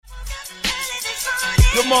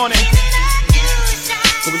Good morning.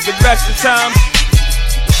 It was the best of times,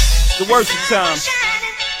 the worst of times.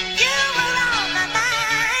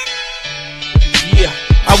 Yeah,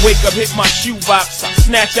 I wake up, hit my shoebox,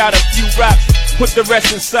 snatch out a few rocks, put the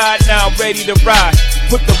rest inside, now I'm ready to ride.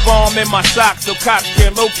 Put the bomb in my socks so cops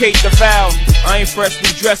can locate the valve. I ain't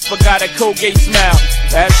freshly dressed but got a Colgate smile.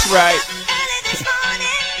 That's right.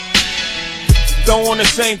 Don't want the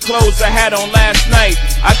same clothes I had on last night.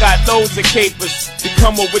 I got loads of capers to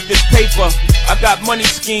come up with this paper. I got money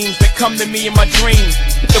schemes that come to me in my dreams.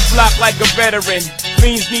 Hit the block like a veteran.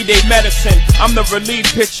 Fiends need their medicine. I'm the relief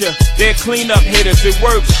pitcher. They're cleanup hitters. It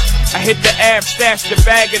works. I hit the ab, stash the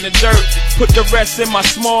bag in the dirt. Put the rest in my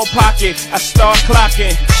small pocket. I start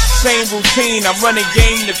clocking. Same routine. I'm running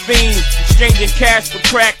game to fiend. Exchanging cash for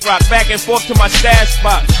crack rock. Back and forth to my stash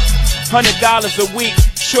spot. $100 a week.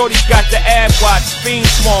 Shorty's got the ab watch. Fiend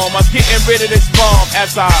swarm. I'm getting rid of this bomb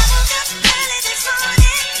as I.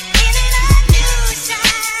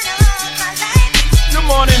 Good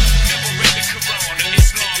morning.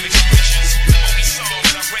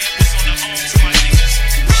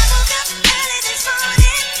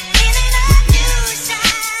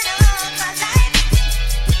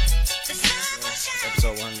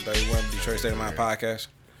 Episode 131 Detroit State of Mind podcast.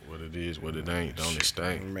 What it is, what it ain't, don't it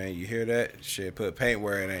stink. Man, you hear that? Shit, put paint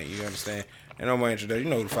where it ain't. You understand? And no more introduction. You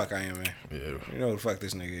know who the fuck I am, man. Yeah. You know who the fuck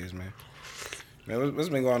this nigga is, man. Man, what's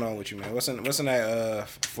been going on with you, man? What's in that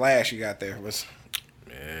flash you got there?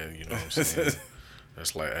 Man, you know what I'm saying?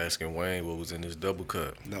 That's like asking Wayne what was in his double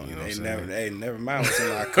cup. No, you know they what I'm saying? never mind what's in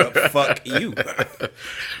my cup. Fuck you.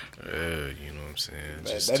 Yeah, you know what I'm saying?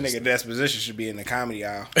 That nigga disposition should be in the comedy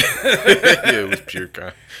aisle. Yeah, it was pure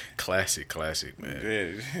classic, man.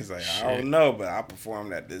 Yeah, he's like, shit. I don't know, but I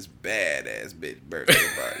performed at this badass bitch birthday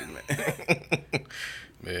party, man.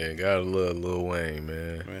 Man, gotta love Lil Wayne,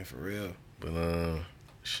 man. Man, for real. But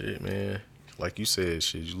shit, man. Like you said,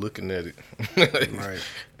 shit, you looking at it. Right.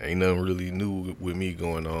 Ain't nothing really new with me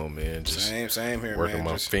going on, man. Just same here, working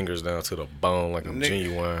man. my fingers down to the bone like I'm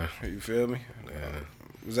genuine. You feel me? Yeah.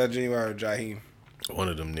 Was that Genuine or Jaheim? One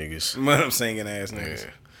of them niggas. One of them singing ass niggas.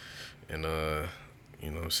 Yeah. And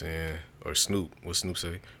you know what I'm saying? Or Snoop. What Snoop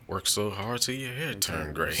say? Work so hard till your hair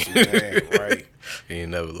turn gray. Man, right. He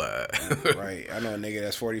ain't never lied. Right. I know a nigga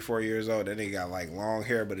that's 44 years old. That nigga got like long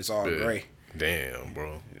hair, but it's all gray. Damn,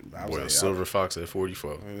 bro. Boy, like, Silver Fox at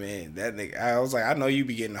 44. Man, that nigga. I was like, I know you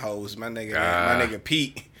be getting the hoes. My nigga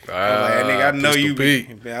Pete. I was like, nigga, I know Pistol you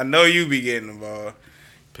Pete. be. I know you be getting the ball.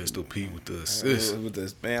 Pistol Pete with the assist. With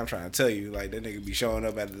this, man, I'm trying to tell you, like that nigga be showing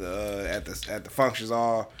up at the functions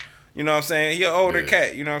all. You know what I'm saying? He an older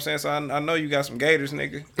cat. You know what I'm saying? So I know you got some gators,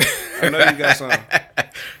 nigga. I know you got some.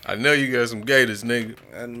 I know you got some gators, nigga.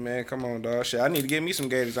 Man, come on, dog. Shit, I need to get me some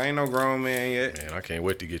gators. I ain't no grown man yet. Man, I can't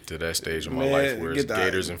wait to get to that stage of my life where it's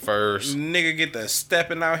gators and furs. Nigga, get the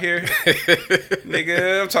stepping out here.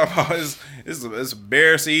 Nigga, I'm talking about it's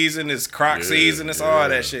bear season, it's croc season, it's all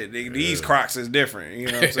that shit. Nigga, these crocs is different. You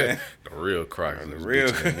know what I'm saying? The real crocs. The real.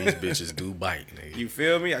 These bitches do bite, nigga. You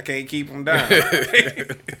feel me? I can't keep them down.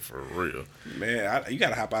 For real. Man, you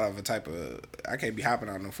gotta hop out of a type of. I can't be hopping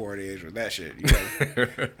on the 40 edge with that shit.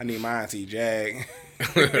 I need my auntie Jag.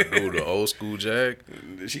 The old school Jag.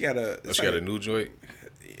 She got a new joint.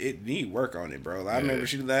 It need work on it, bro. I remember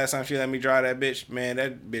last time she let me drive that bitch. Man,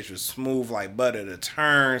 that bitch was smooth like butter. The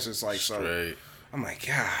turns, it's like straight. So. I'm like,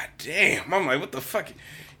 God damn. I'm like, what the fuck?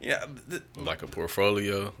 Yeah, like a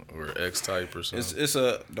Portfolio or X type or something. It's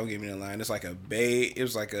a. Don't give me the line. It's like a beige. It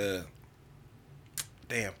was like a.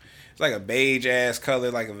 Damn. It's like a beige ass color,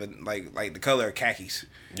 like the color of khakis.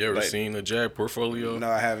 You ever seen a Jag Portfolio? No,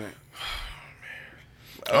 I haven't.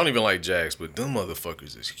 I don't even like Jags, but them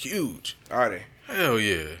motherfuckers is huge. Are they? Hell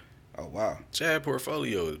yeah. Oh wow. Jag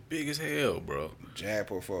Portfolio is big as hell, bro. Jag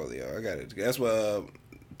Portfolio. I got it. That's what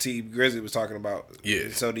T Grizzly was talking about. Yeah.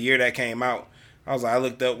 So the year that came out, I was like, I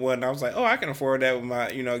looked up one. And I was like, oh, I can afford that with my,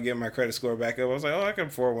 getting my credit score back up. I was like, oh, I can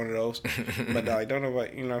afford one of those. But like, don't know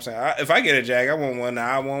what, you know what I'm saying. If I get a Jag, I want one. Now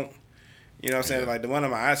I won't. You know what I'm saying? Like the one of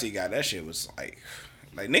my auntie got, that shit was like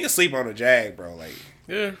niggas sleep on a Jag, bro. Like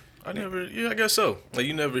yeah. I guess so. Like,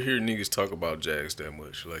 you never hear niggas talk about Jags that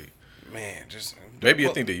much. Like, man, just maybe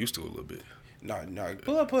I think they used to a little bit. No.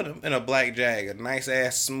 Put him in a black Jag, a nice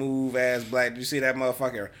ass, smooth ass black. You see that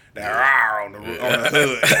motherfucker on the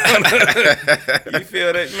hood? You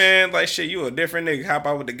feel that, man? Like shit, you a different nigga. Hop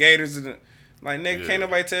out with the gators and like nigga, can't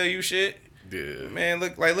nobody tell you shit. Yeah, man.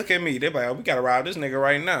 Look at me. They like, oh, we gotta rob this nigga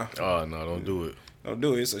right now. Oh no, don't do it. Don't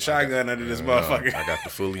do it. It's a shotgun under this motherfucker. I got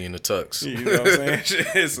the fully in the tux. You know what I'm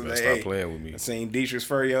saying? So Better stop playing with me. I seen Dietrich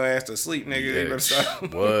fur your ass to sleep, nigga. Yeah, You better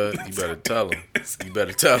stop. What? You better tell him. You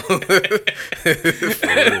better tell him. For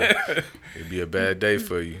real. It'd be a bad day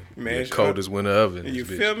for you. Man, the coldest winter oven. You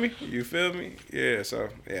feel me? You feel me? Yeah. So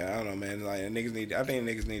yeah, I don't know, man. Like niggas need. I think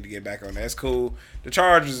niggas need to get back on that. That's cool. The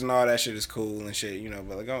Chargers and all that shit is cool and shit. You know,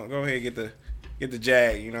 but like, go ahead and get the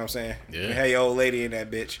Jag. You know what I'm saying? Yeah. Hey, your old lady in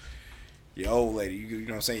that bitch. Your old lady, you know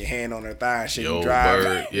what I'm saying? Your hand on her thigh and shit. Your You old drive.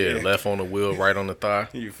 bird, yeah, left on the wheel, right on the thigh.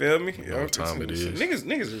 You feel me? You know what time it is.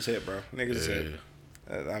 Niggas is hit, bro. Niggas is hit.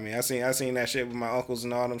 I mean, I seen that shit with my uncles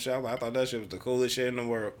and all them shit. I thought that shit was the coolest shit in the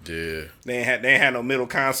world. Yeah. They ain't had no middle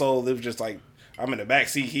console. It was just like I'm in the back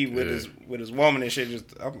seat. He with his woman and shit.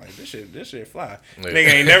 I'm like, this shit fly. Yeah. Nigga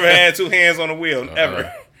ain't never had two hands on the wheel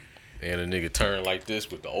ever. And a nigga turn like this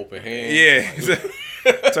with the open hand. Yeah.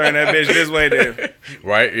 Turn that bitch this way then.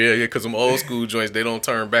 Right? Yeah, because them old school joints, they don't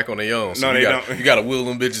turn back on their own. So No, they don't. You got to wheel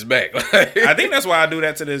them bitches back. I think that's why I do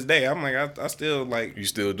that to this day. I'm like, I still like. You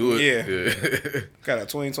still do it? Yeah. Got a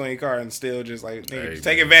 2020 car and still just like, nigga, Hey,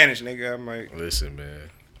 take man. advantage, nigga. I'm like. Listen, man.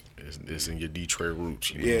 It's in your Detroit roots.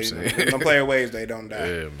 You know Yeah, what I'm saying? them player waves, they don't die.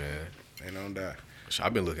 Yeah, man. They don't die.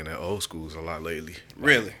 I've been looking at old schools a lot lately.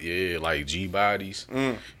 Really? Yeah, like G bodies,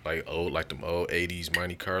 like them old '80s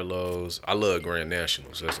Monte Carlos. I love Grand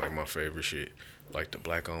Nationals. That's like my favorite shit. Like the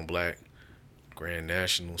black on black Grand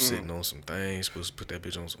National, sitting on some things. Supposed to put that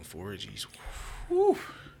bitch on some 4Gs. Whew.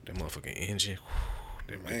 That motherfucking engine.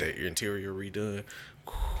 They get that interior redone.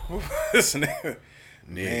 This nigga.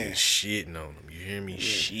 Nigga shitting on them. You hear me?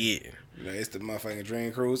 Shitting. You know, it's the motherfucking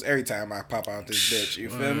dream cruise. Every time I pop out this bitch, you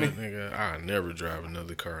feel me? Nigga, I never drive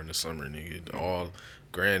another car in the summer, nigga. All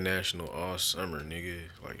Grand National all summer, nigga.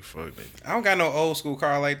 Like, fuck that. I don't got no old school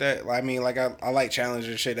car like that. I mean, like I like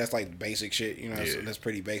Challenger shit. That's like basic shit. You know, Yeah. that's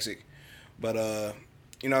pretty basic. But you know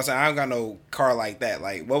what I'm saying? I don't got no car like that.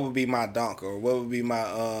 Like, what would be my dunk or what would be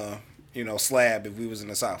my slab if we was in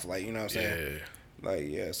the South? Like, you know what I'm saying? Yeah. Like,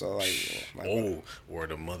 yeah, so like Or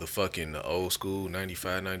the old school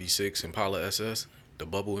 95, 96 Impala SS, the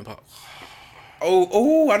bubble Impala.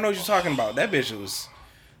 Oh, I know what you're talking about. That bitch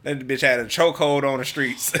had a chokehold on the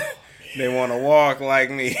streets. They want to walk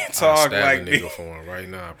like me, talk like me. Nigga for him right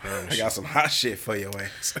now, I promise I got some hot shit for your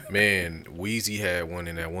ass. Man, Weezy had one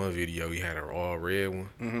in that one video. He had an all red one.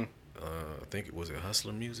 Mm-hmm. I think it was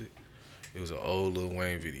Hustler Music. It was an old Lil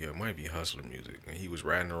Wayne video. It might be Hustler Music. And he was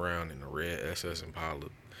riding around in a red SS Impala.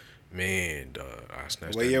 Man, I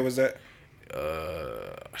snatched What year was that?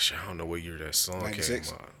 I don't know what year that song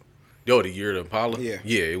 96? came out. Yo, the year of the Impala? Yeah.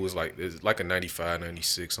 Yeah, it's like a 95,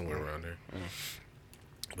 96, somewhere around there.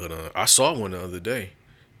 But I saw one the other day,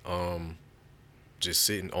 just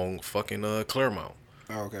sitting on fucking Claremont.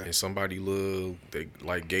 Oh, okay. And somebody they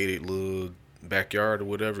like gated little backyard or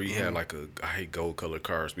whatever. He had like I hate gold colored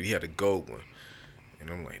cars, but he had a gold one. And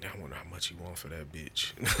I'm like, I wonder how much you want for that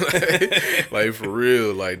bitch. like for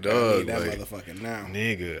real, like dog. I need that like, motherfucker now.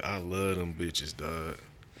 Nigga, I love them bitches, dog.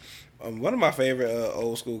 One of my favorite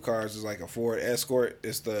old school cars is like a Ford Escort.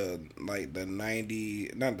 It's the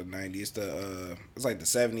 90, not the 90. It's it's like the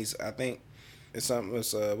 70s, I think. It's something.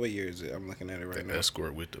 It's what year is it? I'm looking at it right now.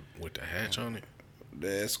 Escort with the hatch on it.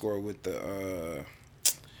 The Escort with the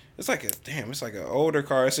it's like an older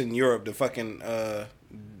car. It's in Europe. The fucking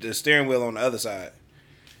the steering wheel on the other side.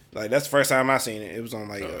 Like that's the first time I seen it. It was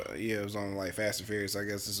on it was on like Fast and Furious. I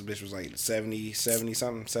guess this bitch was like 70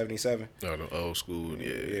 something, 77. Oh, the old school,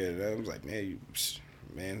 yeah. Yeah, that was like,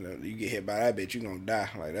 man, you get hit by that bitch, you gonna die.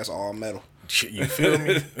 Like that's all metal. You feel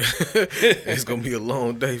me? It's gonna be a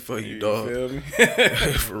long day for you, dog. You feel me?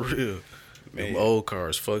 For real. Man. Them old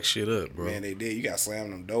cars fuck shit up, bro. Man, they did. You got to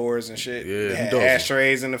slam them doors and shit. Yeah, they had doors.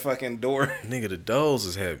 ashtrays in the fucking door. Nigga, the doors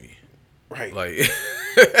is heavy. Right. Like,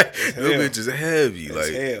 them bitches heavy. It's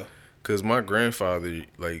like, hell. cause my grandfather,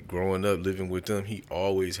 like growing up living with them, he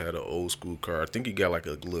always had an old school car. I think he got like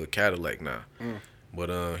a little Cadillac now,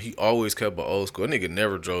 but he always kept an old school. That nigga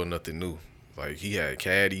never drove nothing new. Like he had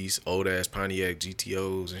caddies, old ass Pontiac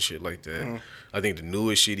GTOs and shit like that. I think the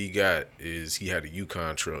newest shit he got is he had a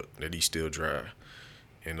Yukon truck that he still drive.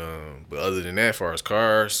 And but other than that, as far as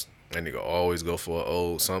cars, that nigga always go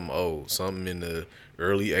for something in the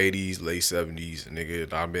early 80s, late 70s.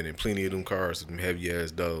 Nigga, I've been in plenty of them cars with them heavy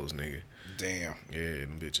ass doors, nigga. Damn. Yeah,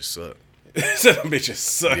 them bitches suck. Some bitches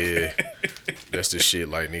suck. Yeah, that's the shit.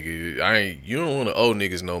 Like, nigga, you don't want to owe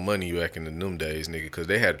niggas no money back in them days, nigga, because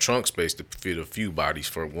they had trunk space to fit a few bodies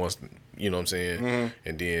for once. You know what I'm saying?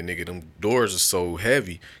 And then, nigga, them doors are so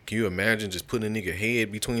heavy. Can you imagine just putting a nigga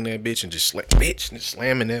head between that bitch and just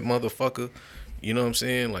slamming that motherfucker? you know what I'm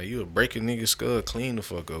saying? Like, you would break a nigga's skull clean the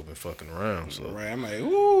fuck open fucking around. So Right, I'm like,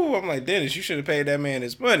 ooh, I'm like, Dennis, you should have paid that man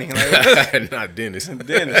his money. Like, not Dennis.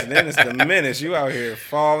 Dennis the menace. You out here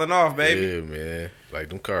falling off, baby. Yeah, man. Like,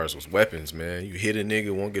 them cars was weapons, man. You hit a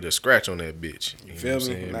nigga, won't get a scratch on that bitch. You Feel know what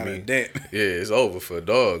I'm me? saying? Not a dent. Yeah, it's over for a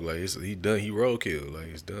dog. Like, he done. He roadkill. Like,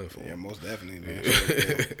 it's done for Yeah, him. most definitely,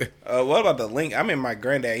 man. What about the Lincoln? I mean, my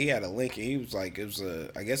granddad, he had a Lincoln. He was like, it was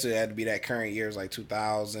I guess it had to be that current year, it was like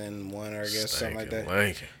 2001 or I guess something like that.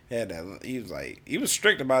 Lincoln. Yeah, he was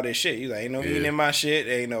strict about his shit. He was like, ain't no eating in my shit.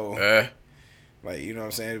 Ain't no, like, you know what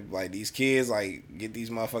I'm saying? Like, these kids, like, get these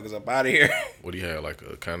motherfuckers up out of here. What do you have? Like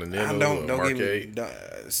a Continental, Don't Marquette?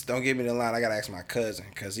 don't give me the line. I gotta ask my cousin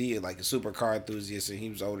because he like a super car enthusiast and he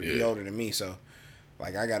was older. He older than me, so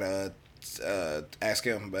like I gotta ask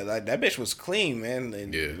him. But like that bitch was clean, man.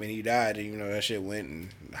 And when he died, you know that shit went and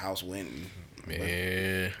the house went.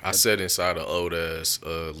 Man, I sat inside an old ass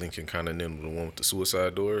Lincoln Continental, the one with the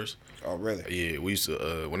suicide doors. Oh really? Yeah, we used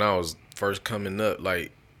to when I was first coming up,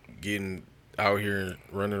 like getting out here and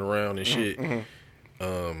running around and shit.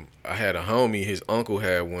 I had a homie, his uncle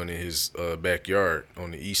had one in his backyard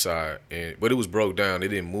on the east side, but it was broke down, it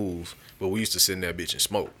didn't move, but we used to sit in that bitch and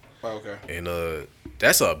smoke. Okay. And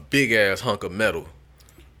that's a big ass hunk of metal.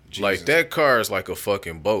 Jesus. Like that car is like a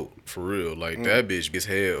fucking boat for real. Like that bitch gets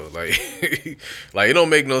hell. Like, like it don't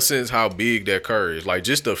make no sense how big that car is. Like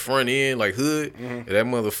just the front end, like hood, that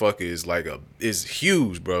motherfucker is like is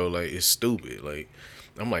huge, bro. Like it's stupid. Like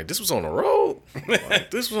I'm like, this was on the road.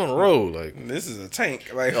 Like, this was on the road. Like this is a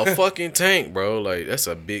tank. Like a fucking tank, bro. Like that's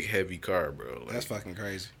a big heavy car, bro. Like, that's fucking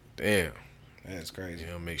crazy. Damn. That's crazy.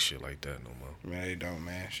 You don't make shit like that no more. Man, they don't,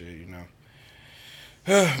 man. Shit, you know.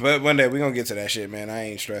 But one day we gonna get to that shit, man. I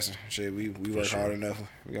ain't stressing. Shit, we work hard enough.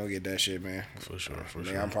 We gonna get that shit, man. For sure.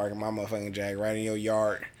 I'm parking my motherfucking Jag right in your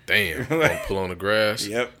yard. Damn. Gonna pull on the grass.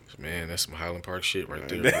 Yep. Man, that's some Highland Park shit right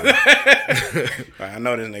there. I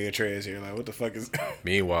know this nigga Trez here. Like, what the fuck is?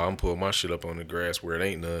 Meanwhile, I'm pulling my shit up on the grass where it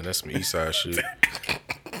ain't none. That's some east side shit.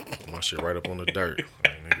 My shit right up on the dirt.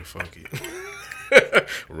 Like, nigga, fuck it.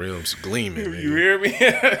 Rims gleaming. Nigga. You hear me?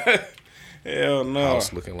 Hell no.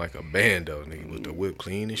 House looking like a bando, nigga, with the whip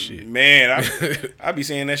clean and shit. Man, I be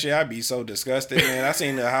seeing that shit. I be so disgusted, man. I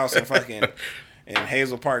seen the house in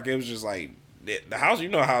Hazel Park. It was just like the house. You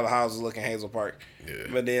know how the houses look in Hazel Park. Yeah.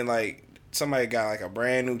 But then like somebody got like a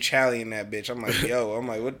brand new Chally in that bitch. I'm like, yo. I'm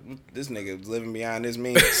like, what this nigga living beyond his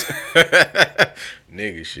means.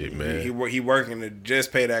 Nigga shit, man. He working to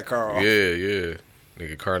just pay that car off. Yeah.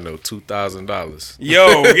 Nigga car note $2,000.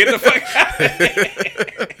 Yo, get the fuck out of here.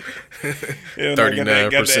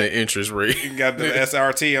 39% interest rate. You got the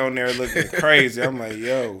SRT on there looking crazy. I'm like,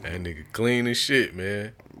 yo. That nigga clean as shit,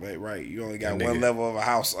 man. Wait, right. You only got one level of a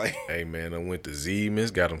house. Like, hey, man, I went to Zeman's,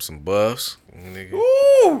 got him some buffs. Nigga.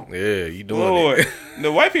 Ooh. Yeah, you doing it.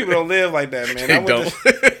 The white people don't live like that, man. I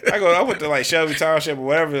went to like Shelby Township or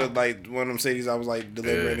whatever, like one of them cities I was like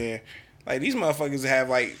delivering in. Like these motherfuckers have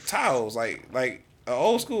like Tahoes, like an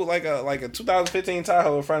old school, like a 2015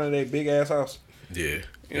 Tahoe in front of their big ass house. Yeah.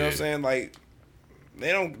 You know what I'm saying? Like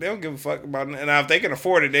they don't give a fuck about it. And now if they can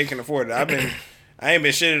afford it, they can afford it. I ain't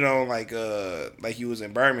been shitting on like you was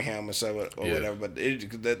in Birmingham or so or whatever, but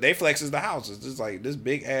they flexes the houses. It's like this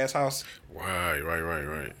big ass house.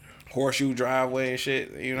 Right. Horseshoe driveway and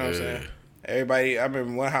shit. You know what I'm saying? Everybody, I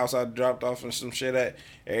remember one house I dropped off and some shit at.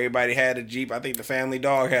 Everybody had a Jeep. I think the family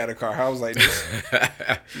dog had a car. I was like, this.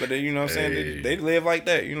 But then, you know what I'm saying? They live like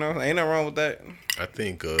that. You know, ain't nothing wrong with that. I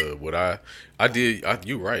think what I did,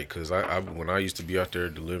 you right, because I when I used to be out there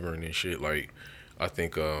delivering and shit, like I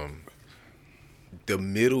think the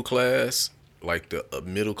middle class, like the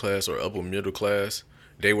middle class or upper middle class,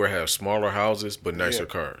 they would have smaller houses but nicer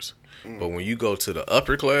cars. But when you go to the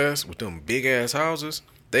upper class with them big ass houses,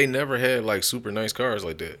 they never had like super nice cars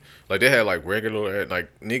like that. Like they had like regular,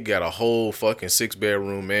 like nigga got a whole fucking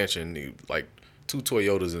 6-bedroom mansion, like 2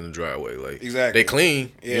 Toyotas in the driveway. Like exactly, they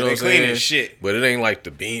clean. Yeah, you know they what clean saying? as shit. But it ain't like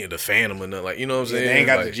the Phantom or nothing. Like you know what I'm saying? They ain't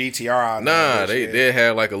got like, the GTR out. Nah, they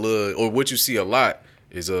had like a little, or what you see a lot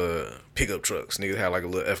is pickup trucks. Niggas had like a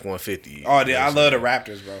little F-150. Oh, I love the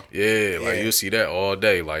Raptors, bro. Yeah, like you'll see that all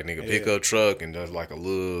day. Like nigga pickup truck and there's like a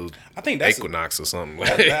little Equinox or something.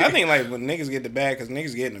 I think like when niggas get the bag, because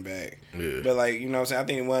niggas get in the bag. Yeah. But like, you know what I'm saying? I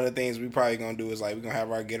think one of the things we probably gonna do is like we gonna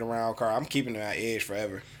have our get around car. I'm keeping that edge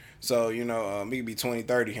forever. So, you know, me could be 20,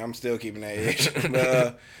 30. I'm still keeping that edge.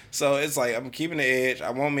 But, so it's like I'm keeping the edge.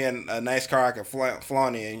 I want me a nice car I can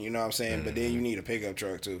flaunt in, you know what I'm saying? Mm-hmm. But then you need a pickup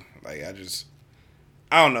truck too. Like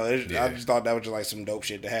I don't know. I just thought that was just like some dope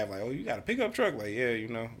shit to have. Like, oh, you got a pickup truck? Like, yeah, you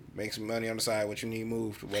know. make some money on the side. What you need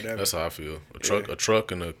moved, whatever. That's how I feel. A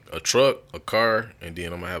truck, and a car, and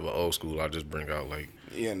then I'm gonna have an old school. I just bring out like.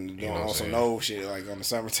 Yeah, and doing know also no shit like on the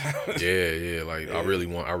summertime. Yeah. Like I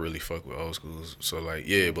really fuck with old schools. So like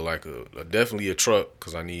but like a definitely a truck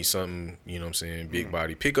because I need something. You know what I'm saying? Big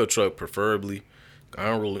body pickup truck preferably. I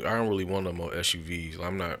don't really want no more SUVs.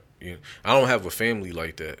 I'm not. I don't have a family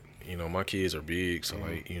like that. You know, my kids are big, so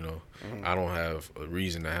like I don't have a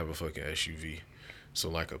reason to have a fucking SUV. So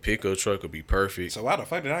like a pickup truck would be perfect. So why the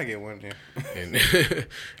fuck did I get one then? And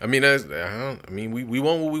I mean we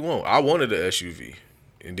want what we want. I wanted an SUV.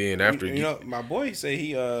 And then after my boy said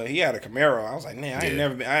he had a Camaro. I was like, man, I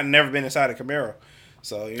ain't never been inside a Camaro.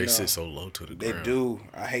 So they sit so low to the They ground. do.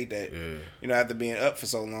 I hate that. Yeah. After being up for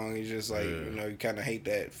so long, it's just like you kind of hate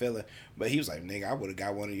that feeling. But he was like, nigga, I would have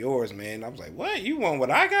got one of yours, man. I was like, what? You want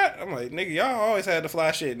what I got? I'm like, nigga, y'all always had the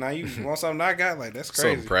fly shit. Now you want something I got? Like that's crazy.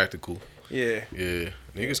 Something practical. Yeah.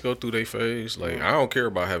 Niggas go through their phase. Like I don't care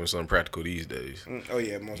about having something practical these days. Oh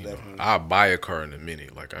yeah, most definitely. I'll buy a car in a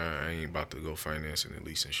minute. Like I ain't about to go financing and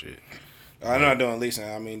leasing shit. I'm not doing leasing.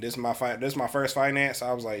 I mean, this is my first finance.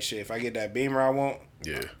 I was like, shit, if I get that Beamer I want,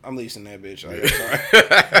 I'm leasing that bitch. Like,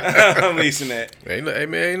 sorry. I'm leasing that. Ain't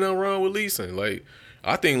nothing wrong with leasing. Like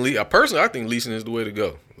I think leasing is the way to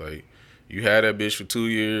go. Like you had that bitch for 2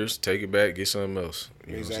 years, take it back, get something else.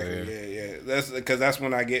 You know exactly. what I'm saying? Yeah. That's because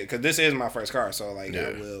when I get this is my first car, so like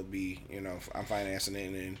I will be, I'm financing it,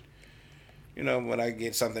 and then, when I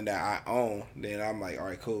get something that I own, then I'm like, all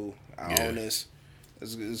right, cool, I own this.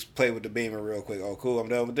 Let's play with the Beamer real quick. Oh, cool, I'm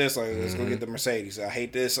done with this. Like, let's go get the Mercedes. I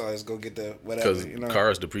hate this, so let's go get the whatever. Because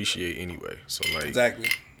cars depreciate anyway, so like exactly.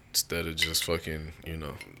 Instead of just fucking,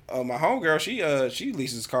 my homegirl, she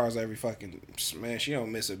leases cars every fucking man. She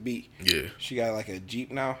don't miss a beat. Yeah. She got like a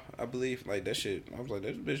Jeep now, I believe. Like that shit. I was like,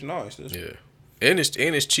 that bitch nice. Yeah. And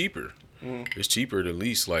it's cheaper. It's cheaper to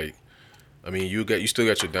lease. Like, I mean, you still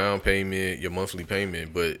got your down payment, your monthly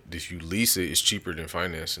payment, but if you lease it, it's cheaper than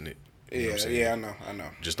financing it. You I know.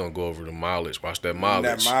 Just don't go over the mileage. Watch that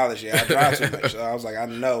mileage. I drive too much. So I was like, I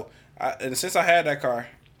know. And since I had that car,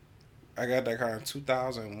 I got that car in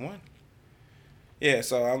 2001. Yeah,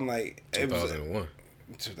 so I'm like... 2001.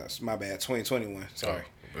 My bad, 2021. Sorry.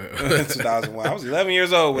 Oh. 2001. I was 11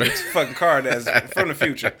 years old with a fucking car that's from the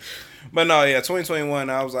future. But no, 2021,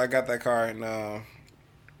 I got that car, and I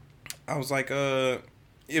was like, it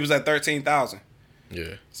was at 13,000.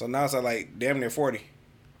 Yeah. So now it's at like damn near 40.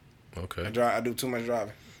 Okay. I do too much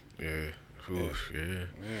driving. Yeah. Oof, yeah.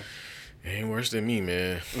 It ain't worse than me,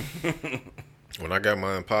 man. When I got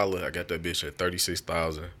my Impala, I got that bitch at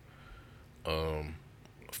 36,000.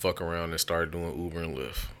 Fuck around and started doing Uber and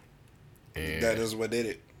Lyft. And that is what did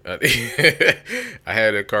it. I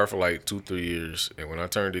had that car for like 2-3 years, and when I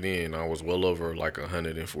turned it in, I was well over like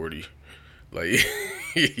 140. Like,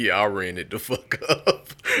 yeah, I ran it the fuck up.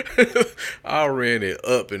 I ran it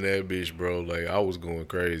up in that bitch, bro. Like, I was going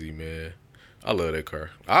crazy, man. I love that car.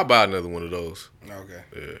 I'll buy another one of those. Okay.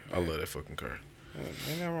 Yeah, I love that fucking car.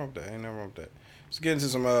 Ain't nothing wrong with that. Let's get into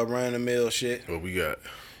some run-of-the-mill shit. What we got?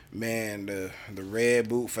 Man, the red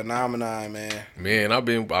boot phenomenon, man. Man, I've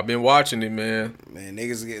been watching it, man. Man,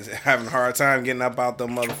 niggas having a hard time getting up out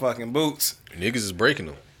them motherfucking boots. Niggas is breaking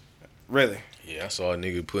them. Really? Yeah, I saw a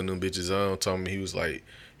nigga putting them bitches on. Told me he was like,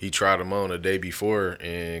 he tried them on the day before,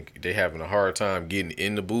 and they having a hard time getting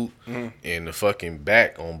in the boot, and the fucking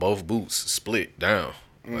back on both boots split down.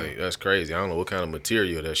 Like, that's crazy. I don't know what kind of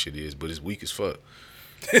material that shit is, but it's weak as fuck.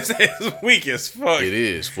 It's weak as fuck. It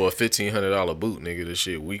is. For a $1,500 boot, nigga, this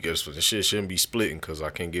shit weak as fuck. This shit shouldn't be splitting because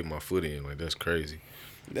I can't get my foot in. Like, that's crazy.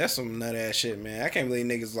 That's some nut ass shit, man. I can't believe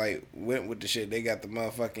niggas like went with the shit. They got the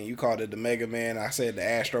motherfucking, you called it the Mega Man. I said the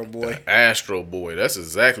Astro Boy. The Astro Boy. That's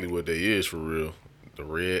exactly what they is for real. The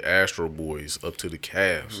red Astro Boys up to the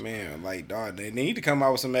calves. Man, like, dog, they need to come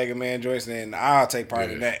out with some Mega Man joints, and I'll take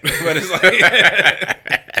part in that. But it's like...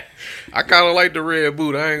 I kind of like the red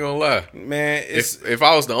boot. I ain't gonna lie. Man, if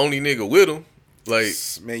I was the only nigga with them, like,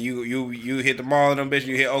 man, you hit the mall in them bitches.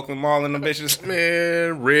 You hit Oakland Mall in them bitches.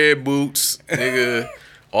 Man, red boots, nigga,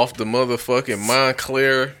 off the motherfucking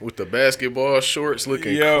Montclair with the basketball shorts,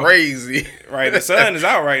 looking crazy. Right, the sun is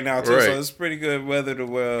out right now too, right. So it's pretty good weather to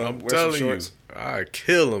wear some shorts. I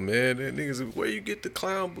kill him, man. That niggas, where you get the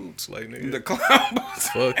clown boots, like, nigga? The clown boots.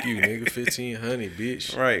 Fuck you, nigga. 1,500,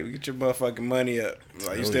 bitch. Right, get your motherfucking money up.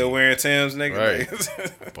 Like, you still wearing Timbs, nigga?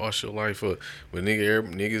 Right. Boss your life up. But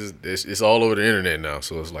niggas, it's all over the internet now,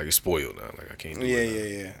 so it's like it's spoiled now. Like, I can't do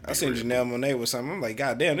it. Yeah. I seen Janelle Monáe with something. I'm like,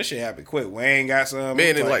 God damn, this shit happened quick. Wayne got some.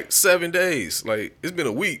 Man, in like 7 days. Like, it's been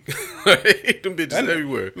a week. Them bitches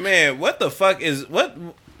everywhere. Man, what the fuck is what?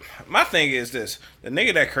 My thing is this: the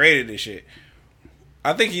nigga that created this shit.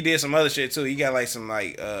 I think he did some other shit too. He got like some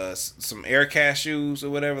air cast shoes or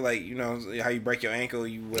whatever. Like, you know how you break your ankle,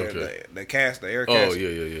 you wear the cast, the air cast. Oh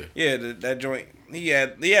yeah. Yeah, that joint. He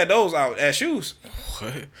had those out as shoes.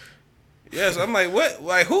 What? Yes, I'm like, what?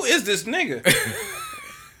 Like, who is this nigga?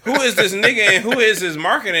 Who is this nigga and who is his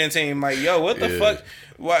marketing team? Like, yo, what the fuck?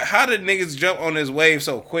 What? How did niggas jump on this wave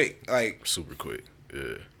so quick? Like, super quick.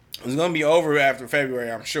 Yeah. It's gonna be over after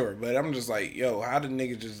February, I'm sure. But I'm just like, yo, how did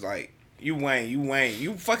niggas just like, you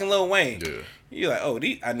fucking Lil Wayne. Yeah. You like, oh,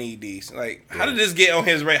 I need these. Like, how did this get on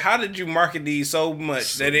his radar? How did you market these so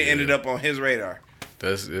much that it ended up on his radar?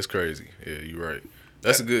 That's crazy. Yeah, you're right.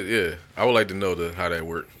 That's a good. Yeah, I would like to know how that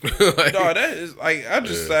worked. Like, dog, that is like, I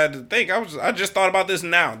just had to think. I just thought about this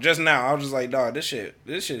just now. I was just like, dog, this shit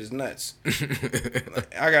is nuts.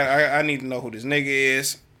 Like, I need to know who this nigga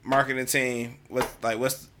is. Marketing team. What's the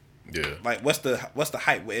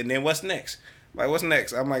hype? And then what's next? Like, what's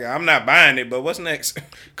next? I'm like, I'm not buying it, but what's next?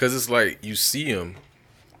 Cause it's like you see him,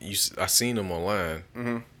 I seen him online,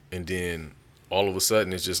 and then all of a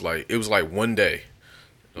sudden it's just like it was like one day,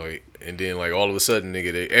 like, and then like all of a sudden,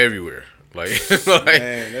 nigga, they everywhere. Like,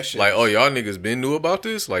 Man, that shit like, oh, y'all niggas been knew about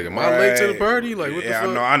this? Like, am I late to the party? Like, what the fuck?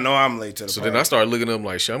 I know I'm late to the So party. then I started looking up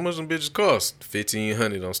like, shit, how much them bitches cost?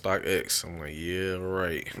 $1,500 on StockX. I'm like, yeah,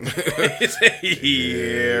 right.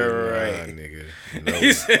 Yeah, right. Nah, nigga. No.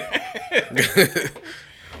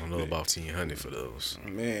 I don't know about $1,500 for those.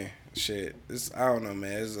 Man, shit. I don't know,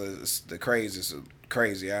 man. It's the craziest.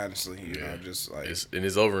 Crazy, honestly. You know, just like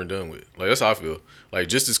it's over and done with. Like, that's how I feel. Like,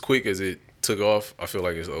 just as quick as it took off, I feel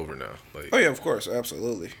like it's over now. Like, oh yeah, of course,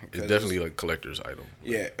 absolutely. It's definitely like a collector's item.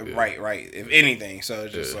 Yeah, right. If anything, so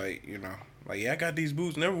it's just like, you know, like, yeah, I got these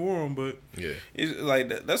boots, never wore them, but it's like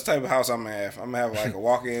that's the type of house I'm gonna have. I'm gonna have like a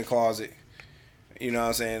walk-in closet. You know what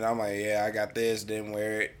I'm saying? I'm like, yeah, I got this, didn't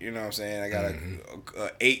wear it. You know what I'm saying? I got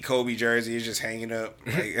a 8 Kobe jersey, it's just hanging up.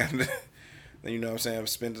 Like, you know what I'm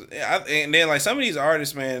saying? And then like some of these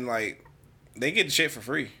artists, man, like they get the shit for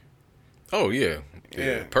free. Oh yeah.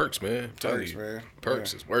 Perks, man. Perks, man.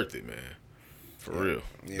 Perks is worth it, man. For real.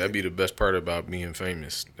 Yeah. That'd be the best part about being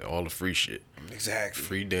famous. All the free shit. Exactly.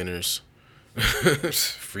 Free dinners.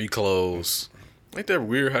 Free clothes. Ain't that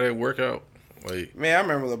weird how that work out? Like, man, I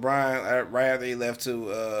remember LeBron right after he left to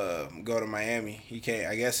go to Miami. He came.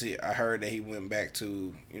 I guess I heard that he went back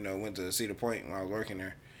to went to Cedar Point when I was working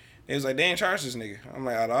there. It was like, they ain't charge this nigga. I'm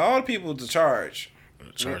like, out of all the people to charge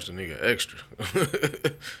the nigga extra.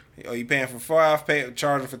 Oh, you paying for 5?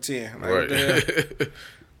 Charging for 10. Like, right.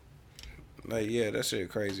 Like, yeah, that shit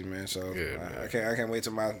crazy, man. So yeah, I can't wait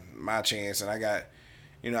till my chance. And I got,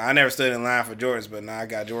 I never stood in line for Jordans, but now I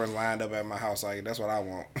got Jordans lined up at my house. Like, that's what I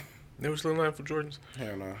want. Never stood in line for Jordans?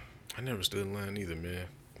 Hell no. I never stood in line either, man.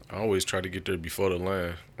 I always try to get there before the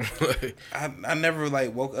line. I never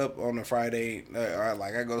like woke up on a Friday.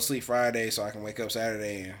 Like, I go to sleep Friday so I can wake up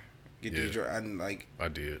Saturday and get these Jordans. I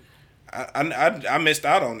did. I missed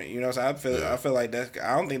out on it. You know, so I feel like that's.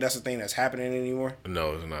 I don't think that's the thing that's happening anymore.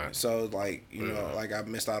 No, it's not. So like like I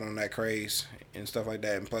missed out on that craze and stuff like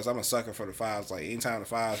that. And plus, I'm a sucker for the fives. Like, anytime the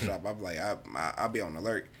fives drop, I'm like I'll be on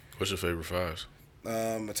alert. What's your favorite fives?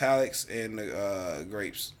 Metallics and the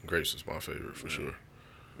grapes. Grapes is my favorite for sure.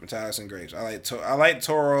 Metallics and grapes. I like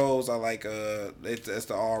Toros. I like it's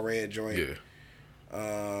the all red joint. Yeah.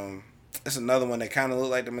 It's another one that kind of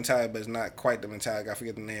look like the Metallic, but it's not quite the Metallic. I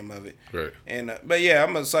forget the name of it. Right. And but yeah,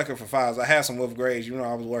 I'm a sucker for fives. I had some Wolf Grays.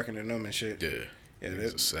 I was working in them and shit. Yeah. Yeah,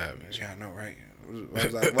 that's a savage. Yeah, I know, right?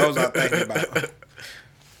 What was I thinking about?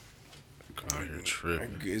 Out here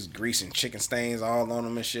tripping. It's grease and chicken stains all on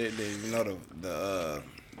them and shit. Then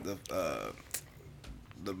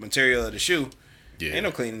the material of the shoe. Yeah. Ain't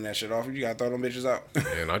no cleaning that shit off. You gotta throw them bitches out.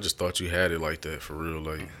 And I just thought you had it like that for real.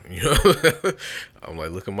 Like, I'm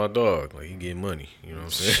like, look at my dog. Like, he getting money. You know what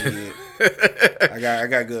I'm saying? Shit. I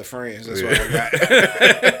got good friends. That's what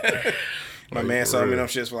I got. My man sold me them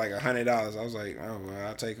shits for like $100. I was like, oh well,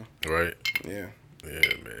 I'll take them. Right. Yeah.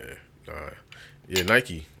 Yeah, man. Yeah,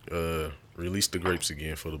 Nike released the grapes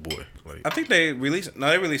again for the boy. Like, I think they're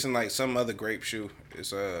releasing like some other grape shoe.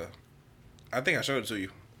 It's I think I showed it to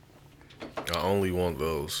you. I only want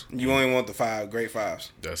those. You only want the great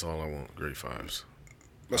fives. That's all I want. Great fives.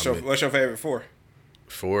 What's your favorite 4?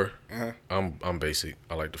 4? Uh-huh. I'm basic.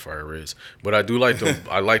 I like the fire reds, but I do like them.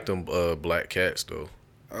 I like them black cats though.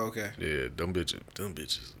 Oh, okay. Yeah, them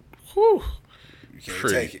bitches. Whew. You can't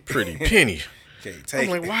take it. Pretty penny. Can't take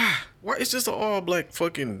I'm like, why? Why it's just an all black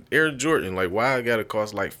fucking Air Jordan? Like, why I gotta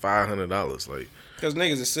cost like $500? Like, because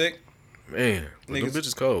niggas is sick. Man, them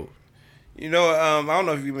bitches cold. I don't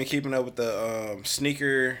know if you've been keeping up with the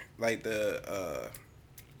sneaker, like the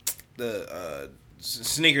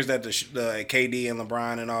sneakers that the KD and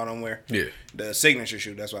LeBron and all them wear. Yeah. The signature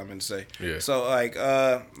shoe. That's what I meant to say. Yeah. So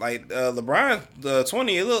LeBron the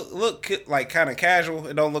 20, it look like kind of casual.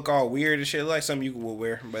 It don't look all weird and shit. It like something you would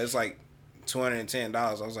wear, but it's like $210.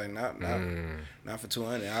 I was like, not for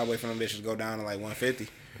 $200. I'll wait for them bitches to go down to like $150.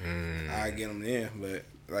 I get them there, but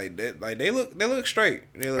they look straight.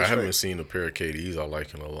 I haven't seen a pair of KDs I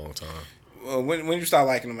like in a long time. Well, when you start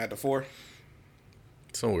liking them, at the 4?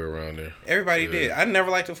 Somewhere around there. Everybody did. I never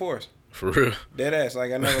liked the 4s. For real? Dead ass.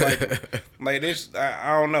 Like, I never liked them. Like, this,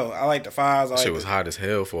 I don't know. I like the 5s. Shit was hot as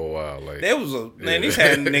hell for a while. Like, these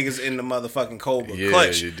had niggas in the motherfucking Cobra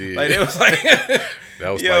clutch. Yeah, you did. Like, it was like, that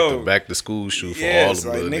was like the back to school shoe for all of the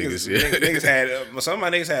like niggas. Niggas had, some of my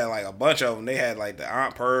niggas had like a bunch of them. They had like the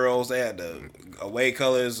Aunt Pearls. They had the away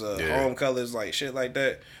colors, home colors, like shit like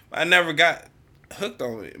that. But I never got hooked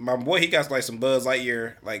on it. My boy, he got like some Buzz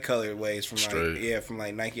Lightyear like colorways from from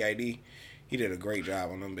like Nike ID. He did a great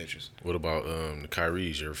job on them bitches. What about the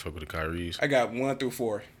Kyries? You ever fuck with the Kyries? I got 1 through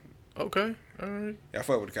 4. Okay, all right. Yeah, I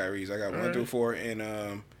fuck with the Kyries. I got 1 through 4,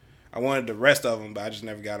 and I wanted the rest of them, but I just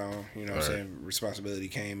never got on. You know what I'm saying? Responsibility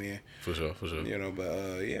came in. For sure. You know, but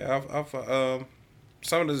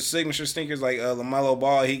some of the signature sneakers like LaMelo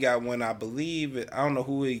Ball, he got one. I believe I don't know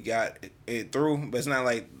who he got it through, but it's not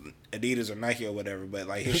like Adidas or Nike or whatever. But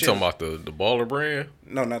like his you talking about the Baller brand?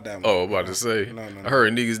 No, not that one. Oh, I'm about to say. No. I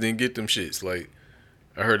heard niggas didn't get them shits. Like,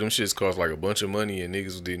 I heard them shits cost like a bunch of money and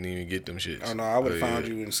niggas didn't even get them shits. Oh no, I would have found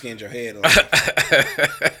you and skinned your head.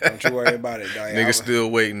 Don't you worry about it, dog. Niggas still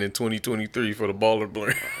waiting in 2023 for the Baller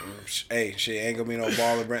brand. Hey, shit, ain't gonna be no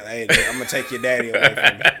Baller brand. Hey, I'm gonna take your daddy away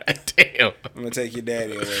from me. Damn. I'm gonna take your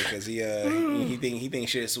daddy away because he think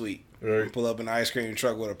shit sweet. Right. Pull up in an ice cream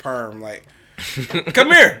truck with a perm like,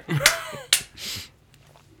 come here.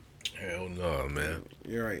 Hell no, man.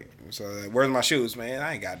 You're right. So where's my shoes, man?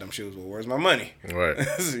 I ain't got them shoes. Well, where's my money? Right.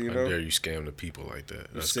 You know? How dare you scam the people like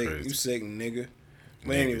that? That's crazy. You sick, nigga.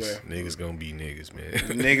 But niggas, anyway, niggas gonna be niggas, man.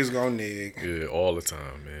 Niggas gonna nig. Yeah, all the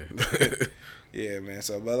time, man. Yeah, man.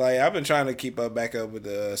 So, but like, I've been trying to keep back up with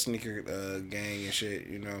the sneaker gang and shit.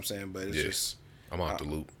 You know what I'm saying? But it's just, I'm out the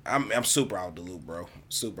loop. I'm super out the loop, bro.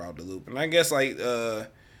 Super out the loop. And I guess like,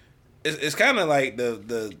 it's kind of like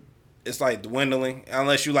it's like dwindling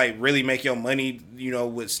unless you like really make your money, you know,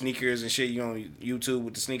 with sneakers and shit. You on YouTube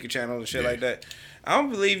with the sneaker channel and shit like that. I don't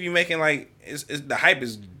believe you making like it's the hype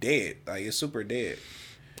is dead. Like it's super dead.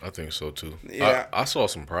 I think so too. Yeah, I saw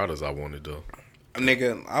some Pradas I wanted though.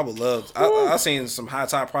 Nigga, I would love. I seen some high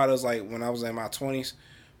top Pradas like when I was in my 20s.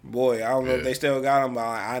 Boy, I don't know if they still got them, but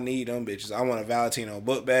I need them bitches. I want a Valentino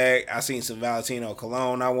book bag. I seen some Valentino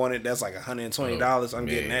cologne I wanted. That's like $120. I'm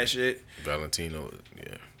getting that shit. Valentino,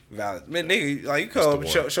 yeah. Man, nigga, like you come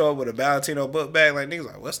show up with a Valentino book bag, like niggas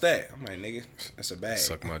like, what's that? I'm like, nigga, that's a bag.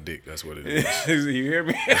 Suck my dick, that's what it is. You hear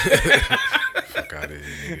me? Fuck out of here,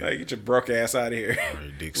 nigga. Like, get your broke ass out of here. All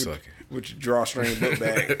right, dick sucking. With your drawstring book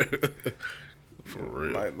bag. For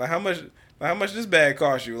real. Like how much this bag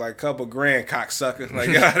cost you? Like a couple grand, cocksucker.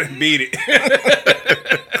 Like, gotta beat it.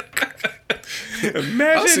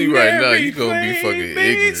 I see right now you gonna be fucking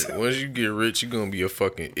ignorant. Once you get rich, you gonna be a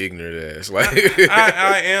fucking ignorant ass. Like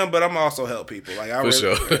I am, but I'm also help people. Like I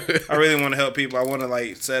really want to help people. I want to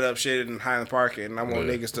like set up shit in Highland Park, and I want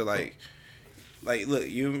niggas to like look.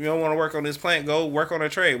 You don't want to work on this plant? Go work on a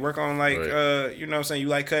trade. Work on like you know what I'm saying. You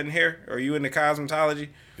like cutting hair, or you into cosmetology?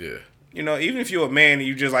 Yeah. You know, even if you're a man and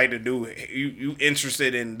you just like to do you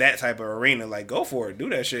interested in that type of arena, like go for it. Do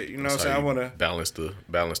that shit. You know what I'm saying? I want to balance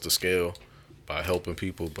the scale. By helping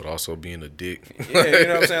people, but also being a dick. Yeah, you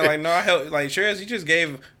know what I'm saying? Like, no, I help. Like, Shrez, you just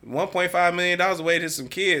gave $1.5 million away to some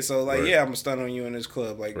kids. So, like, yeah, I'm going to stun on you in this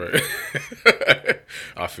club. Like,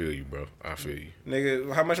 I feel you, bro. I feel you.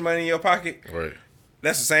 Nigga, how much money in your pocket? Right.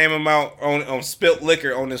 That's the same amount on spilt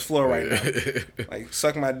liquor on this floor right now. Like,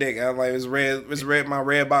 suck my dick. I'm like, it's red. My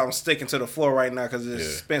red bottom sticking to the floor right now because it's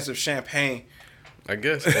expensive champagne. I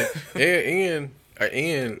guess. and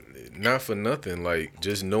not for nothing, like,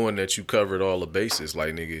 just knowing that you covered all the bases.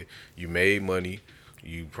 Like, nigga, you made money.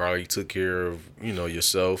 You probably took care of, you know,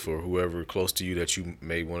 yourself or whoever close to you that you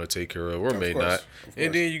may want to take care of or may not.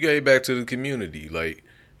 And then you gave back to the community. Like,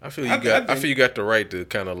 I feel you got the right to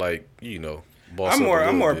kind of, like, you know, boss up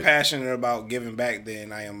I'm more passionate about giving back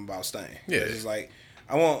than I am about stunting. Yeah. It's like,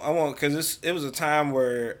 I want, because it was a time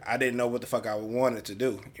where I didn't know what the fuck I wanted to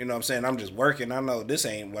do. You know what I'm saying? I'm just working. I know this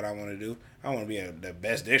ain't what I want to do. I want to be the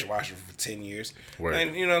best dishwasher for 10 years. Right.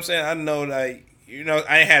 And you know what I'm saying? I know that, you know,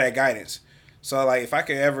 I ain't had that guidance. So, like, if I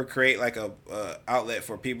could ever create, like, a outlet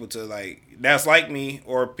for people to, like, that's like me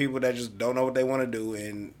or people that just don't know what they want to do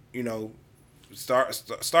and, you know, start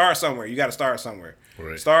somewhere. You got to start somewhere.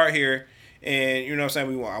 Right. Start here. and you know what I'm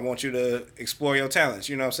saying, I want you to explore your talents.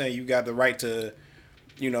 You know what I'm saying, you got the right to,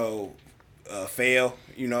 you know, fail.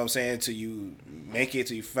 You know what I'm saying, till you make it,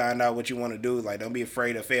 till you find out what you want to do. Like, don't be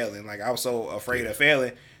afraid of failing. Like, I was so afraid of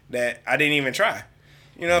failing that I didn't even try.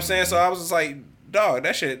 You know what I'm saying? So I was just like, dog,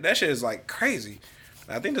 that shit is like crazy.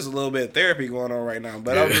 I think there's a little bit of therapy going on right now,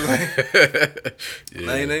 but I was just like,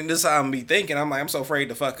 like, this is how I'm be thinking. I'm like, I'm so afraid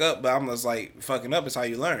to fuck up, but I'm just like, fucking up is how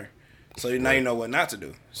you learn. So now you know what not to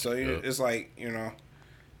do. So it's like, you know.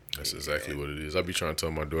 That's exactly what it is. I be trying to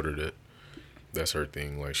tell my daughter that that's her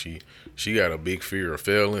thing. Like, she got a big fear of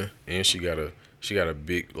failing, and she got a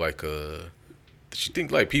big, like, she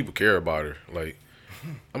think like people care about her. Like,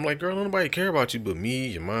 I'm like, girl, nobody care about you but me,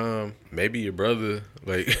 your mom, maybe your brother.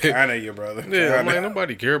 Like, I know your brother. Yeah, I'm like,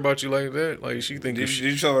 nobody care about you like that. Like, she think did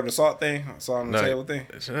you show her the salt thing? Salt on the table thing?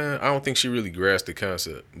 I don't think she really grasped the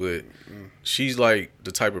concept, but she's like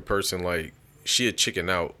the type of person, like, she'll chicken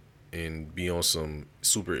out and be on some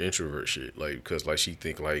super introvert shit, like, because like she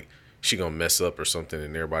think like she gonna mess up or something,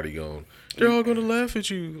 and everybody they're all gonna laugh at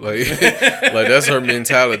you, like, like that's her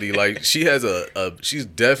mentality. Like, she has she's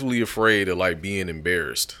definitely afraid of like being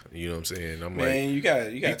embarrassed. You know what I'm saying? I'm Man, like, you gotta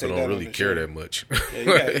people take don't that really on the care chin. that much.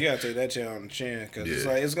 Yeah, you gotta take that shit on the chin, because it's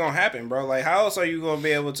like, it's gonna happen, bro. Like, how else are you gonna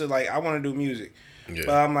be able to, like, I want to do music, but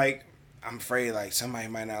I'm like, I'm afraid like somebody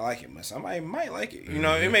might not like it, but somebody might like it. You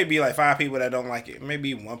know, it may be like 5 people that don't like it. It may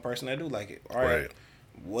be one person that do like it. All right.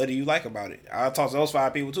 What do you like about it? I'll talk to those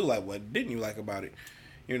 5 people too. Like, what didn't you like about it?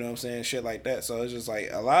 You know what I'm saying? Shit like that. So it's just like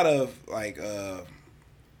a lot of like of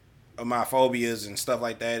my phobias and stuff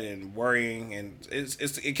like that, and worrying, and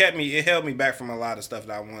it held me back from a lot of stuff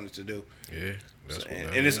that I wanted to do. Yeah.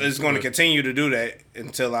 And it's going to continue to do that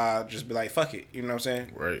until I just be like, fuck it. You know what I'm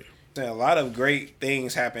saying? Right. A lot of great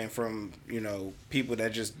things happen from, you know, people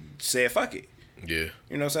that just said fuck it. Yeah.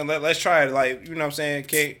 You know what I'm saying? Let's try it. Like, you know what I'm saying?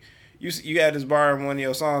 Kate, you had this bar in one of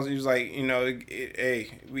your songs. He was like, you know, hey,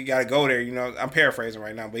 we got to go there. You know, I'm paraphrasing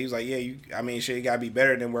right now, but he was like, yeah, shit, you got to be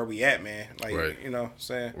better than where we at, man. Like, you know what I'm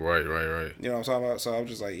saying? Right. You know what I'm talking about? So I'm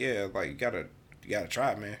just like, yeah, like, you got to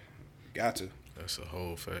try, man. Got to. That's a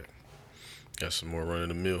whole fact. Got some more run of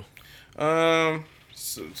the mill.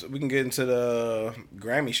 So we can get into the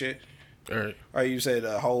Grammy shit. All right. Or you said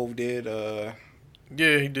Hove did.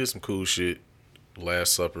 Yeah, he did some cool shit.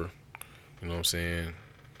 Last Supper. You know what I'm saying?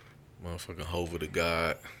 Motherfucking Hove the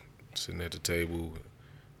God sitting at the table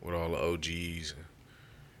with all the OGs.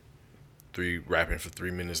 Rapping for 3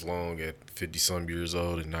 minutes long at 50-some years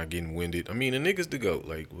old and not getting winded. I mean, the nigga's the GOAT.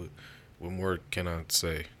 Like, what more can I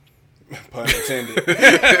say? Pun intended.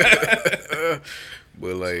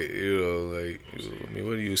 But like, you know, like, I mean,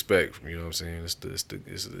 what do you expect from, you know what I'm saying?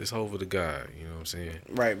 It's Hove the guy, you know what I'm saying?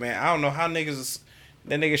 Right, man. I don't know how that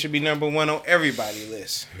nigga should be number 1 on everybody's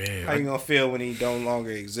list. Man, how you gonna feel when he no longer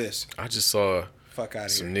exists? I just saw fuck out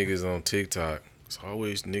of some here. niggas on TikTok. It's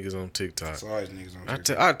always niggas on TikTok. It's always niggas on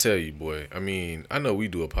TikTok. I tell you, boy. I mean, I know we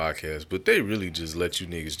do a podcast, but they really just let you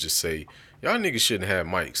niggas just say, y'all niggas shouldn't have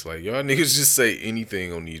mics. Like, y'all niggas just say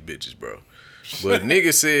anything on these bitches, bro. But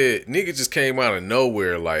nigga just came out of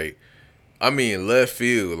nowhere, like, I mean, left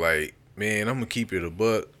field, like, man, I'm gonna keep it a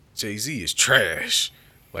buck. Jay-Z is trash.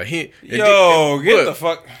 Like, get the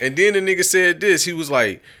fuck. And then the nigga said this. He was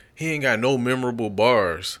like, he ain't got no memorable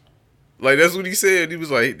bars. Like, that's what he said. He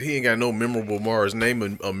was like, he ain't got no memorable bars.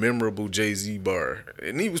 Name a memorable Jay-Z bar.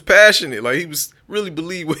 And he was passionate. Like, he was really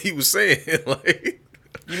believe what he was saying. Like,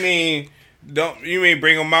 you mean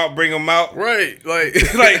bring them out? Right. Like,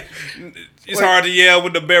 it's hard to yell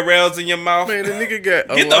with the barrels in your mouth. Man, the nigga got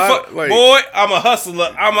Get the fuck, like, boy, I'm a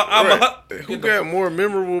hustler. Who got more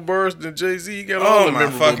memorable bars than Jay-Z? He got all the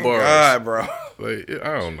memorable fucking bars. God, bro. Like,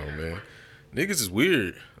 I don't know, man. Niggas is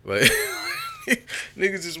weird. Like,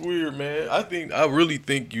 niggas is weird, man. I really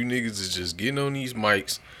think you niggas is just getting on these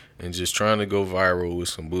mics and just trying to go viral with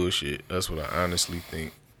some bullshit. That's what I honestly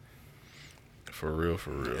think. For real.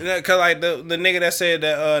 Cause like the nigga that said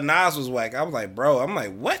that Nas was whack, I was like, bro. I'm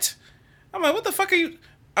like, what? I'm like, what the fuck are you?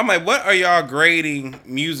 I'm like, what are y'all grading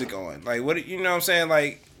music on? Like, what? You know what I'm saying?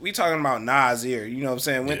 Like, we talking about Nas here. You know what I'm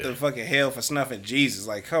saying? Went to fucking hell for snuffing Jesus.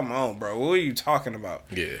 Like, come on, bro. What are you talking about?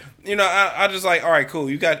 Yeah. You know, I just like, all right, cool.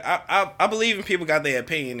 You got. I believe in people got their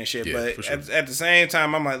opinion and shit, but sure. at the same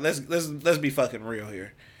time, I'm like, let's be fucking real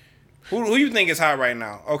here. Who you think is hot right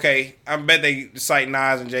now? Okay, I bet they cite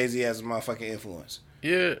Nas and Jay-Z as a motherfucking influence.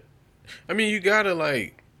 Yeah. I mean, you gotta,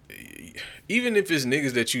 like, even if it's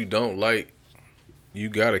niggas that you don't like, you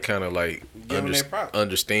gotta kind of, like,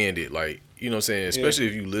 understand it. Like, you know what I'm saying? Especially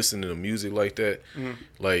if you listen to the music like that. Mm-hmm.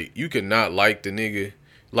 Like, you can not like the nigga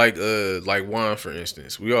Like Juan, for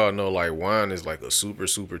instance. We all know like Juan is like a super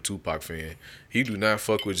Tupac fan. He do not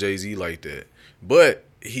fuck with Jay-Z like that. But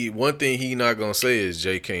one thing he not gonna say is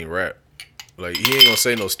Jay can't rap. Like he ain't gonna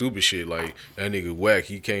say no stupid shit like that nigga whack,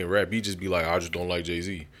 he can't rap. He just be like, I just don't like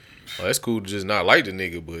Jay-Z. Well, that's cool to just not like the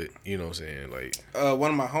nigga, but you know what I'm saying? Like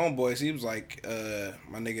one of my homeboys, he was like,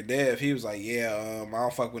 my nigga Dev, he was like, I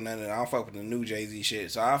don't fuck with none of that. I don't fuck with the new Jay-Z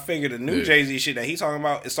shit. So I figured the new Jay-Z shit that he talking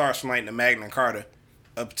about, it starts from like the Magna Carta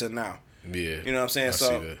up to now. Yeah. You know what I'm saying? I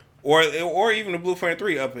So see that. or even the Blueprint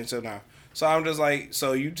 3 up until now. So I'm just like,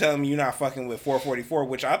 so you telling me you're not fucking with 444,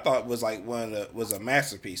 which I thought was like was a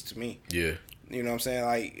masterpiece to me. Yeah. You know what I'm saying?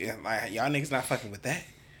 Like y'all niggas not fucking with that.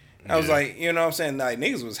 I was like, you know what I'm saying? Like,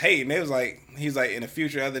 niggas was hating. They was like, he's like, in the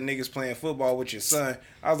future, other niggas playing football with your son.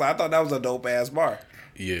 I was like, I thought that was a dope ass bar.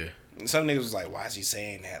 Yeah. And some niggas was like, why is he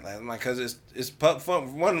saying that? Like, I'm like, cause it's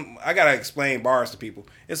one. I gotta explain bars to people.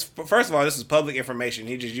 It's first of all, this is public information.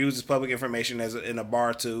 He just uses public information in a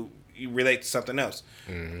bar to relate to something else.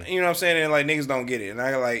 Mm-hmm. You know what I'm saying? And like niggas don't get it. And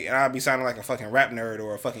I'll be sounding like a fucking rap nerd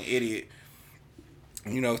or a fucking idiot.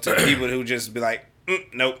 You know, to people who just be like,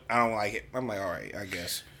 nope, I don't like it. I'm like, all right, I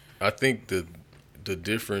guess. I think the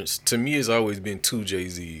difference to me has always been two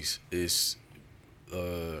Jay-Z's. It's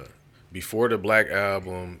before the Black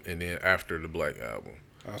Album and then after the Black Album.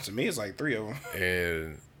 To me, it's like three of them.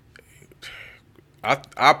 And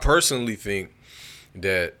I personally think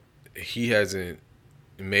that he hasn't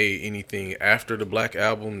made anything after the Black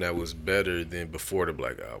Album that was better than before the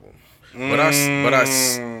Black Album. But I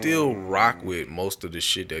still rock with most of the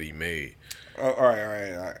shit that he made. All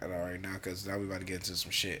right. Now, because now we about to get into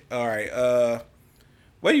some shit. All right.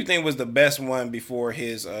 What do you think was the best one before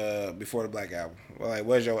the Black Album? Like,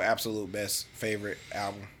 what's your absolute best favorite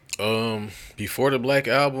album? Before the Black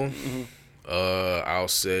Album, I'll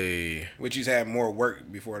say. Which he's had more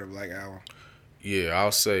work before the Black Album. Yeah,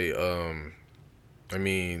 I'll say. I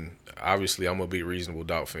mean, obviously, I'm a big Reasonable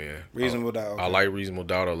Doubt fan. Reasonable Doubt. Okay. I like Reasonable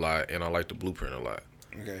Doubt a lot, and I like the Blueprint a lot.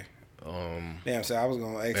 Okay. Damn, so I was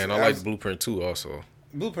gonna ask. And I like Blueprint 2 also.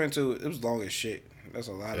 Blueprint 2, it was long as shit. That's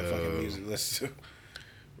a lot of fucking music to listen to.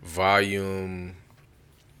 Volume.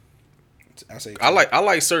 I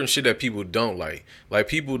like certain shit that people don't like. Like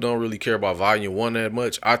people don't really care about Volume 1 that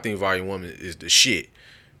much. I think Volume 1 is the shit.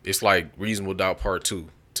 It's like Reasonable Doubt Part 2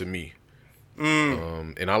 to me.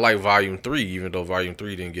 And I like Volume 3, even though Volume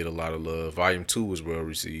 3 didn't get a lot of love. Volume 2 was well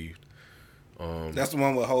received. That's the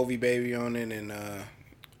one with Hovey Baby on it and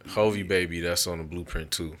Hovey Baby, that's on the Blueprint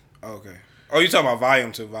 2. Okay. Oh, you talking about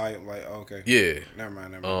Volume 2? Okay. Yeah. Never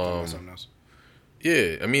mind. I'm talking about something else.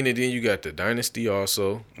 Yeah, I mean, and then you got the Dynasty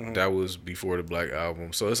also. Mm-hmm. That was before the Black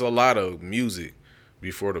Album. So it's a lot of music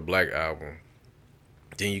before the Black Album.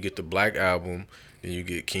 Then you get the Black Album. Then you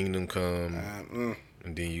get Kingdom Come.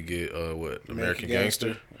 And then you get American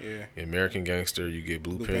Gangster. Yeah. American Gangster. You get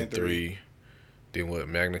Blueprint 3. Then what?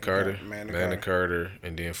 Magna Carta. Magna Carta.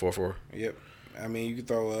 And then 4-4. Yep. I mean, you could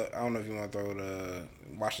throw I don't know if you want to throw the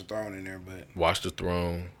Watch the Throne in there, but Watch the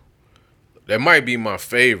Throne. That might be my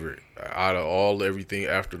favorite out of everything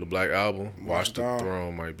after the Black Album. Watch the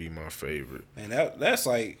Throne might be my favorite. And that's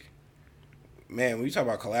like, man, when you talk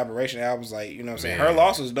about collaboration albums, like, you know what I'm saying? Her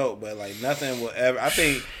Loss is dope, but like nothing will ever. I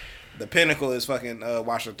think the pinnacle is fucking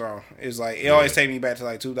Watch the Throne. It's like it always take me back to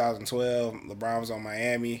like 2012. LeBron was on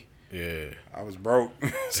Miami. Yeah, I was broke.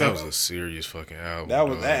 So that was a serious fucking album.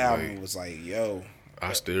 That album was like, yo.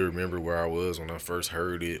 I still remember where I was when I first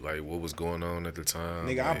heard it, like what was going on at the time.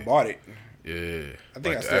 Nigga, like, I bought it. Yeah, I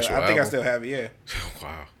think I still have it. Yeah.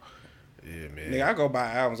 Wow. Yeah, man. Nigga, I go buy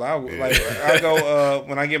albums. I go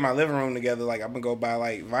when I get my living room together. Like I'm gonna go buy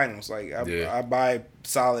like vinyls. Like I buy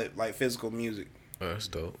solid like physical music. That's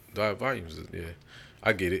dope. Volumes. Yeah,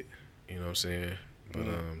 I get it. You know what I'm saying. But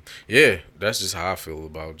yeah, that's just how I feel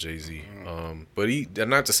about Jay-Z. But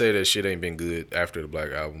not to say that shit ain't been good after the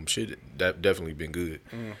Black Album. Shit that definitely been good.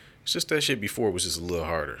 It's just that shit before was just a little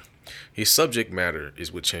harder. His subject matter is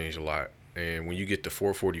what changed a lot. And when you get to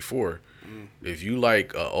 444, if you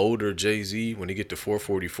like an older Jay-Z, when you get to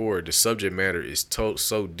 444, the subject matter is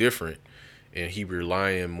so different, and he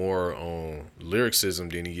relying more on lyricism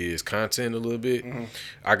than he is content a little bit.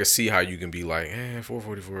 I could see how you can be like,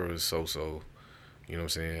 444 was so. You know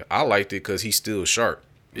what I'm saying? I liked it because he's still sharp.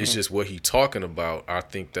 It's just what he talking about. I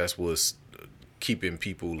think that's what's keeping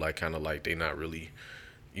people like kind of like they not really.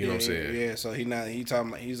 You know what I'm saying? Yeah, so talking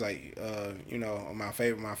about, he's like, you know, my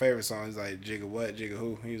favorite song is like Jigga What, Jigga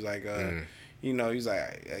Who. He's like, you know, he's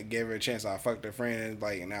like, I gave her a chance, I fucked her friend,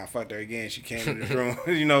 like, and now I fucked her again. She came to the room,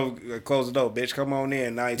 you know, close the door, bitch, come on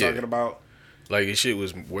in. Now he's talking about, Like his shit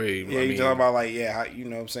was way. Yeah, you talking about like how, you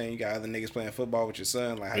know what I'm saying, you got other niggas playing football with your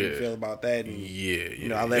son, like how you feel about that, and you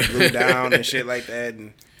know I let Blue down and shit like that,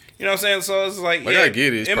 and you know what I'm saying. So it's like I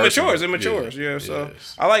get it. It matures. Yeah. So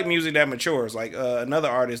I like music that matures. Like another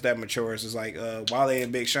artist that matures is like Wale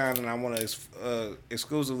and Big Sean, and I want to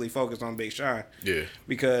exclusively focus on Big Sean. Yeah.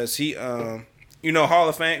 Because he you know, Hall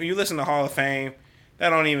of Fame. When you listen to Hall of Fame, that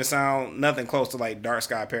don't even sound nothing close to like Dark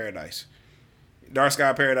Sky Paradise. Dark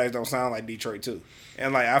Sky Paradise don't sound like Detroit 2.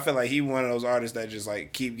 And like I feel like he one of those artists that just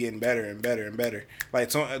like keep getting better and better and better. Like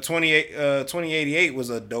 2088 was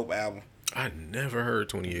a dope album. I never heard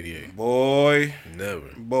 2088. Boy. Never.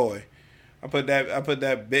 Boy. I put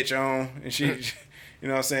that bitch on and she you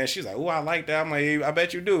know what I'm saying? She's like, "Ooh, I like that." I'm like, "I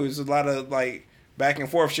bet you do." There's a lot of like back and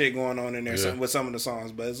forth shit going on in there with some of the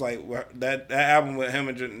songs, but it's like that album with him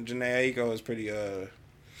and Janae Aiko is pretty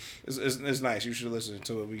it's nice. You should listen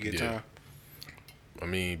to it when you get time. I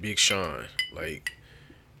mean, Big Sean, like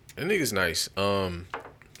that nigga's nice.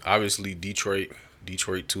 Obviously Detroit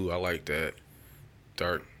 2, I like that.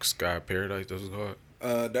 Dark Sky Paradise, that's what it's called.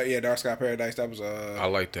 Dark Sky Paradise. That was I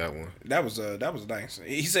like that one. That was nice.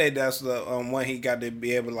 He said that's the one he got to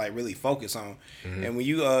be able to like really focus on. Mm-hmm. And when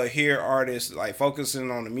you hear artists like focusing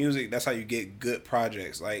on the music, that's how you get good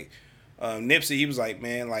projects. Like Nipsey, he was like,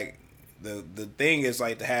 man, like the thing is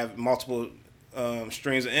like to have multiple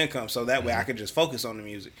streams of income, so that way I could just focus on the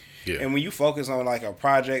music. Yeah. And when you focus on like a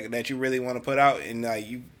project that you really want to put out, and like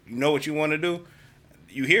you know what you want to do,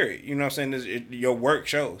 you hear it. You know what I'm saying? Your work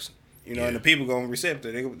shows. You know, and the people gonna receive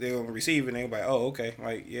it. They're gonna receive it. And they're like, "Oh, okay."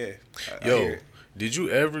 Like, yeah. I hear it. Did you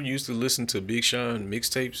ever used to listen to Big Sean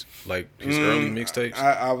mixtapes, like his early mixtapes?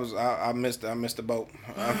 I missed the boat.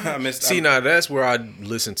 Now that's where I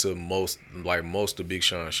listened to most of Big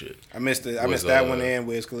Sean shit. I missed it. I missed that one and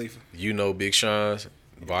Wiz Khalifa. You know Big Sean's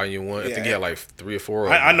Volume 1. I think he had like 3 or 4 of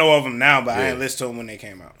them. I know of them now, but I didn't listen to them when they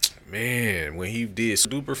came out. Man, when he did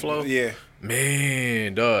Super Flow, yeah.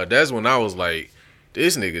 Man, dog, that's when I was like,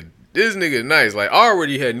 this nigga nice. Like, I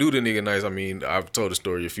already knew the nigga nice. I mean, I've told the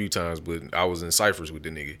story a few times, but I was in ciphers with the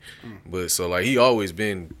nigga. But so like he always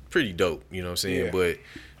been pretty dope, you know what I'm saying? Yeah. But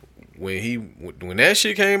when that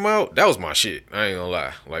shit came out, that was my shit. I ain't gonna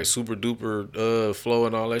lie. Like Super Duper flow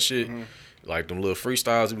and all that shit. Mm-hmm. Like them little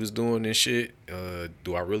freestyles he was doing and shit.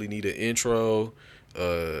 Do I really need an intro?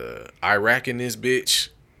 Iraq in this bitch.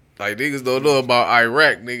 Like niggas don't know about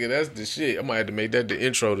Iraq, nigga. That's the shit. I might have to make that the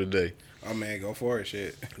intro today. Oh man, go for it,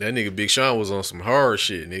 shit. That nigga Big Sean was on some hard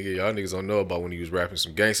shit, nigga. Y'all niggas don't know about when he was rapping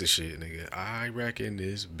some gangster shit, nigga. Iraq in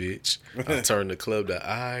this bitch. I turned the club to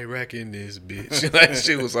Iraq in this bitch. That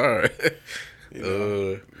shit was hard.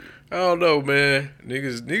 I don't know, man.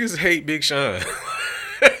 Niggas hate Big Sean.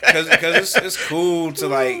 Cause it's cool to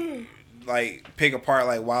like pick apart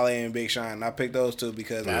like Wale and Big Sean. And I picked those two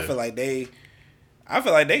because I feel like they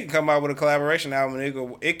can come out with a collaboration album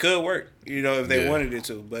and it could work, you know, if they wanted it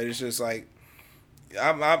to. But it's just like,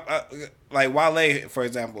 I like Wale, for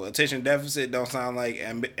example, Attention Deficit don't sound like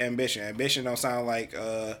Ambition. Ambition don't sound like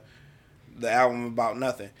the album About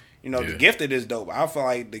Nothing. You know, The Gifted is dope. I feel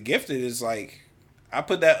like The Gifted is like, I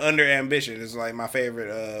put that under Ambition. It's like my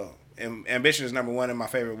favorite. Ambition is number 1 in my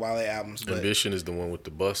favorite Wale albums. But Ambition is the one with the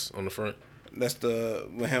bus on the front. That's the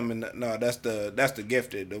with him and that's the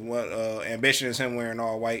Gifted. The one Ambition is him wearing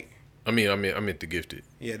all white. I meant the Gifted.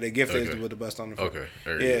 Yeah, the Gifted is with the bust on the front. Okay.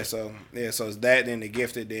 Yeah, so it's that, then the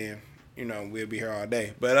Gifted, then you know we'll be here all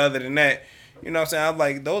day. But other than that, you know what I'm saying, I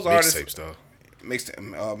like those artists. Mixtapes though.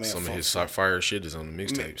 Mixtape. Oh man, some of his fire shit is on the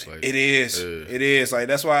mixtapes. Like it is. It is. Like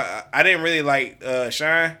that's why I didn't really like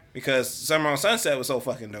Shine, because Summer on Sunset was so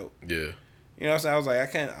fucking dope. Yeah. You know what I'm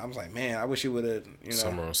saying? I was like, man, I wish he would have, you know.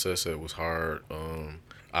 Summer on Sunset was hard.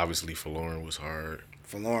 Obviously, Forlorn was hard.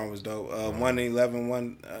 Forlorn was dope. 11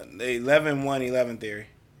 Theory.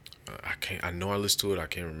 I know I listened to it. I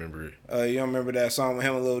can't remember it. You don't remember that song with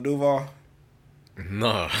him and Lil Duval?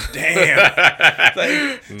 Nah. Damn.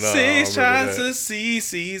 Like, 6 tries to see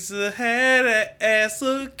Caesar had an ass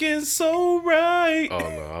looking so right. Oh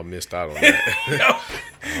no, I missed out on that.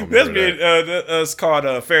 It's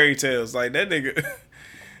called Fairy Tales. Like that nigga.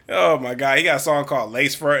 Oh my god, he got a song called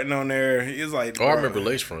Lace Frontin' on there. He's like, I remember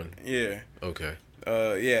Lace Frontin'. Yeah. Okay.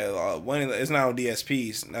 It's not on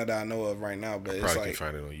DSPs, not that I know of right now, but it's like can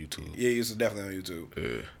find it on YouTube. Yeah, it's definitely on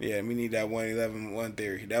YouTube. Yeah, we need that 111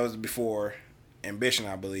 Theory. That was before Ambition,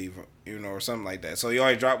 I believe, you know, or something like that. So he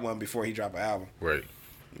already dropped one before he dropped an album. Right.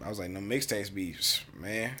 I was like, no mixtapes be,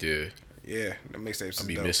 man. Yeah. Yeah, the mixtapes. I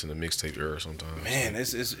be missing the mixtape era sometimes. Man,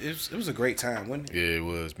 it was a great time, wasn't it? Yeah, it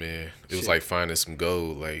was, man. It was like finding some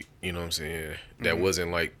gold, like, you know what I'm saying, that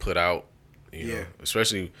wasn't like put out You Yeah. know,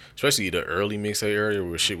 especially the early mixtape area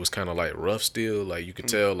where shit was kind of like rough still. Like you could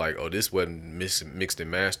tell, like, oh, this wasn't mixed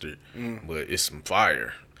and mastered, but it's some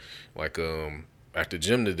fire. Like at the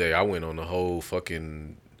gym today, I went on the whole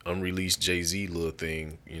fucking unreleased Jay-Z little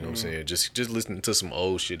thing. You know what I'm saying? Just listening to some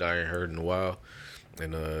old shit I ain't heard in a while.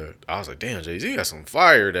 And I was like, damn, Jay-Z got some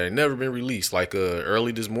fire that ain't never been released. Like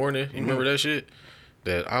early this morning. You remember that shit?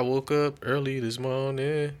 That I woke up early this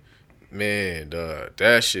morning. Man,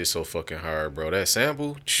 that shit so fucking hard, bro. That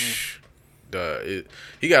sample,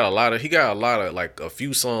 he got a lot of like a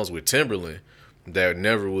few songs with Timberland that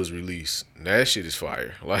never was released. That shit is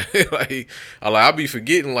fire. I'll be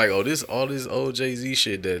forgetting like, oh, all this old Jay-Z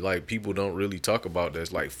shit that like people don't really talk about.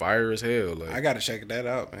 That's like fire as hell. Like, I gotta check that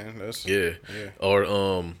out, man. yeah. Or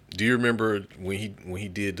do you remember when he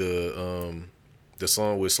did the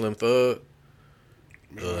song with Slim Thug?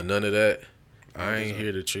 None of that. I ain't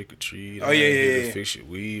hear the trick or treat. Oh, yeah. Fix your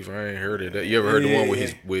weave. I ain't heard of that. You ever heard the one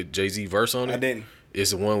with Jay-Z verse on it? I didn't.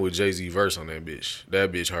 It's the one with Jay-Z verse on that bitch.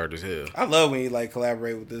 That bitch hard as hell. I love when you like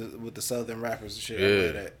collaborate with the Southern rappers and shit. Yeah. I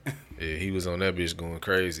love that. Yeah, he was on that bitch going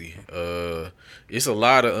crazy. It's a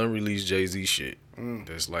lot of unreleased Jay-Z shit.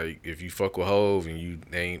 That's like, if you fuck with Hov and you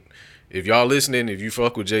ain't, if y'all listening, if you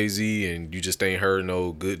fuck with Jay-Z and you just ain't heard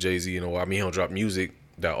no good Jay-Z in a while, I mean, he don't drop music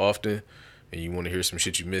that often, and you want to hear some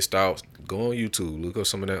shit you missed out, go on YouTube, look up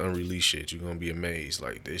some of that unreleased shit. You're gonna be amazed.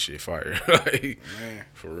 Like, this shit fire. Like, Man.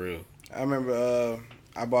 for real. I remember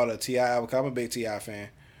I bought a T.I. album. I'm a big T.I. fan,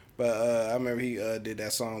 but I remember he did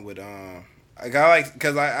that song with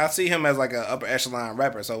because I see him as like an upper echelon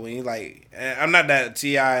rapper. So when he like, I'm not that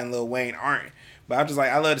T.I. and Lil Wayne aren't, but I'm just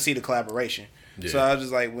like, I love to see the collaboration. Yeah. So I was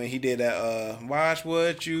just like, when he did that watch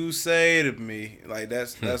what you say to me, like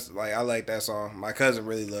that's like, I like that song. My cousin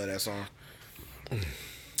really loved that song.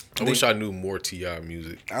 I wish I knew more T.I.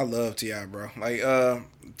 music. I love T.I., bro. Like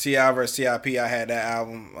T.I. versus T.I.P. I had that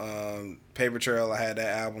album. Paper Trail, I had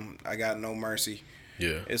that album. I Got No Mercy.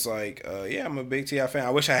 Yeah. It's like, I'm a big T.I. fan. I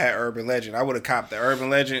wish I had Urban Legend. I would have copped the Urban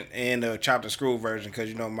Legend and the Chopped and Screw version, because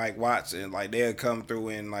you know Mike Watts and like they'll come through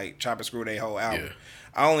and like chop and screw their whole album. Yeah.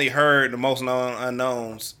 I only heard the Most Known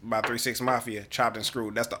Unknowns by 3 6 Mafia, chopped and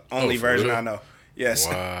screwed. That's the only for version real? I know. Yes.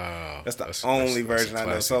 Wow. That's the only version I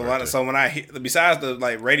know. So right so when I hit, besides the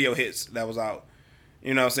like radio hits that was out,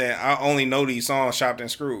 you know what I'm saying, I only know these songs chopped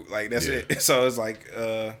and screwed. Like that's it. So it's like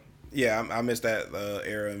I miss that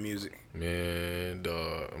era of music. Man,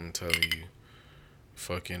 dog, I'm telling you,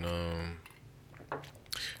 fucking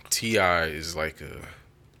T.I. is like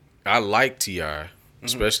I like T.I.,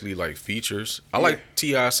 especially like features. I like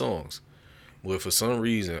T.I. songs. But for some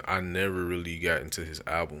reason, I never really got into his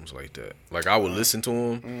albums like that. Like, I would listen to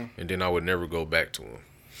him, and then I would never go back to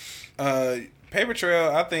him. Paper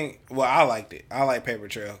Trail, I think, well, I liked it. I like Paper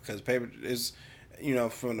Trail, because Paper is, you know,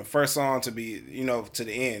 from the first song to be, you know, to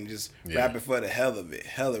the end, just rapping for the hell of it,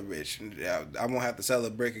 hella rich. I won't have to sell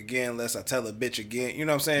a brick again unless I tell a bitch again. You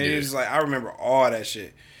know what I'm saying? Yeah. It's just like, I remember all that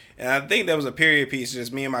shit. And I think there was a period piece,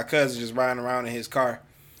 just me and my cousin just riding around in his car.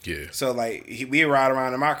 Yeah. So like we ride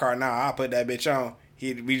around in my car now. I put that bitch on.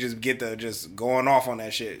 We just get to just going off on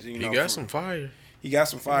that shit. You know, He got some fire. He got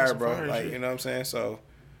some fire, bro. fire Like shit. you know what I'm saying. So,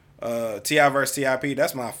 T.I. versus T.I.P.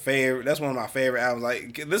 That's my favorite. That's one of my favorite albums.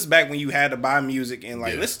 Like this is back when you had to buy music and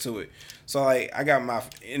like listen to it. So like I got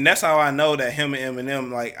and that's how I know that him and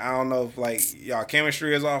Eminem. Like I don't know if like y'all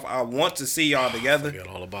chemistry is off. I want to see y'all together. I forgot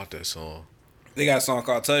all about that song. They got a song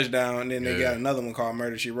called Touchdown, and then they got another one called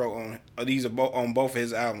Murder She Wrote on. These are on both of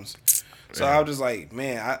his albums. So I was just like,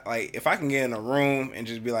 man, I like if I can get in a room and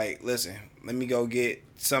just be like, listen, let me go get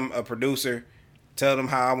a producer, tell them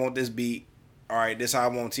how I want this beat. All right, this how I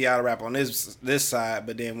want T.I. to rap on this side,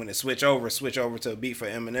 but then when it switch over to a beat for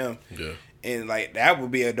Eminem. Yeah. And like that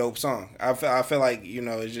would be a dope song. I feel like, you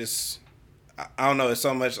know, it's just I don't know, it's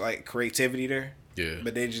so much like creativity there. Yeah.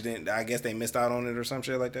 But they just didn't. I guess they missed out on it or some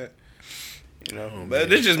shit like that. You know, Oh, but man.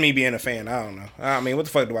 this is just me being a fan. I don't know. I mean, what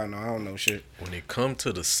the fuck do I know? I don't know shit. When it come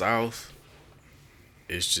to the South,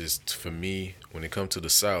 it's just, for me, when it come to the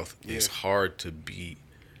South, it's hard to beat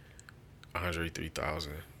Andre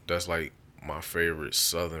 3000. That's like my favorite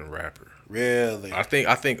Southern rapper. Really? I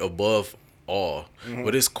think above all,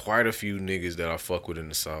 but it's quite a few niggas that I fuck with in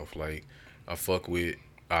the South. Like I fuck with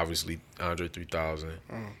obviously Andre 3000,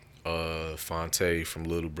 Fonte from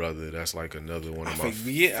Little Brother. That's like another one of my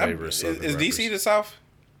favorite Southern Is rappers. DC the South?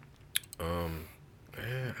 Man,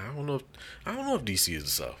 I don't know if DC is the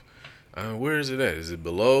South. Where is it at? Is it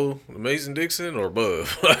below Mason Dixon or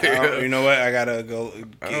above? Like, You know what? I gotta go.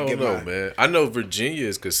 I don't know, man. I know Virginia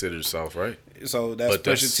is considered South, right? So that's But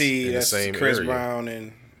that's Pusha T, in the that's same Chris area. Brown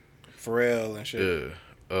and Pharrell and shit.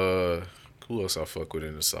 Yeah. Who else I fuck with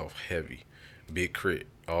in the South? Heavy. Big Crit.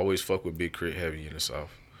 I always fuck with Big Crit heavy in the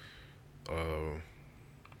South.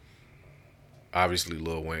 Obviously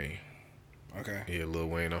Lil Wayne. Okay. Yeah, Lil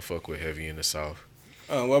Wayne I fuck with heavy in the South.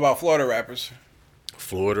 What about Florida rappers?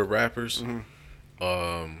 Florida rappers?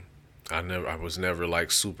 Mm-hmm. I was never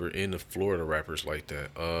like super into Florida rappers like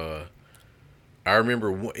that. I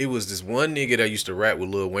remember it was this one nigga that used to rap with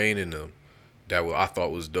Lil Wayne in them that I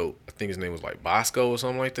thought was dope. I think his name was like Bosco or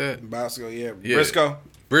something like that. Bosco, yeah. Yeah.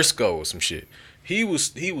 Briscoe or some shit. He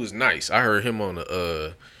was nice. I heard him on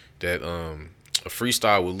a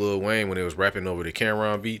freestyle with Lil Wayne when they was rapping over the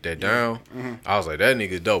Cameron beat, that down. Mm-hmm. I was like, that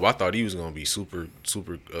nigga dope. I thought he was gonna be super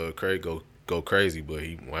crazy, go crazy, but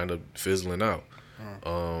he wound up fizzling out.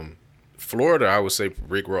 Florida, I would say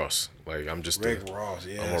Rick Ross. Like I'm just Rick Ross,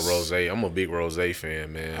 yes. I'm a Rose. I'm a big Rose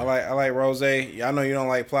fan, man. I like Rose. I know you don't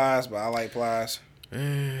like Plies, but I like Plies.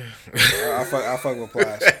 I fuck with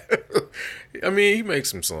Plies. I mean, he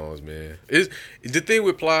makes some songs, man. The thing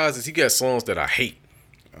with Plies is he got songs that I hate.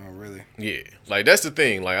 Oh, really? Yeah, like that's the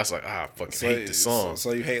thing. Like I was like, I fucking hate the song.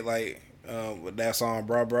 So you hate like with that song,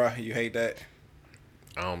 Bruh? You hate that?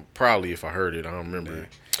 Probably if I heard it, I don't remember it.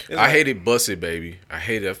 I hated Bust It, Baby. I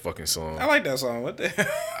hate that fucking song. I like that song. What the?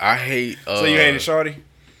 I hate. So you hated Shorty?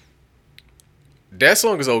 That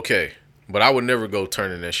song is okay, but I would never go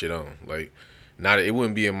turning that shit on. Like, it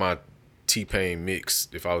wouldn't be in my T-Pain mix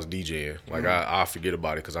if I was DJing. Like I'll forget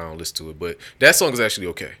about it because I don't listen to it. But that song is actually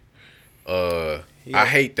okay. I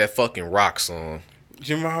hate that fucking rock song.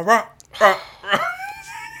 Rock.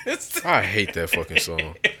 I hate that fucking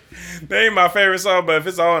song. That ain't my favorite song, but if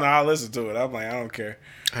it's on, I'll listen to it. I'm like, I don't care.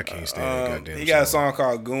 I can't stand that goddamn song. He got a song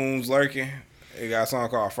called Goons Lurking. He got a song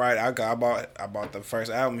called Friday. I bought the first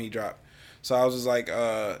album he dropped. So I was just like,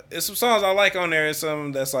 it's some songs I like on there. It's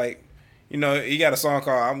some that's like, you know, he got a song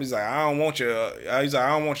called. He's like, I don't want your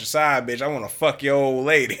side bitch. I want to fuck your old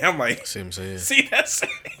lady. I'm like, see what I'm saying? See that's.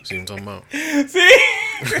 See what I'm talking about? See,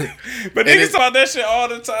 but niggas talk about that shit all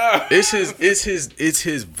the time. It's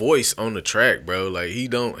his voice on the track, bro. Like he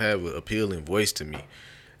don't have an appealing voice to me.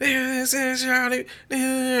 All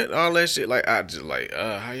that shit. Like I just like,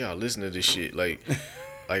 how y'all listen to this shit? Like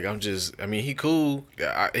I mean, he cool.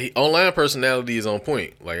 Online personality is on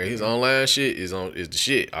point. Like his online shit is the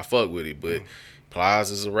shit. I fuck with it, but Plies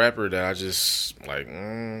is a rapper that I just like.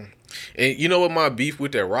 And you know what my beef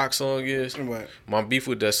with that rock song is? What? My beef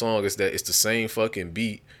with that song is that it's the same fucking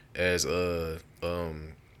beat as Icewear Vezo.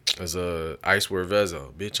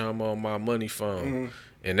 Bitch, I'm on my money phone,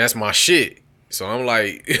 and that's my shit. So I'm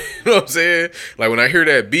like, you know what I'm saying? Like when I hear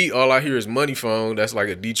that beat, all I hear is Money Phone. That's like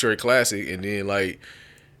a Detroit classic, and then like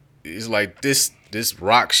it's like this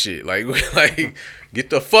rock shit. Like get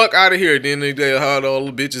the fuck out of here. Then they had all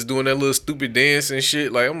the bitches doing that little stupid dance and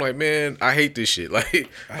shit. Like I'm like, man, I hate this shit. Like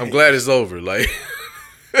I'm glad it's over. Like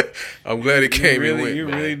I'm glad it came and went. You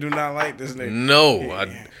really do not like this nigga. No,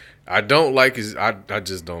 yeah. I don't like his. I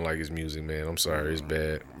just don't like his music, man. I'm sorry, it's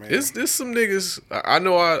bad. It's some niggas. I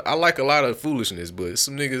know I like a lot of foolishness, but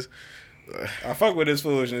some niggas. I fuck with his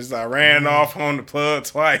foolishness. I ran off on the plug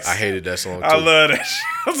twice. I hated that song too. I love that shit.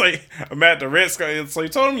 I was like, I'm at the Ritz. So you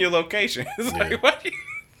told him your location. It's like, what?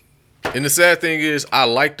 And the sad thing is, I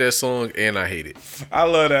like that song and I hate it. I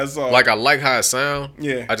love that song. Like I like how it sound.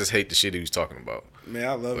 Yeah. I just hate the shit he was talking about. Man,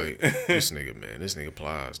 I love it. This nigga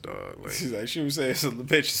Plies, dog. Like, she's like, she was saying some the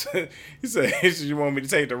bitches. He said, "You want me to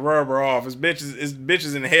take the rubber off? It's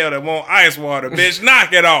bitches in hell that want ice water. Bitch,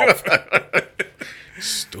 knock it off."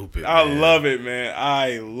 Stupid. I love it, man.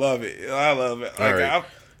 I love it. Like, all right.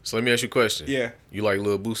 So let me ask you a question. Yeah. You like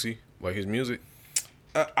Lil Boosie? Like his music?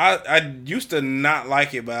 I used to not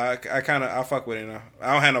like it, but I fuck with it now.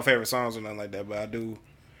 I don't have no favorite songs or nothing like that, but I do.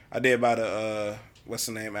 I did buy the what's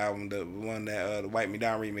the name album, the one that the Wipe Me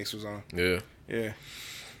Down remix was on. Yeah. Yeah.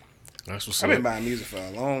 That's what's I've up. been buying music for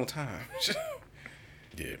a long time.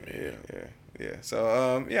 Yeah, man. Yeah.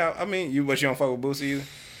 So I mean, you don't fuck with Boosie either?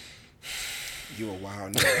 You a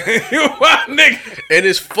wild nigga. You a wild nigga. And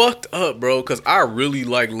it's fucked up, bro, because I really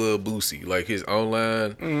like Lil Boosie. Like his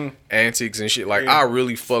online antics and shit. Like, I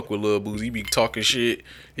really fuck with Lil Boosie. He be talking shit.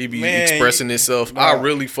 He be expressing himself. Bro. I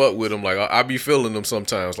really fuck with him. Like, I be feeling him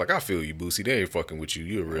sometimes. Like, I feel you, Boosie. They ain't fucking with you.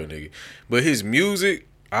 You a real nigga. But his music,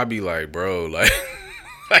 I be like, bro, like...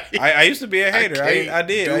 I used to be a hater. I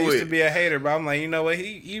did. I used to be a hater, but I'm like, you know what?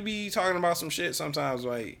 He be talking about some shit sometimes.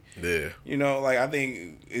 Like, yeah, you know, like I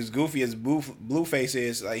think as goofy as Blueface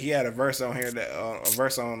is, like he had a verse on here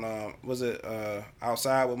that was it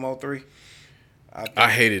Outside with Mo3? I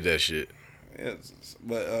hated that shit.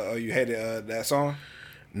 But you hated that song?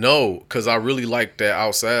 No, because I really liked that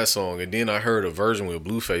Outside song, and then I heard a version with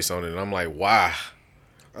Blueface on it, and I'm like, why?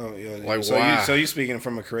 Oh yeah. Like, so why? So you speaking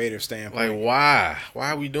from a creative standpoint? Like, why?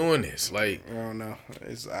 Why are we doing this? Like, I don't know.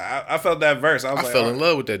 I felt that verse. I was I like, fell in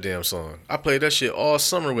love with that damn song. I played that shit all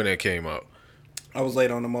summer when that came out. I was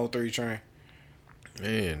late on the Mo 3 train.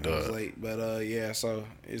 Man, I was late, but yeah. So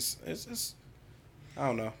it's I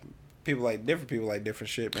don't know. Different people like different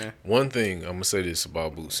shit, man. one thing I'm gonna say this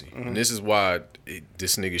about Boosie, and this is why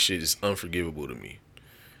this nigga shit is unforgivable to me.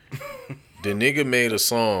 The nigga made a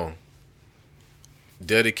song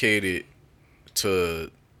dedicated to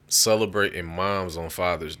celebrating moms on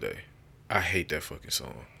Father's Day. I hate that fucking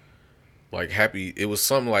song. Like it was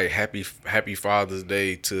something like happy Father's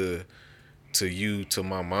Day to you, to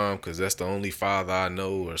my mom, because that's the only father I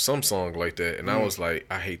know, or some song like that. And I was like,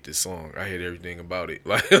 I hate this song. I hate everything about it.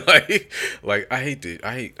 Like I hate it.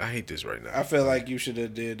 I hate this right now. I feel like you should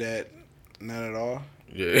have did that. Not at all.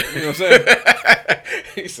 Yeah. You know what I'm saying?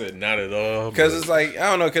 He said not at all. Because it's like, I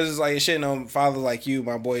don't know, because it's like shitting on fathers like you,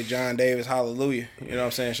 my boy John Davis, hallelujah. You know what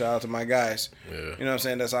I'm saying? Shout out to my guys. Yeah. You know what I'm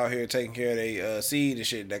saying? That's out here taking care of their seed and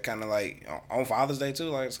shit. That kind of like, on Father's Day too,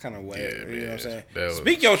 like, it's kind of weird. Yeah, you know what I'm man. saying?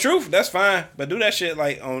 Speak your truth, that's fine. But do that shit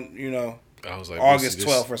like on, you know, I was like, August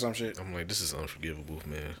 12th or some shit. I'm like, this is unforgivable,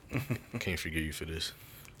 man. Can't forgive you for this.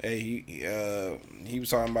 Hey, he was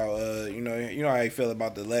talking about you know how he feel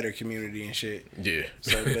about the letter community and shit. Yeah.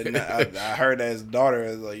 So but I heard that his daughter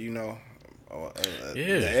is like, you know,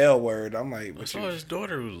 the L word. I'm like, I saw his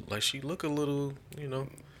daughter, like, she look a little, you know,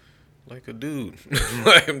 like a dude.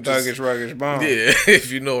 Like, I'm just, thuggish, ruggish bomb. yeah,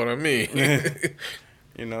 if you know what I mean.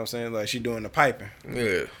 You know what I'm saying? Like, she doing the piping.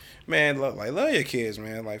 Yeah. Man, love your kids,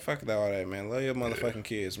 man. Like, fuck all that, man. Love your motherfucking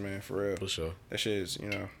kids, man, for real. For sure. That shit is, you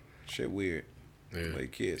know, shit weird. Yeah.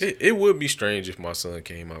 Like, kids. It would be strange if my son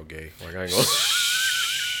came out gay. Like, I ain't gonna.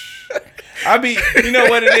 You know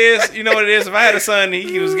what it is? You know what it is? If I had a son and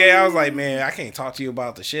he was gay, I was like, man, I can't talk to you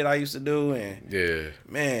about the shit I used to do. And, Yeah.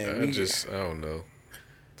 man. I don't know.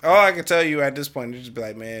 All I can tell you at this point is just be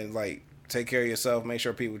like, man, like, take care of yourself. Make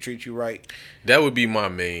sure people treat you right. That would be my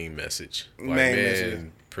main message. Like,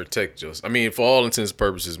 message. Protect yourself. I mean, for all intents and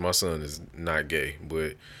purposes, my son is not gay.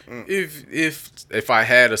 But if I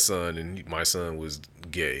had a son and my son was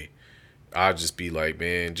gay, I'd just be like,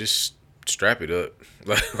 man, just strap it up.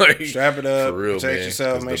 Like, strap it up. for real, protect man.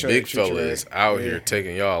 yourself. Make the sure big you treat fella you is right. out here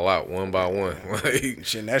taking y'all out one by one. Like,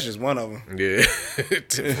 shit, that's just one of them. yeah,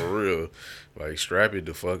 for real. Like, strap it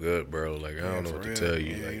the fuck up, bro. Like, I don't know what to tell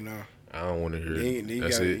you. Yeah, like, you know. I don't want to hear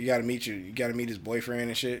it. You gotta meet his boyfriend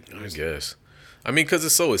and shit. I guess. I mean, because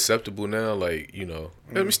it's so acceptable now, like, you know.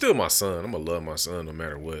 I mean, still my son. I'm going to love my son no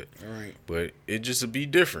matter what. Right. But it just would be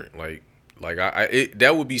different. Like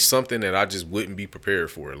that would be something that I just wouldn't be prepared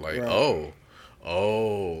for. Like, right.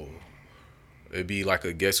 oh. It'd be like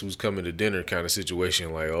a guess who's coming to dinner kind of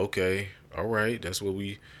situation. Like, okay, all right, that's what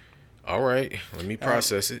we... All right, let me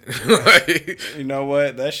process it. Like, you know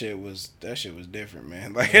what? That shit was different,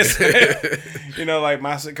 man. Like I said, you know, like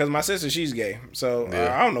because my sister, she's gay, so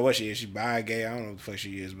I don't know what she is. She bi gay. I don't know what the fuck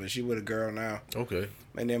she is, but she with a girl now. Okay.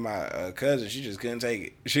 And then my cousin, she just couldn't take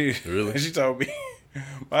it. She really? She told me.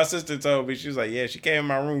 My sister told me, she was like, yeah, she came in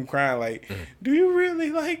my room crying like, do you really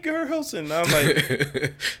like girls? And I'm like,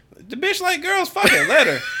 the bitch like girls, fucking let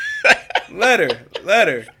her. Let her.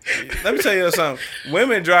 Let me tell you something.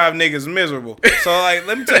 Women drive niggas miserable. So, like,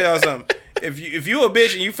 let me tell y'all something. If you a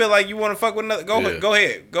bitch and you feel like you want to fuck with another, go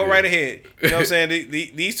ahead. Go right ahead. You know what I'm saying?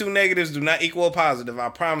 These two negatives do not equal a positive. I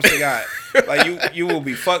promise to God. Like, you will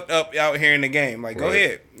be fucked up out here in the game. Like, go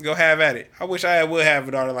ahead. Go have at it. I wish I would have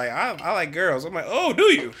a daughter like, I like girls. I'm like, oh,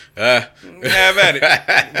 do you? Have at it.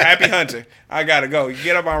 Happy hunter. I gotta go.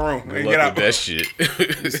 Get up my room. Good Get luck out. with that shit.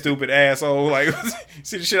 You stupid asshole. Like,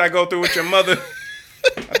 see the shit I go through with your mother?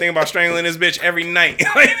 I think about strangling this bitch every night.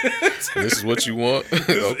 This is what you want?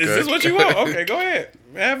 Okay. Is this what you want? Okay, go ahead.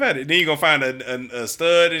 Have at it. Then you gonna find a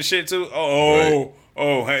stud and shit too. Oh,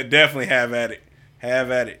 definitely have at it. Have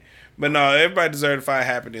at it. But no, everybody deserves to find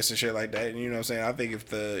happiness and shit like that. And you know what I'm saying? I think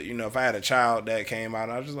if I had a child that came out,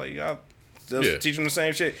 I was just like, y'all still teach them the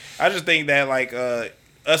same shit. I just think that like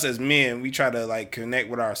us as men, we try to like connect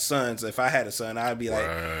with our sons. If I had a son, I'd be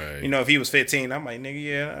like, you know, if he was 15, I'm like, nigga,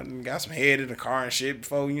 yeah, I got some head in the car and shit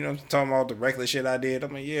before, you know, talking about the reckless shit I did.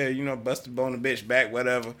 I'm like, yeah, you know, busted bone a bitch back,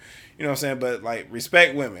 whatever. You know what I'm saying? But like,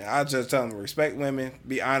 respect women. I just tell them, respect women,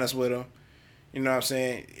 be honest with them. You know what I'm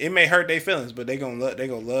saying? It may hurt their feelings, but they gonna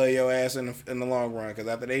love your ass in the long run. Because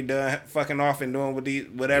after they done fucking off and doing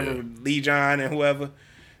Lee John and whoever,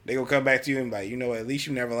 they gonna come back to you and be like, you know what? At least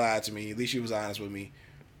you never lied to me. At least you was honest with me.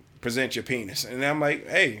 Present your penis. And I'm like,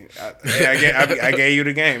 hey, I gave you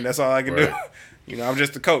the game. That's all I can do. You know, I'm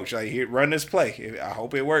just the coach. Like, here, run this play. I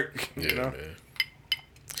hope it worked. Yeah, you know? man.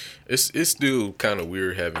 It's still kind of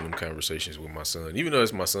weird having them conversations with my son, even though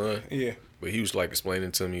it's my son. Yeah. But he was like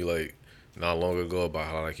explaining to me like not long ago about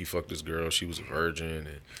how like he fucked this girl, she was a virgin,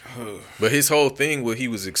 and but his whole thing, what he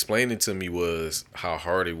was explaining to me was how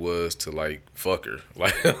hard it was to like fuck her,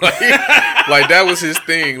 like that was his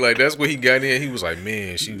thing. Like that's what he got in. He was like,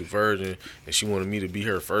 man, she was a virgin and she wanted me to be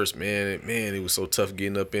her first. Man, it was so tough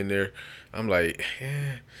getting up in there. I'm like,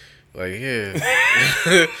 yeah. Like, yeah.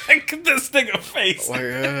 Look at this nigga face.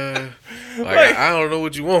 I don't know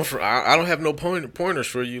what you want from. I don't have no pointers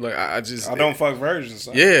for you. Like, I don't fuck virgins.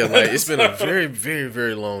 So. Yeah, like it's been a very, very,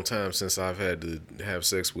 very long time since I've had to have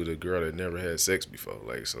sex with a girl that never had sex before.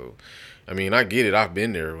 Like, so, I mean, I get it. I've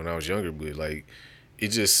been there when I was younger, but like,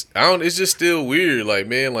 it's just still weird. Like,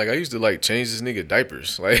 man, like I used to like change this nigga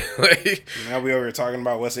diapers. Like now we over here talking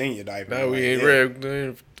about what's in your diaper. Now we ain't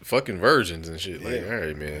read fucking virgins and shit. Like, all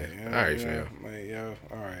right, man. Yeah, all right, fam. Like, yo,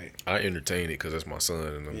 all right. I entertain it because that's my son,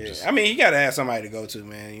 and I'm just. I mean, you gotta have somebody to go to,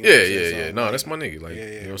 man. You know yeah. No, that's my nigga. Like, you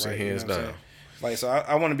know what I'm saying, hands down. Like, so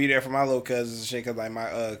I want to be there for my little cousins and shit. Cause like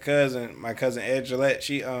my cousin Ed Gillette,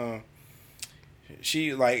 she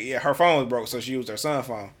like her phone was broke, so she used her son's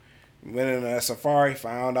phone. Went in a Safari,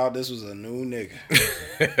 found out this was a new nigga,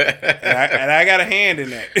 and I got a hand in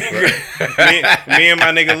that. me and my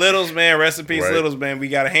nigga Littles, man, rest in peace, Littles, man. We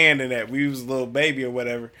got a hand in that. We was a little baby or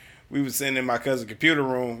whatever. We was sitting in my cousin's computer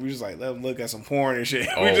room. We was like, let's look at some porn and shit.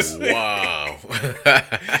 Wow.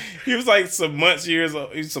 He was like some months years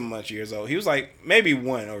old. He was like maybe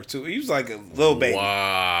 1 or 2. He was like a little baby.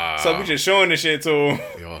 Wow. So we just showing the shit to him.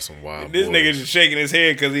 Y'all some wild This boys. nigga just shaking his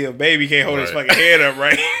head because he a baby, can't hold his fucking head up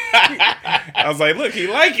right. I was like, look, he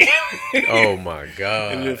like it. Oh my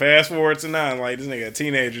God. And then fast forward to now, like this nigga a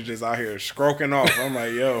teenager just out here stroking off. I'm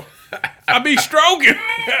like, yo, I be stroking.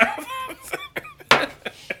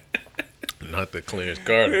 Not the Clarence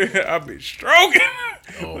Carter. I be stroking.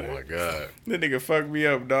 Oh my God. That nigga fucked me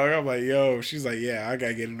up, dog. I'm like, yo. She's like, yeah, I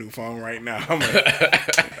gotta get a new phone right now. I'm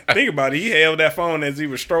like, think about it. He held that phone as he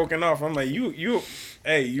was stroking off. I'm like, you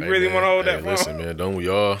really want to hold that phone? Listen, man, don't we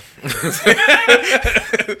all?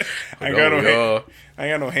 I ain't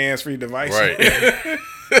got no hands-free device. Right.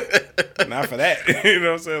 Not for that. You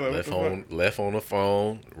know what I'm saying? Like, left on the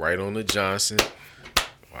phone, right on the Johnson.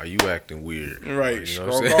 Why you acting weird? Right. Like, you know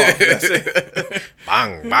stroke off. That's it.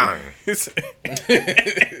 Bang, bang.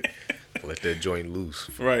 Let that joint loose.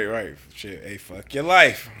 Right. Shit, hey, fuck your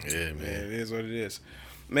life. Yeah, man. It is what it is.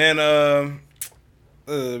 Man,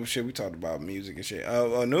 shit, we talked about music and shit.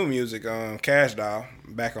 New music, Cash Doll,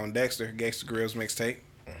 back on Dexter Grillz mixtape.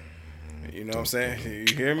 You know what I'm saying?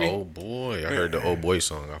 You hear me? Oh boy, I heard the Oh Boy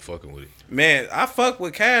song. I fucking with it. Man, I fuck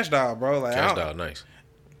with Cash Doll, bro. Like, Cash Doll, nice.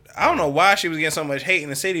 I don't know why she was getting so much hate in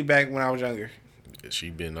the city back when I was younger. She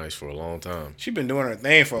been nice for a long time. She been doing her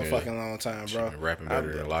thing for a fucking long time, bro. She been rapping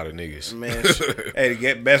better than a lot of niggas. Man, hey, to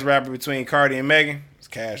get best rapper between Cardi and Megan, it's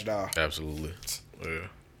Cash Doll. Absolutely. Yeah.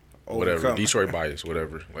 Overcome. Whatever. Detroit bias,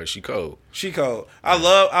 whatever. Like, she cold. She cold. I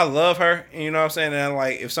love her. You know what I'm saying? And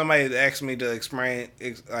like, if somebody asked me to explain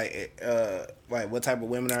like what type of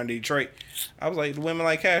women are in Detroit, I was like, the women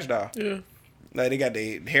like Cash Doll. Yeah. Like, they got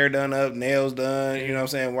their hair done up, nails done. You know what I'm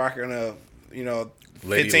saying? Rocking a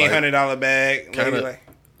 $1,500 bag.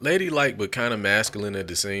 Ladylike, but kind of masculine at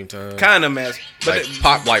the same time. Kind of masculine.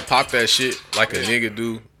 Pop that shit like a nigga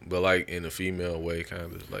do, but like in a female way,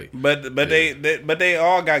 kind of like. But they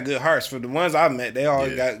all got good hearts. For the ones I met, they all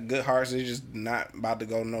got good hearts. They just not about to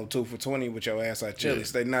go no 2 for $20 with your ass at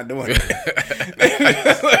Chili's. They not doing it.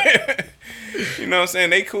 You know what I'm saying?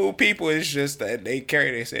 They cool people. It's just that they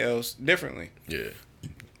carry themselves differently. Yeah,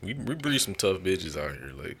 we breed some tough bitches out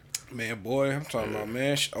here, like. Man, boy, I'm talking about,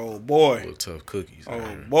 man. Oh boy, little tough cookies.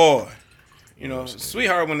 Oh boy. You know,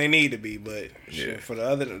 sweetheart when they need to be, but shit, for the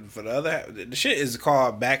other, the shit is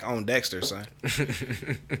called Back on Dexter, son.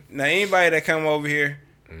 Now, anybody that come over here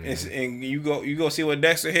and you go see what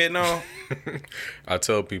Dexter hitting on. I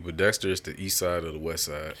tell people Dexter is the east side of the west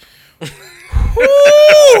side.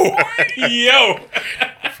 Yo,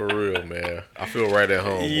 for real, man. I feel right at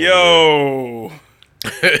home. Yo.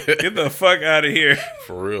 Get the fuck out of here.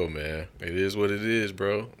 For real, man. It is what it is,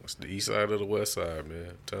 bro. It's the east side of the west side, man.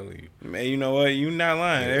 I'm telling you. Man, you know what? You not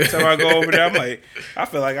lying. Every time I go over there, I'm like, I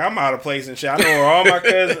feel like I'm out of place and shit. I know where all my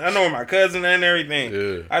cousins, my cousin and everything.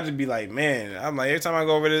 Yeah. I just be like, man. I'm like, every time I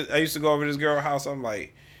go over this, I used to go over this girl's house. I'm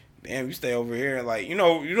like, damn, you stay over here. And like, you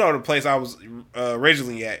know the place I was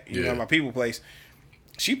originally at. You know, my people place.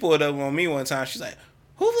 She pulled up on me one time. She's like,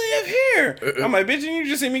 who live here? I'm like, bitch, you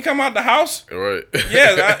just see me come out the house? Right.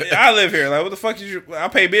 Yeah, I live here. Like, what the fuck did you? I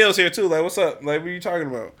pay bills here too. Like, what's up? Like, what are you talking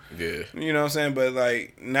about? Yeah. You know what I'm saying? But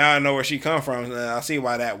like, now I know where she come from. And I see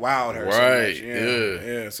why that wowed her. Right. So much.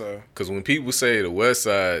 Yeah. So. Because when people say the West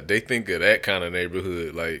Side, they think of that kind of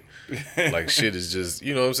neighborhood. Like shit is just,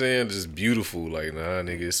 you know what I'm saying? Just beautiful. Like, nah,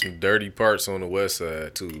 nigga, it's some dirty parts on the West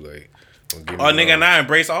Side too. Like. Nigga, and I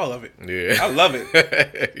embrace all of it. Yeah. I love it.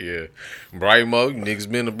 Yeah. Brightmo, you niggas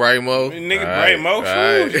been to Brightmo? Brightmo,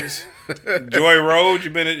 Joy Road,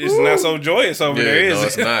 it's not so joyous over there, is no, it?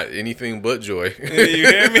 it's not anything but joy. You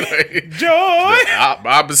hear me? Joy! The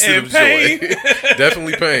opposite and of pain. joy.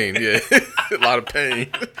 Definitely pain, yeah. A lot of pain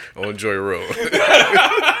on Joy Road.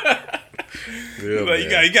 Yeah, like, you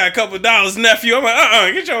got a couple of dollars, nephew. I'm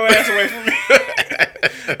like, get your ass away from me.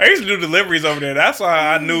 I used to do deliveries over there. That's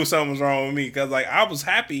why I knew something was wrong with me. Because, like, I was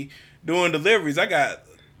happy doing deliveries. I got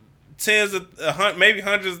maybe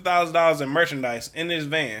hundreds of thousands of dollars in merchandise in this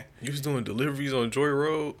van. You was doing deliveries on Joy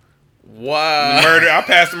Road? Wow. I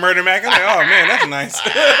passed the Murder Mac. I'm like, oh, man, that's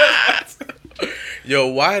nice. Yo,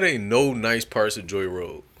 why ain't no nice parts of Joy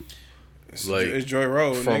Road? It's Joy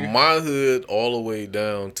Road. From nigga. my hood all the way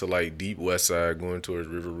down to like deep West Side going towards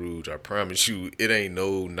River Rouge, I promise you, it ain't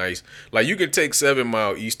no nice. Like, you could take 7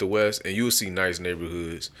 Mile east to west and you'll see nice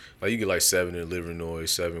neighborhoods. Like, you get like 7 in Livernois,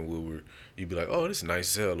 7 Woodward. You'd be like, oh, this is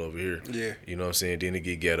nice as hell over here. Yeah. You know what I'm saying? Then it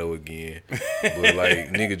get ghetto again. But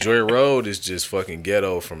like, nigga, Joy Road is just fucking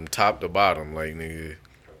ghetto from top to bottom. Like, nigga,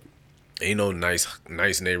 ain't no nice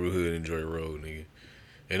neighborhood in Joy Road, nigga.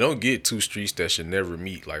 And don't get 2 streets that should never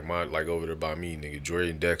meet, like over there by me, nigga. Joy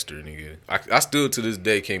and Dexter, nigga. I still to this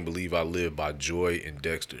day can't believe I live by Joy and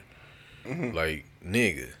Dexter. Mm-hmm. Like,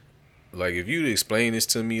 nigga. Like, if you'd explain this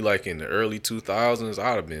to me, like, in the early 2000s,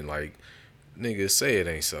 I'd have been like, nigga, say it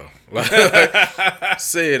ain't so. Like,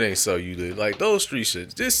 say it ain't so, you did. Like, those streets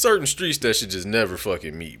there's certain streets that should just never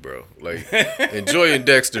fucking meet, bro. Like, and Joy and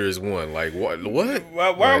Dexter is one. Like, what?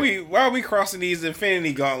 Why are we crossing these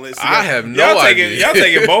infinity gauntlets? I have no idea. Y'all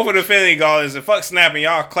taking both of the infinity gauntlets and fuck snapping,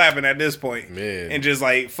 y'all clapping at this point. Man. And just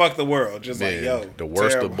like, fuck the world. Just man, like, yo. The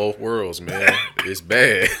worst of both worlds, man. It's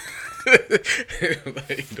bad.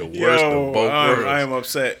 Like, the worst of both worlds. I am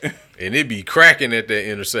upset. And it be cracking at that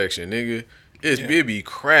intersection, nigga. It be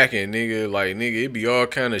cracking, nigga. Like, nigga, it be all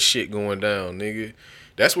kind of shit going down, nigga.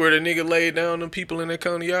 That's where the nigga laid down them people in that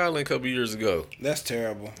Coney Island a couple years ago. That's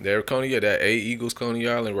terrible. That A Eagles Coney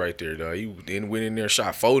Island right there, dog. He then went in there and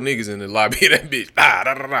shot 4 niggas in the lobby of that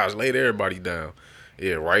bitch. Laid everybody down.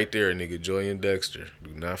 Yeah, right there, nigga. Joy and Dexter.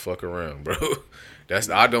 Do not fuck around, bro.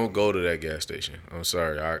 I don't go to that gas station. I'm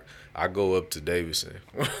sorry. I go up to Davidson.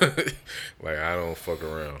 Like, I don't fuck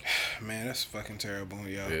around. Man, that's fucking terrible,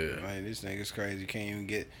 yo. Yeah. Like, this nigga's crazy. Can't even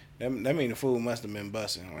get that mean the food must have been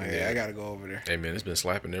busting. Like, yeah. I gotta go over there. Hey, man, it's been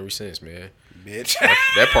slapping ever since, man. Bitch.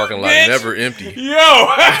 That parking lot never empty.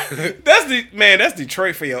 Yo, that's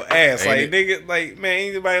Detroit for your ass. Ain't like, it? nigga, like, man,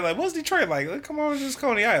 anybody like, what's Detroit like? Come on, this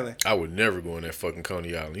Coney Island. I would never go in that fucking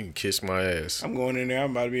Coney Island. You can kiss my ass. I'm going in there.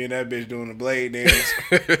 I'm about to be in that bitch doing the blade dance.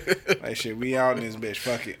 Like, shit, we out in this bitch.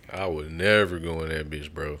 Fuck it. I would never go in that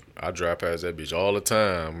bitch, bro. I drive past that bitch all the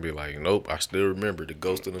time and be like, nope, I still remember the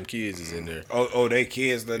ghost of them kids is in there. Oh, they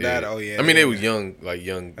kids that died? Oh, yeah. I mean, they was young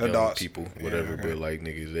adults. people, whatever, but like,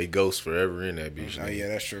 niggas, they ghosts forever in that bitch. Oh, yeah,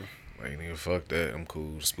 that's true. Like, nigga, fuck that. I'm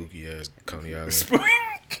cool. Spooky ass Coney Island.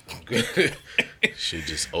 Shit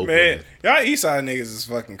just open. Man, y'all East Side niggas is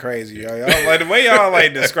fucking crazy, y'all. Like, the way y'all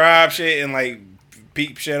like describe shit and like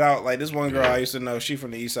peep shit out. Like, this one girl I used to know, she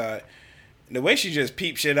from the East Side. The way she just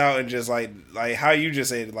shit out and just like how you just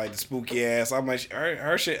said, like, the spooky ass. I'm like,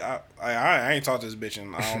 her shit. I ain't talked to this bitch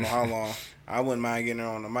in I don't know how long. I wouldn't mind getting her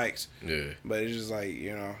on the mics. Yeah. But it's just like,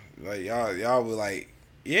 you know, like y'all were like,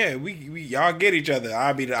 yeah, we y'all get each other.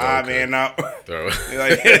 I'll be the odd man out. Like,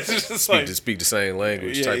 it's just like speak the same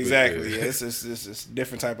language. Yeah, type exactly. Of, yeah, it's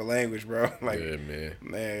different type of language, bro. Like, yeah, man.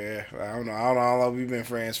 Yeah. I don't know how long we've been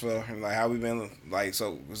friends for, and like how we been like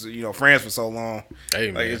friends for so long.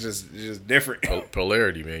 Hey, man, like it's just different.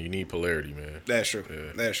 Polarity, man. You need polarity, man. That's true.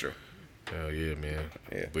 Yeah. That's true. Hell yeah, man.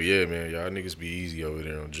 Yeah. But yeah, man, y'all niggas be easy over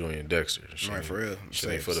there on Joy and Dexter. Right, for real.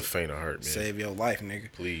 Shit ain't for the faint of heart, man. Save your life,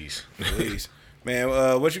 nigga. Please. Man,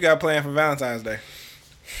 what you got planned for Valentine's Day?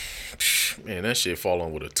 Man, that shit fall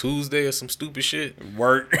on with a Tuesday or some stupid shit.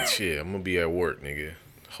 Work. Shit, I'm gonna be at work, nigga.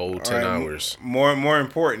 Whole 10 hours. More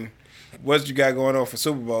important, what you got going on for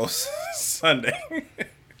Super Bowl Sunday?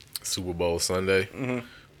 Super Bowl Sunday? Mm-hmm.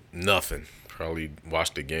 Nothing. Probably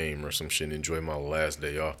watch the game or some shit and enjoy my last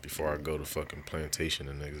day off before I go to fucking plantation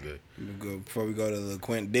the next day. Before we go to the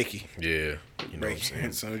Quentin Dickey. Yeah. You know what I'm saying?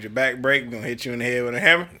 As soon as your back break, we're going to hit you in the head with a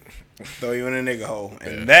hammer, throw you in a nigga hole.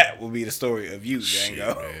 And that will be the story of you, Django. Shit,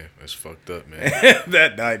 man. That's fucked up,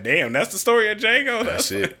 man. Damn, that's the story of Django?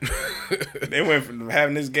 That's it. They went from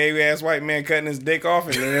having this gay-ass white man cutting his dick off,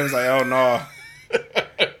 and then it was like, oh, no.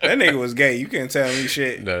 That nigga was gay. You couldn't tell me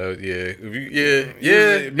shit. No, yeah.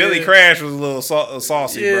 Billy Crash was a little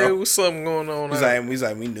saucy, yeah, bro. it was something going on. He's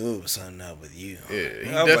like, we knew it was something up with you. Yeah,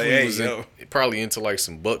 he I was definitely like, was probably into like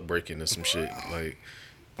some buck breaking or some shit. Like,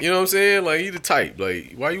 you know what I'm saying? Like, he the type.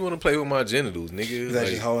 Like, why you want to play with my genitals, nigga? He's like,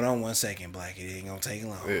 just hold on 1 second, Black. It ain't gonna take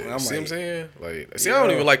long. Yeah, I'm see like, what I'm saying? Like, see, I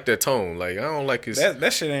don't even like that tone. Like, I don't like his.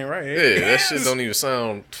 That shit ain't right. Yeah, that shit don't even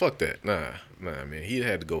sound. Fuck that. Nah, man. He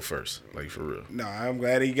had to go first. Like, for real. No, I'm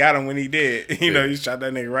glad he got him when he did. You know, he shot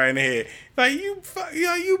that nigga right in the head. Like,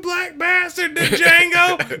 you black bastard, the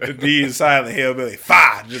Django. The D is silent hillbilly.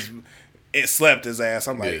 Fire. Just, it slept his ass.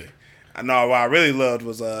 I'm like, I know what I really loved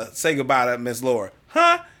was say goodbye to Miss Laura.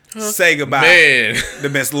 Huh? Say goodbye to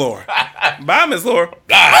Miss Laura. Bye, Miss Laura.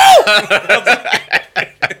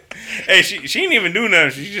 Hey, she didn't even do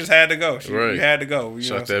nothing. She just had to go. She had to go. You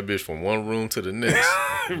Shot that bitch from one room to the next.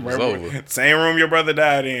 It was over. Same room your brother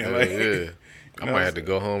died in. Yeah. I might have to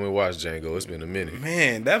go home and watch Django. It's been a minute.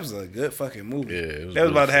 Man, that was a good fucking movie. Yeah, it was. That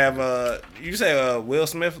was about to have you say Will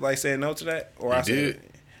Smith like said no to that, or I did.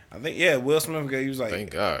 I think Will Smith. He was like,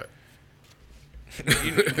 thank God.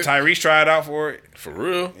 Tyrese tried out for it. For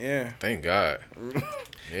real? Yeah. Thank God.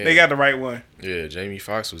 Yeah. They got the right one. Yeah, Jamie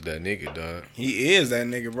Foxx was that nigga, dog. He is that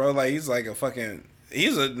nigga, bro. Like, he's like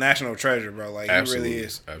he's a national treasure, bro. Like, absolutely. He really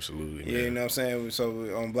is. Absolutely, yeah, man. You know what I'm saying?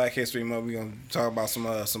 So, on Black History Month, we're going to talk about some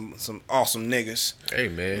awesome niggas. Hey,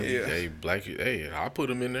 man. Yeah. Hey, I put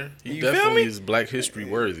him in there. He you definitely is Black History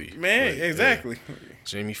worthy. Man, like, exactly. Yeah.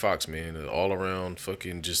 Jamie Foxx, man. An all-around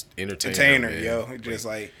fucking just entertainer, man. yo. Just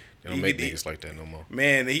like... They don't make niggas like that no more.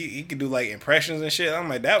 Man, he could do like impressions and shit. I'm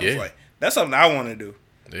like, that was like, that's something I want to do.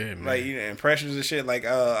 Yeah, man. Like, impressions and shit. Like,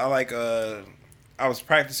 I was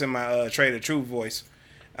practicing my Trader True voice.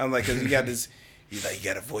 I'm like, cause you got this, you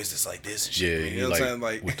got a voice that's like this and shit. Yeah, man. You know what I'm saying?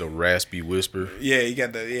 Like, with the raspy whisper. Yeah, you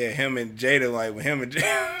got him and Jada, like, with him and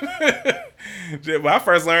Jada. When I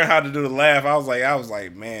first learned how to do the laugh, I was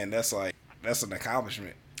like, man, that's an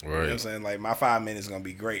accomplishment. Right. You know what I'm saying? Like, my 5 minutes is going to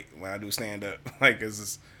be great when I do stand up. Like, cause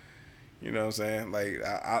it's, you know what I'm saying? Like,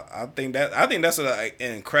 I think that's an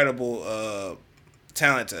incredible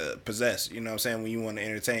talent to possess. You know what I'm saying? When you want to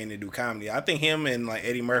entertain and do comedy, I think him and like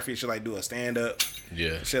Eddie Murphy should like do a stand up.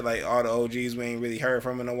 Yeah. Shit like all the OGs we ain't really heard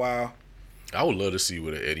from in a while. I would love to see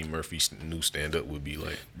what an Eddie Murphy new stand up would be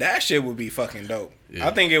like. That shit would be fucking dope. Yeah.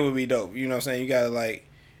 I think it would be dope. You know what I'm saying? You gotta like,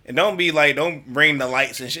 and don't bring the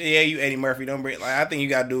lights and shit. Yeah, you Eddie Murphy. Don't bring I think you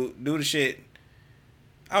gotta do the shit.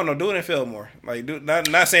 I don't know, do it in Fillmore. Like,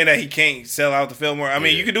 not saying that he can't sell out the Fillmore. I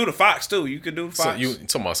mean, you could do the Fox too. You could do the Fox. So you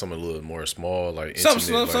talking about something a little more small, like some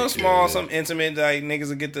intimate, small, some intimate. Like niggas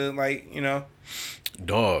will get to like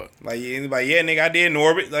dog. Like nigga, I did in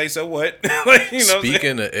orbit. Like, so what? Like,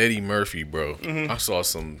 Speaking of Eddie Murphy, bro, I saw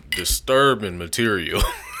some disturbing material.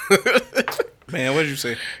 Man, what did you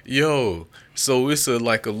say? Yo, so it's a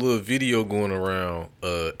little video going around.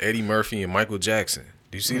 Eddie Murphy and Michael Jackson.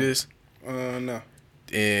 Do you see this? No.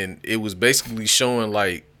 And it was basically showing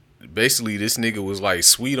this nigga was like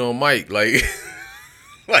sweet on Mike, like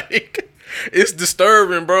it's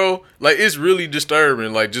disturbing, bro. Like, it's really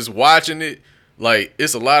disturbing. Like, just watching it, like,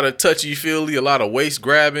 it's a lot of touchy feely, a lot of waist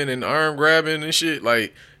grabbing and arm grabbing and shit.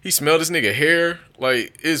 Like, he smelled this nigga hair.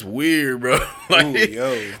 Like, it's weird, bro. Like, ooh,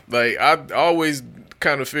 yo. Like, I always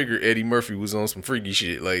kind of figured Eddie Murphy was on some freaky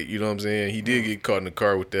shit. Like, you know what I'm saying? He did get caught in the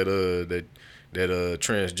car with that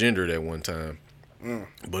transgender that one time.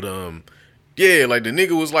 But yeah, like, the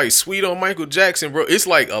nigga was like sweet on Michael Jackson, bro. It's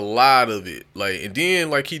like a lot of it. Like, and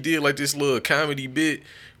then like he did like this little comedy bit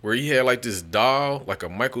where he had like this doll, like a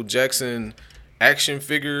Michael Jackson action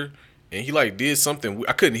figure, and he like did something.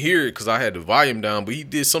 I couldn't hear it because I had the volume down, but he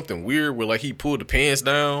did something weird where like he pulled the pants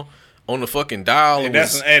down on the fucking doll.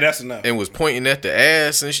 That's enough. And was pointing at the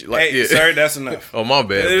ass and shit. Like, hey, sir, that's enough. Oh, my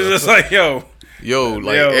bad. It's just like, yo,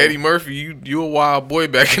 Eddie Murphy, you a wild boy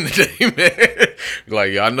back in the day, man.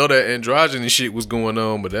 Like, I know that androgynous shit was going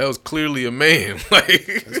on, but that was clearly a man. Like,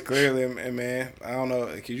 it's clearly a man. I don't know.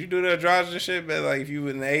 Could you do the androgynous shit? But like, if you were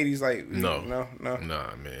in the 80s, like, no. Nah,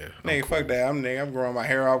 man. Nigga, fuck that. I'm growing my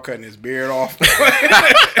hair off, cutting his beard off.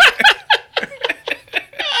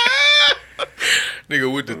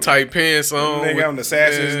 Nigga with the tight pants on. Nigga, I'm the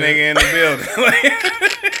sassiest nigga in the building.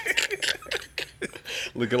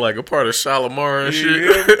 Looking like a part of Shalimar and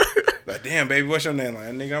shit. Like, damn, baby, what's your name? Like,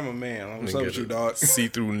 nigga, I'm a man. Like, what's up with you, dog?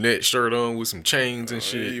 See-through net shirt on with some chains and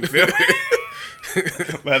shit. You feel me?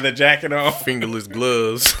 Leather jacket on. Fingerless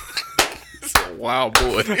gloves. It's a wild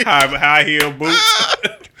boy. High heel boots.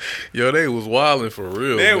 Yo, they was wilding for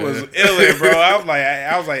real. They man. was illin', bro. I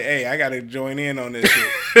was like, hey, I gotta join in on this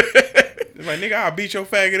shit. Like, nigga, I'll beat your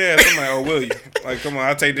faggot ass. I'm like, oh, will you? Like, come on,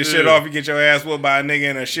 I'll take this shit off. You get your ass whooped by a nigga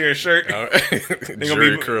in a sheer shirt.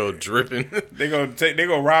 Jerry curl dripping. They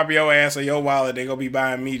gonna rob your ass of your wallet. They gonna be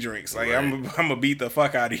buying me drinks. Like, right. I'm gonna beat the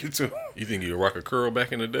fuck out of you too. You think you'd rock a curl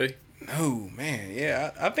back in the day? No, man. Yeah,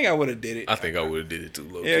 I think I would have did it. I think I would have did it too.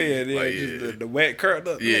 Low Yeah. Like, the wet curl.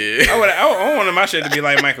 Yeah. I wanted my shit to be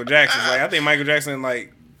like Michael Jackson's. Like, I think Michael Jackson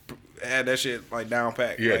like had that shit like down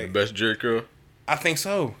pat. You had like, the best Jerry curl. I think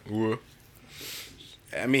so. What?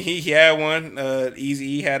 I mean, he had one.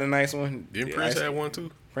 Eazy-E had a nice one. Didn't Prince have one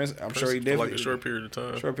too? Prince, sure he did. For like a short period of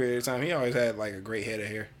time. Short period of time. He always had like a great head of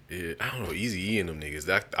hair. Yeah, I don't know. Eazy-E and them niggas.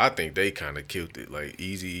 I think they kind of killed it. Like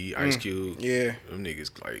Eazy-E, Ice Cube. Yeah, them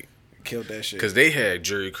niggas like killed that shit. Cause they had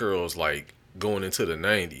Jerry curls like going into the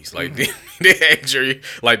 90s. Like they had Jerry,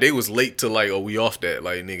 like they was late to like, oh, we off that.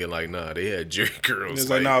 Like nigga, like nah, they had Jerry curls. It's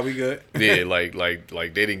like nah, we good. Yeah, like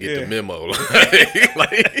they didn't get the memo.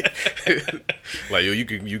 Like yo, you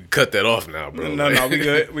can cut that off now, bro. No, we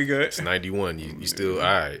good. It's 91. You still all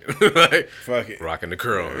right? Like, fuck it, rocking the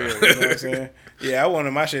curl. Yeah, you know what I'm saying? Yeah, I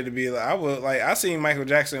wanted my shit to be like I seen Michael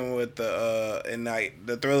Jackson with the in like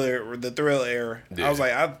the Thriller era. Yeah. I was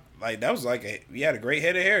like, that was like he had a great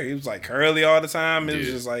head of hair. He was like curly all the time. It was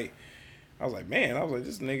just like, I was like, man,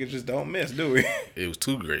 this nigga just don't miss, do we? It was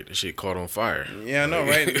too great. The shit caught on fire. Yeah, I know,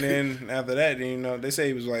 right? And then after that, they say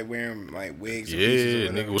he was like wearing like wigs. Yeah,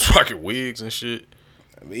 nigga was rocking wigs and shit.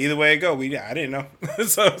 But either way it go, I didn't know.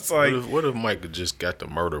 So it's like, what if Michael just got the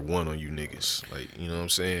murder one on you niggas? Like, you know what I'm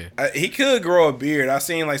saying? He could grow a beard. I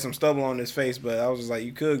seen like some stubble on his face, but I was just like,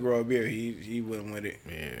 you could grow a beard. He wouldn't with it.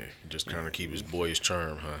 Yeah, just kind of keep his boyish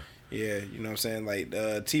charm, huh? Yeah, you know what I'm saying?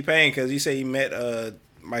 Like T-Pain, because he said he met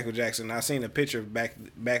Michael Jackson. I seen a picture back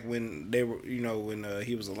when they were, when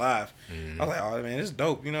he was alive. Mm-hmm. I was like, oh man, this is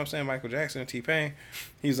dope. You know what I'm saying? Michael Jackson and T-Pain.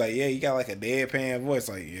 He was like, yeah, he got like a deadpan voice.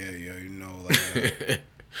 Like, yeah, like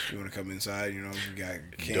you want to come inside? You got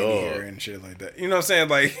candy hair and shit like that. You know what I'm saying?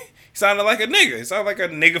 Like, he sounded like a nigga. He sounded like a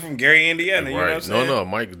nigga from Gary, Indiana. Right. You know what I'm saying? No,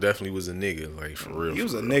 Mike definitely was a nigga. Like, for real. He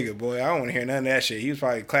was a nigga, boy. I don't want to hear none of that shit. He was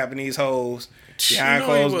probably clapping these hoes behind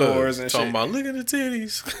closed doors and talking shit. About, look at the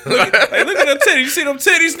titties. Look at the titties. You see them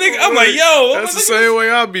titties, nigga? I'm like, yo. That's the same way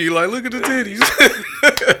I be. Like, look at the titties.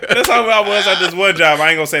 That's how I was at this one job. I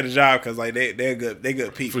ain't gonna say the job because like they're good. They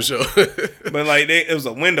good people for sure. But like it was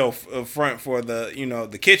a window front for the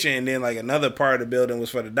the kitchen, and then like another part of the building was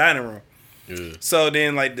for the dining room. Yeah. So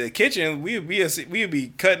then, like the kitchen, we'd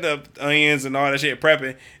be cutting up onions and all that shit,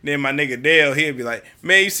 prepping. Then my nigga Dale, he'd be like,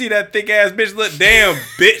 "Man, you see that thick ass bitch? Look, damn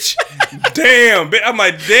bitch, damn bitch." I'm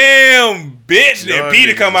like, "Damn bitch." Then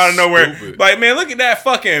Peter come out of nowhere, stupid. Like, "Man, look at that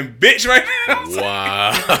fucking bitch right now."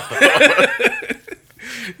 Wow.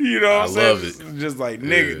 You know what I'm saying? Love it. Just like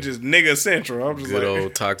nigga, just nigga central. I'm just good like,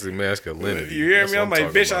 old toxic masculinity. You hear me? I'm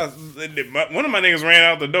like, bitch, one of my niggas ran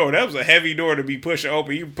out the door. That was a heavy door to be pushing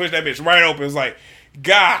open. You push that bitch right open. It's like,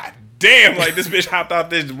 God damn, like this bitch hopped out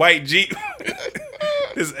this white Jeep.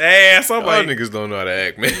 This ass. I'm like, niggas don't know how to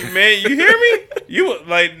act, man. Man, you hear me? You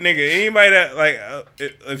like, nigga, anybody that like,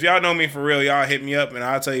 if y'all know me for real, y'all hit me up and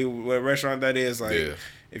I'll tell you what restaurant that is. Like,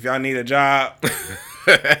 if y'all need a job,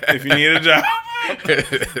 if you need a job.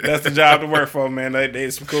 That's the job to work for, man. They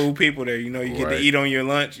some cool people there. You get to eat on your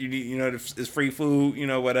lunch. It's free food.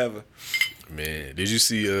 whatever. Man, did you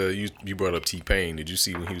see? You brought up T-Pain. Did you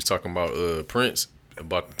see when he was talking about Prince?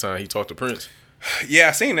 About the time he talked to Prince? Yeah,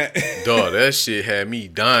 I seen that. Dog, that shit had me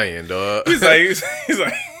dying, dog. He's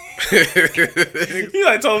like. He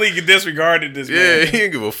like totally disregarded this. Yeah, man. He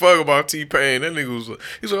didn't give a fuck about T-Pain. That nigga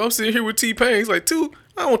he's like, I'm sitting here with T-Pain. He's like, dude,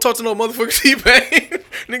 I don't talk to no motherfucking T-Pain.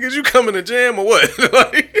 Niggas, you coming to jam or what?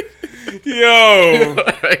 Like, yo,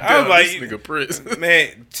 like, I was like, this nigga Prince.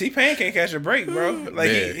 Man, T-Pain can't catch a break, bro.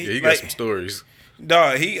 Like, man, he got some stories.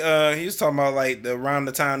 Dog, he was talking about like around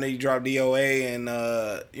the time that he dropped DOA and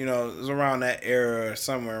it was around that era or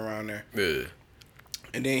somewhere around there. Yeah.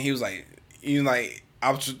 And then he was like, I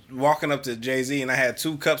was walking up to Jay-Z and I had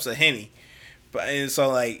 2 cups of Henny. And so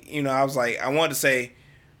like, I was like, I wanted to say,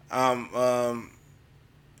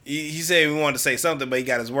 he said we wanted to say something, but he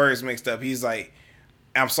got his words mixed up. He's like,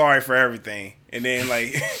 I'm sorry for everything. And then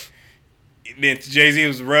like, then Jay-Z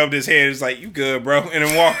was rubbed his head. It was like, you good, bro? And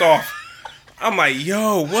then walked off. I'm like,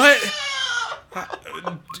 yo, what?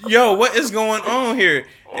 Yo, what is going on here?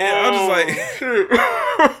 And I'm just like,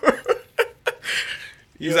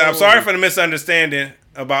 He's like, I'm sorry for the misunderstanding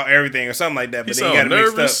about everything or something like that. But then you got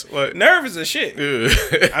to mix up. Like, nervous as shit.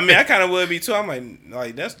 Yeah. I mean, I kind of would be too. I'm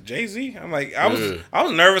like that's Jay-Z. I'm like, I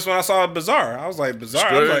was nervous when I saw Bizarre. I was like,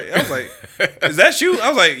 Bizarre. I was like, is that you? I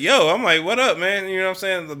was like, yo. I'm like, what up, man? You know what I'm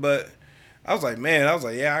saying? But I was like, man. I was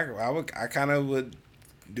like, yeah. I kind of would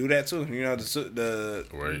do that too. You know, the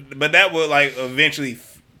right. But that would like eventually,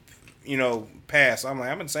 pass. I'm like,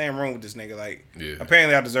 I'm in the same room with this nigga. Like,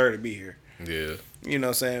 apparently I deserve to be here. Yeah. You know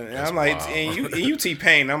what I'm saying? And That's I'm like, wild. and you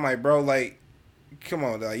T-Pain. I'm like, bro, like, come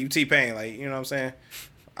on, like, you T-Pain. Like, you know what I'm saying?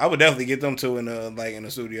 I would definitely get them two in the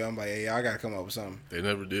studio. I'm like, hey, I gotta come up with something. They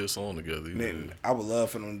never did a song together. I would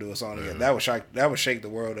love for them to do a song together. That would shake the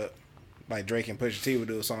world up. Like Drake and Pusha T would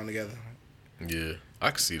do a song together. Yeah,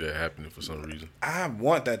 I could see that happening for some reason. I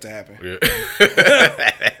want that to happen. Yeah.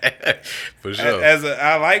 For sure.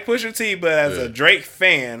 I like Pusha T, but as a Drake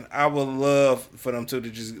fan, I would love for them two to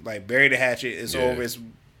just like bury the hatchet. It's over. It's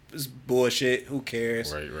bullshit. Who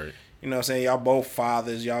cares? Right. You know what I'm saying? Y'all both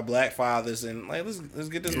fathers, y'all black fathers, and like let's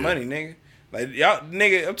get this money, nigga. Like y'all,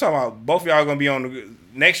 nigga, I'm talking about both of y'all gonna be on the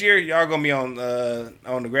next year. Y'all gonna be on the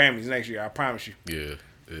Grammys next year. I promise you. Yeah,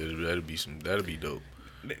 that'll be dope.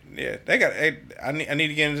 Yeah, they got. I need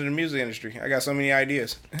to get into the music industry. I got so many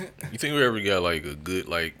ideas. You think we ever got like a good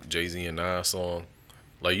like Jay-Z and Nas song?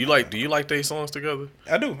 Like do you like their songs together?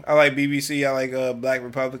 I do. I like BBC. I like Black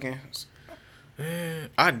Republicans.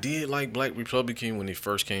 I did like Black Republican when it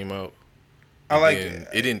first came out. I like it.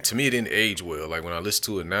 It didn't. To me, it didn't age well. Like when I listen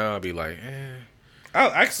to it now, I'd be like,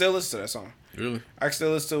 I can still listen to that song. Really? I can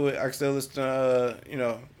still listen to it. I can still listen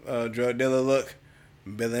to Drug Dealer Look,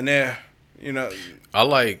 Billionaire. You know. I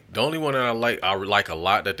like the only one that I like a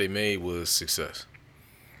lot that they made was Success.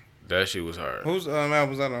 That shit was hard. Whose album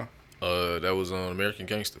was that on? That was on American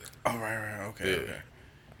Gangster. Oh right, okay.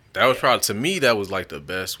 That was probably, to me, that was like the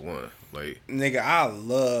best one. Like, nigga, I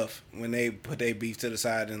love when they put their beef to the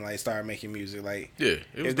side and like start making music. Like,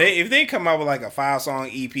 if they come out with like a 5-song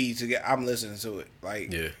EP to get, I'm listening to it.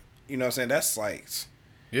 Like, you know what I'm saying? That's like,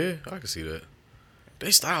 yeah, I can see that.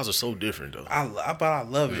 Their styles are so different though. But I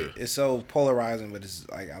love it. It's so polarizing, but it's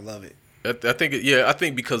like I love it. I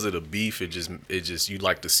think because of the beef, it just you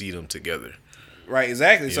like to see them together. Right,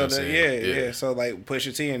 exactly. You so yeah. So like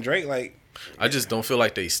Pusha T and Drake, like, I just don't feel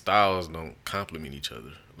like they styles don't complement each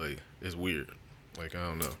other. Like, it's weird. Like, I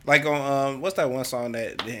don't know. Like on what's that one song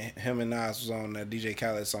that him and Nas was on, that DJ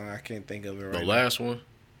Khaled song? I can't think of it right now. The last one.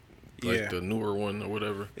 Like the newer one or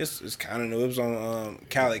whatever. It's kind of new. It was on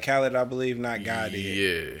Khaled, I believe, not God.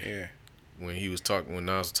 Yeah. When he was talking, when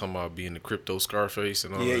Nas was talking about being the crypto Scarface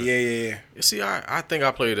and all that. Yeah. See, I think I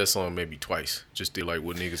played that song maybe twice, just to like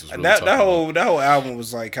what niggas was really that talking about. That whole album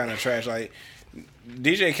was like kind of trash. Like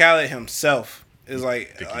DJ Khaled himself is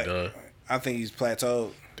like, I think he's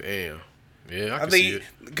plateaued. Damn. Yeah, I can see it.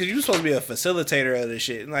 Because you're supposed to be a facilitator of this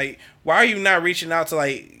shit. Like, why are you not reaching out to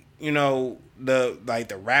like,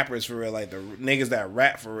 the rappers for real, like the niggas that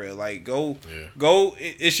rap for real? Like, go.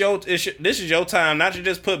 This is your time, not to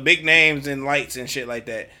just put big names and lights and shit like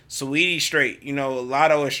that. Sweetie straight,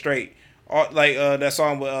 Lotto is straight. Like that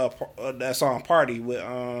song Party with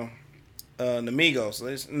the Migos.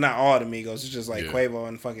 It's not all the Migos. It's just like Quavo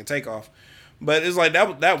and fucking Takeoff. But it's like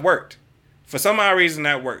that worked. For some odd reason,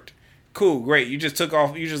 that worked. Cool, great. You just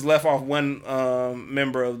left off one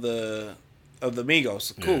member of the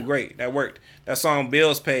Migos. Cool, great. That worked. That song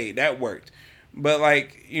Bills Paid, that worked. But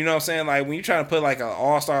like, you know what I'm saying? Like when you trying to put like an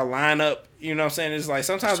all-star lineup, you know what I'm saying? It's like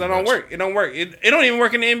sometimes that don't work. It don't work. It don't even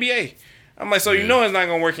work in the NBA. I'm like, so it's not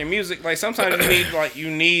gonna work in music. Like sometimes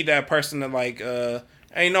you need that person to like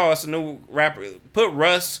it's a new rapper. Put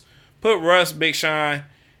Russ, Big Sean,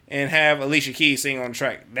 and have Alicia Keys sing on the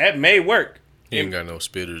track. That may work. He ain't got no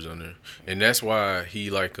spitters on there, and that's why he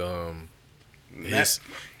like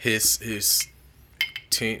his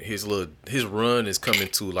run is coming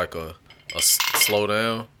to like a slow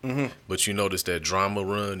down. Mm-hmm. But you notice that Drama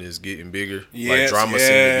run is getting bigger. Like Drama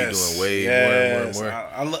seems to be doing way more and more.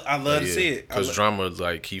 I love to see it because Drama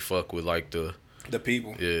like he fuck with like the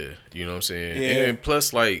people. Yeah, you know what I'm saying. Yeah. And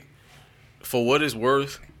plus like for what it's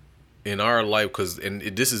worth. In our life,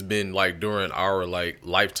 this has been like during our like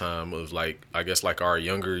lifetime of like I guess like our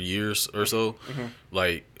younger years or so,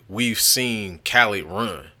 like we've seen Khaled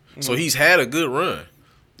run, so he's had a good run,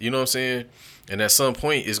 you know what I'm saying, and at some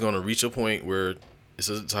point it's gonna reach a point where it's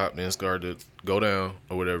at the top, then it's going to go down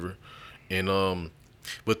or whatever, and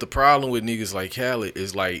but the problem with niggas like Khaled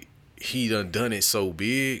is like he done it so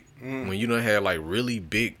big when you done had like really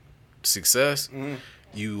big success,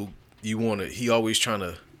 he always trying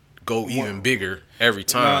to go even bigger every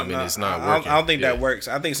time, and it's not working. I don't think that works.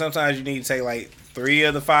 I think sometimes you need to take like 3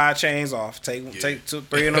 of the 5 chains off. Take 3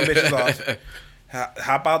 of them bitches off.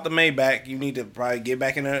 Hop out the Maybach. You need to probably get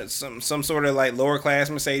back in some sort of like lower class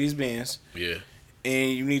Mercedes Benz. Yeah.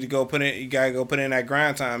 And you need to go put in. You gotta go put in that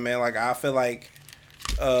grind time, man. Like I feel like,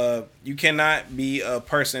 you cannot be a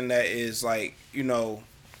person that is like, you know.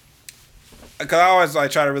 Cause I always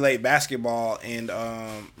like try to relate basketball and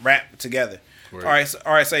rap together. Right.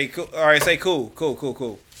 All right. Say cool.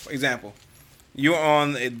 For example, you're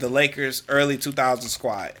on the Lakers early 2000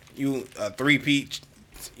 squad. You a 3-peat.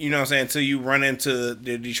 You know what I'm saying? Until you run into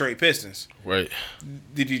the Detroit Pistons. Right.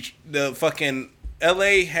 The fucking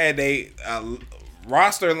LA had a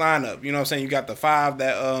roster lineup. You know what I'm saying? You got the 5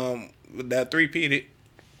 that 3-peated.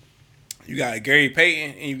 You got Gary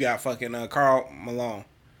Payton and you got fucking Karl Malone.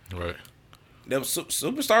 Right. That was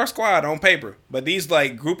superstar squad on paper, but these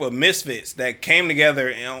like group of misfits that came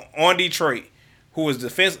together on Detroit, who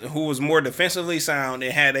was more defensively sound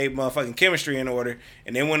and had a motherfucking chemistry in order,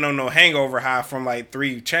 and they went on no hangover high from like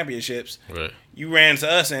 3 championships. Right. You ran to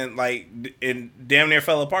us and damn near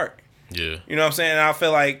fell apart. Yeah. You know what I'm saying? And I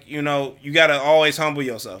feel like, you know, you gotta always humble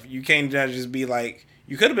yourself. You can't just be like,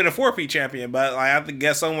 you could have been a 4-peat champion, but like I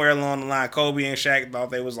guess somewhere along the line, Kobe and Shaq thought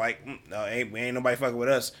they was like, no, ain't nobody fucking with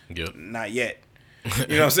us. Yep. Not yet.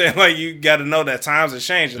 You know what I'm saying? Like you got to know that times are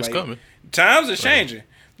changing. It's like, coming. Times are changing.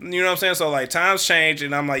 You know what I'm saying? So like times change,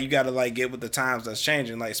 and I'm like, you got to like get with the times that's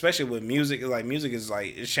changing. Like especially with music, like music is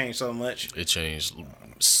like it's changed so much. It changed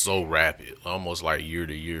so rapid, almost like year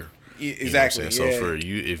to year. Exactly. You know what I'm saying? So for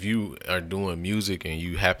you, if you are doing music and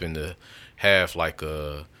you happen to have like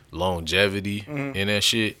a longevity in that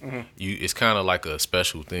shit, it's kind of like a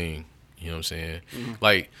special thing. You know what I'm saying?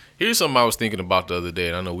 Like, here's something I was thinking about the other day,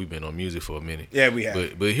 and I know we've been on music for a minute. Yeah, we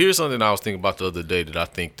have. But here's something I was thinking about the other day that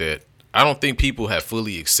I don't think people have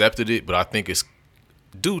fully accepted it, but I think it's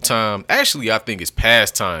due time. Actually, I think it's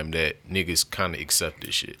past time that niggas kind of accept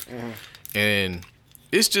this shit. And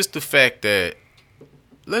it's just the fact that,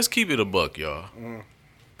 let's keep it a buck, y'all.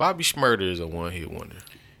 Bobby Shmurda is a one-hit wonder.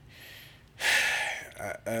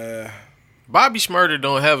 Bobby Shmurda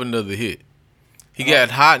don't have another hit. He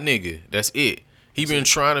got Hot Nigga. That's it. He been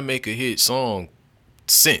trying to make a hit song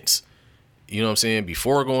since. You know what I'm saying?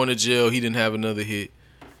 Before going to jail, he didn't have another hit.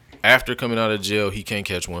 After coming out of jail, he can't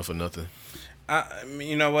catch one for nothing.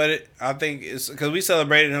 You know what? I think it's because we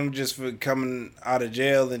celebrated him just for coming out of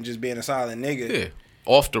jail and just being a solid nigga. Yeah.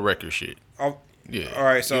 Off the record shit. Yeah. All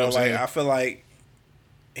right. So, you know what I'm saying? I feel like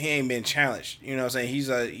he ain't been challenged. You know what I'm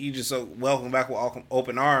saying? He just so welcome back with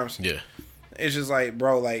open arms. Yeah. It's just like,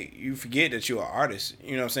 bro, like, you forget that you're an artist.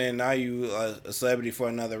 You know what I'm saying? Now you a celebrity for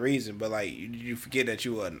another reason, but, like, you forget that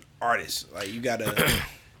you're an artist. Like, you got to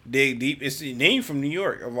dig deep. Then you from New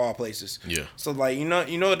York, of all places. Yeah. So, like, you know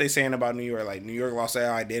what they saying about New York? Like, New York lost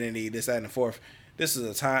their identity, this, that, and the fourth. This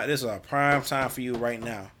is a prime time for you right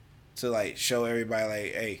now to, like, show everybody,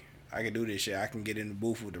 like, hey, I can do this shit. I can get in the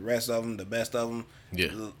booth with the rest of them, the best of them.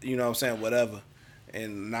 Yeah. You know what I'm saying? Whatever.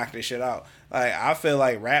 And knock this shit out. Like, I feel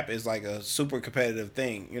like rap is like a super competitive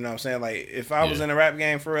thing. You know what I'm saying? Like, if I was in a rap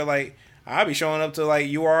game for real, like, I'd be showing up to like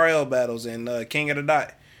URL battles and King of the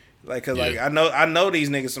Dot. Like, cause like I know these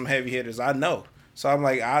niggas some heavy hitters. I know. So I'm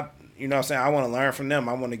like, you know what I'm saying? I want to learn from them.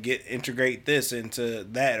 I want to integrate this into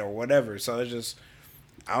that or whatever. So it's just,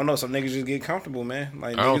 I don't know. Some niggas just get comfortable, man.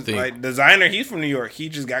 Like, like Designer, he's from New York. He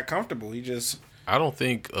just got comfortable. I don't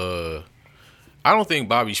think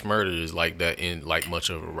Bobby Shmurda is like that in like much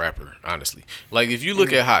of a rapper, honestly. Like if you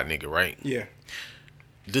look at Hot Nigga, right? Yeah.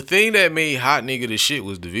 The thing that made Hot Nigga the shit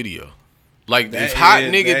was the video. Like if Hot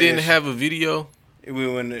Nigga didn't have a video, it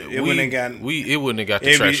wouldn't have got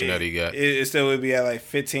the traction that he got. It still would be at like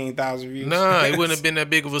 15,000 views. Nah, it wouldn't have been that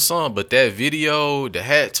big of a song. But that video, the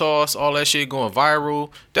hat toss, all that shit going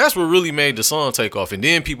viral, that's what really made the song take off. And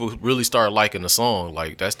then people really started liking the song.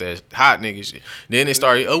 Like that's that Hot Nigga shit. Then it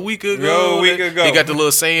started a week ago. They got the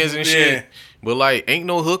little sayings and shit. But like ain't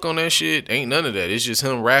no hook on that shit. Ain't none of that. It's just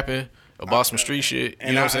him rapping about some street shit.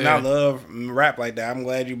 You know what I'm saying? And I love rap like that. I'm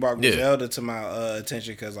glad you brought Griselda to my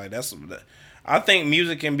attention because like I think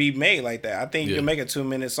music can be made like that. I think you can make a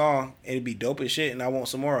 2-minute song and it'd be dope as shit, and I want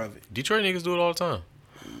some more of it. Detroit niggas do it all the time.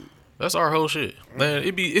 That's our whole shit, man.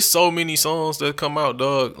 It's so many songs that come out,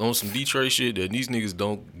 dog, on some Detroit shit that these niggas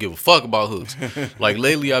don't give a fuck about hooks. Like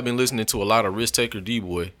lately, I've been listening to a lot of Risk Taker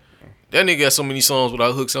D-Boy. That nigga got so many songs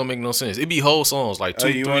without hooks, don't make no sense. It be whole songs like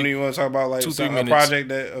 2, 3. You want to talk about like 2-3 a minutes.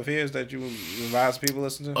 project of his that you advise people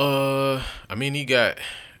listen to? I mean, he got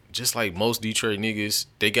just like most Detroit niggas,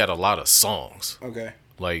 they got a lot of songs. Okay.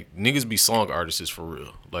 Like niggas be song artists for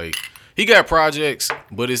real. Like He got projects,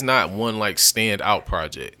 but it's not one like stand out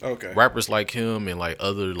project. Okay. Rappers like him and like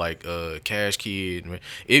other like Cash Kid,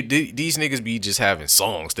 these niggas be just having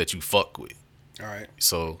songs that you fuck with. All right.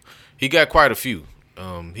 So he got quite a few.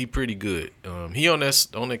 He pretty good. He on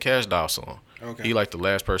that Cash Doll song. Okay. He like the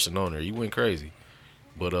last person on there. He went crazy.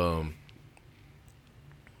 But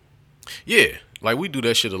yeah, like we do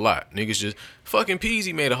that shit a lot. Niggas just fucking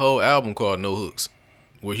Peasy made a whole album called No Hooks,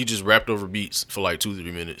 where he just rapped over beats for like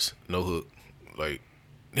 2-3 minutes, no hook, like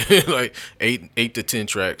like 8 to 10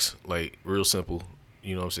 tracks, like real simple.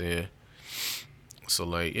 You know what I'm saying? So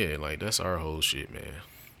like yeah, like that's our whole shit, man.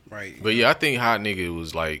 Right. But yeah, I think Hot Nigga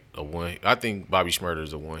was like a one. I think Bobby Shmurda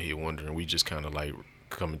is a one hit wonder, and we just kind of like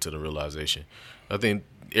coming to the realization. I think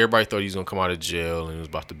everybody thought he was gonna come out of jail and it was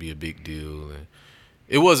about to be a big deal, and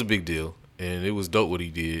it was a big deal, and it was dope what he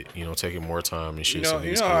did. You know, taking more time and shit.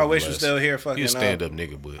 I wish was still here. Fucking, he a stand up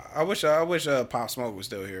nigga, but I wish Pop Smoke was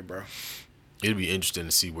still here, bro. It'd be interesting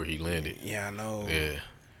to see where he landed. Yeah, I know. Yeah,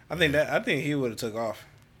 I think he would have took off.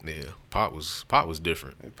 Yeah, Pop was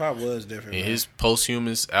different. Pop was different. And man. his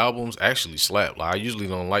posthumous albums actually slap. Like I usually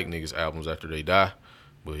don't like niggas' albums after they die,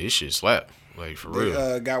 but his shit slap. Like for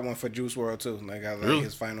real. Got one for Juice WRLD too. Like I like really?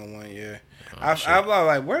 his final one. Yeah. Oh, I'm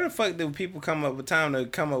like, where the fuck do people come up with time to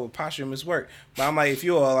come up with posthumous work? But I'm like, if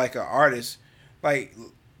you're like an artist, like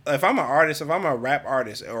if I'm an artist, if I'm a rap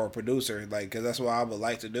artist or a producer, like, cause that's what I would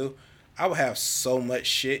like to do, I would have so much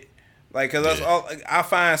shit. Like, cause that's all I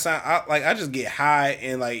find. I just get high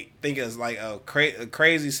and like think it's like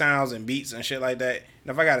crazy sounds and beats and shit like that.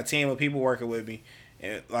 And if I got a team of people working with me,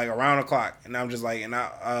 and like around the clock, and I'm just like, and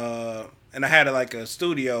I had like a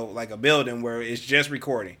studio, like a building where it's just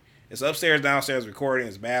recording. It's upstairs, downstairs recording.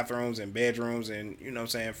 It's bathrooms and bedrooms, and you know what I'm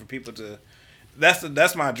saying, for people to.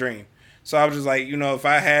 That's my dream. So I was just like, you know, if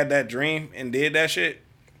I had that dream and did that shit.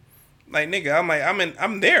 Like, nigga, I'm like,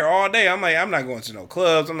 I'm there all day. I'm like, I'm not going to no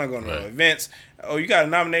clubs. I'm not going to no events. Oh, you got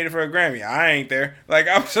nominated for a Grammy. I ain't there. Like,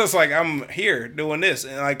 I'm just like, I'm here doing this.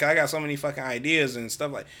 And, like, I got so many fucking ideas and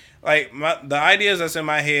stuff. Like the ideas that's in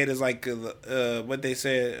my head is, like, what they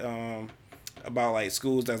said about, like,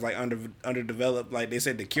 schools that's, like, underdeveloped. Like, they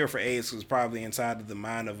said the cure for AIDS was probably inside of the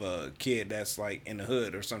mind of a kid that's, like, in the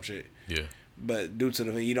hood or some shit. Yeah. But due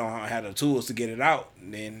to you don't have the tools to get it out,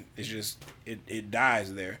 then it's just, it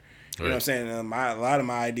dies there. You know what I'm saying? A lot of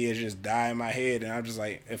my ideas just die in my head, and I'm just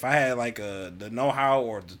like, if I had like the know-how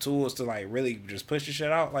or the tools to like really just push the shit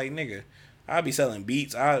out, like nigga, I'd be selling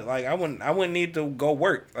beats. I wouldn't need to go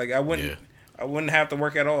work. Like I wouldn't have to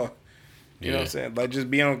work at all. You know what I'm saying? Like just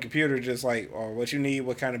be on a computer, just like, or what you need,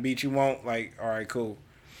 what kind of beat you want. Like, all right, cool.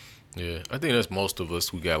 Yeah, I think that's most of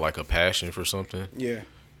us. We got like a passion for something. Yeah.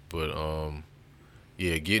 But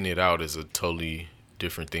yeah, getting it out is a totally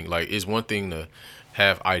different thing. Like, it's one thing to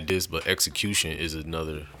have ideas, but execution is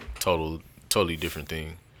another totally different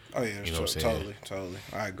thing. Oh yeah, you know what I'm saying? Totally.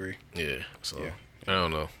 I agree. Yeah. So I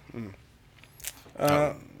don't know.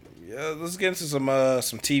 Yeah, let's get into some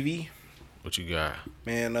TV. What you got?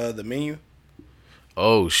 Man, The Menu.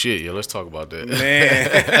 Oh shit, yeah, let's talk about that. Man.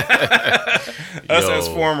 Us as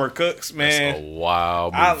former cooks, man. That's a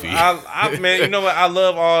wild movie. Man, you know what? I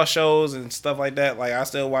love all shows and stuff like that. Like I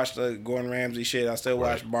still watch the Gordon Ramsay shit. I still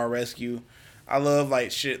watch Bar Rescue. I love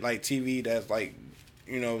like shit like TV that's like,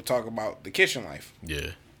 you know, talk about the kitchen life.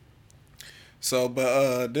 Yeah. So,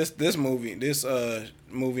 but this movie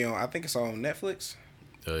on, I think it's on Netflix.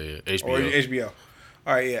 Oh yeah, HBO. Or HBO.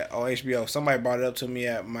 All right, yeah, on HBO. Somebody brought it up to me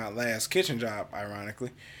at my last kitchen job.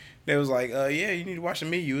 Ironically, they was like, yeah, you need to watch The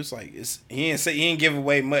Menu. It's like he didn't give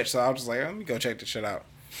away much, so I was just like, let me go check this shit out.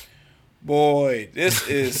 Boy, this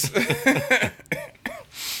is.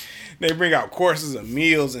 They bring out courses of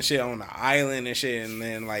meals and shit on the island and shit, and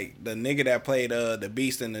then like the nigga that played the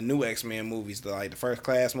Beast in the new X-Men movies, the First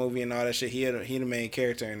Class movie and all that shit, he the main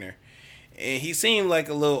character in there, and he seemed like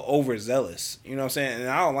a little overzealous, you know what I'm saying? And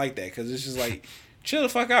I don't like that because it's just like, chill the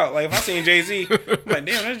fuck out. Like if I seen Jay-Z, I'm like,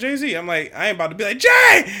 damn, that's Jay-Z. I'm like, I ain't about to be like,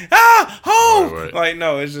 Jay, home. Right. Like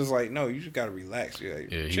no, it's just like, no, you just gotta relax.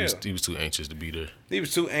 Like, yeah, he was too anxious to be there. He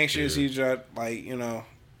was too anxious. Yeah. He just like, you know.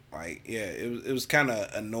 Like, yeah, it was kind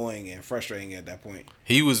of annoying and frustrating at that point.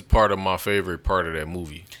 He was part of my favorite part of that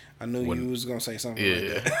movie. I knew you was going to say something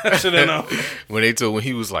like that. I should have known. when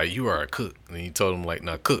he was like, you are a cook. And he told him, like,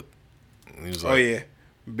 not cook. And he was like, oh, yeah.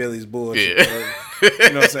 Billy's bullshit. Yeah.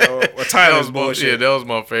 You know what I'm saying? Or Tyler's bullshit. Yeah, that was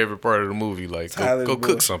my favorite part of the movie. Like, go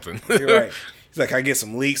cook something. You're right. He's like, I get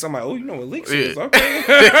some leeks. I'm like, oh, you know what leeks is?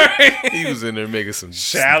 Okay. He was in there making some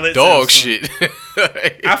shallots, dog shit.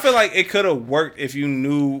 I feel like it could have worked if you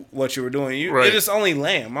knew what you were doing. It is only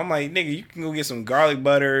lamb. I'm like, nigga, you can go get some garlic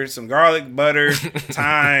butter,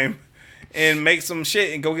 thyme, and make some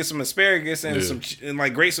shit and go get some asparagus and and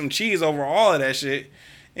like grate some cheese over all of that shit.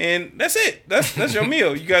 And that's it. That's your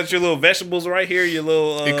meal. You got your little vegetables right here. Your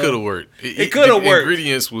little. It could have worked. It could have worked.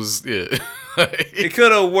 Ingredients was It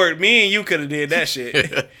could have worked. Me and you could have did that shit.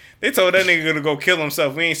 Yeah. They told that nigga to go kill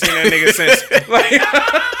himself. We ain't seen that nigga since. Like,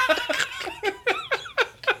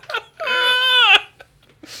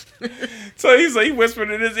 so he's like, he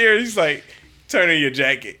whispered in his ear. He's like, "Turn in your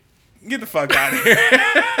jacket. Get the fuck out of here."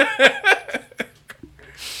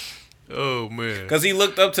 Oh man. Because he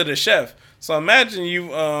looked up to the chef. So imagine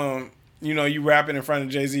you, you rapping in front of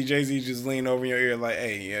Jay-Z. Jay-Z just leaned over in your ear like,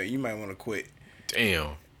 "Hey, yeah, you might want to quit.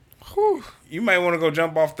 Damn. Whew. You might want to go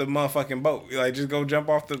jump off the motherfucking boat. Like, just go jump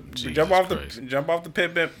off the big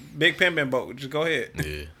pimpin' boat. Just go ahead.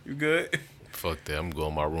 Yeah. You good? Fuck that. I'm going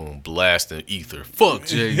to my room blasting ether. Fuck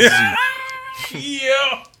Jay-Z.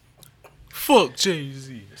 Yeah. Fuck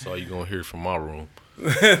Jay-Z. That's all you gonna hear from my room.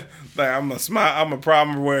 Like, I'm a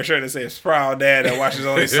problem wearing a shirt that says "Proud Dad" that watches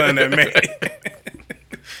only son that made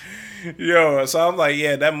it. Yo, so I'm like,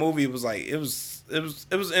 yeah, that movie was like, it was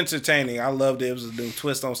entertaining. I loved it. It was a new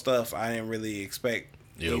twist on stuff I didn't really expect.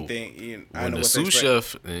 Anything. When the sous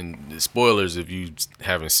chef, and spoilers if you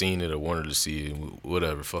haven't seen it or wanted to see it,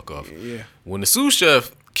 whatever, fuck off. Yeah. When the sous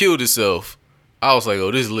chef killed himself, I was like,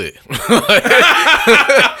 oh, this lit.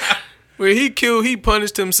 When he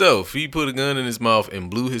punished himself. He put a gun in his mouth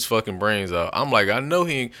and blew his fucking brains out. I'm like, I know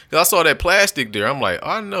he ain't, cause I saw that plastic there. I'm like,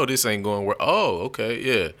 I know this ain't going where. Oh, okay,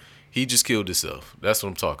 yeah. He just killed himself. That's what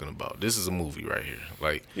I'm talking about. This is a movie right here.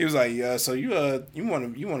 Like, he was like, so you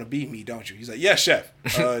want to beat me, don't you? He's like, yeah, chef.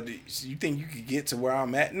 You think you could get to where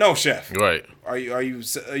I'm at? No, chef. Right. Are you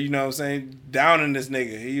you know what I'm saying, down in this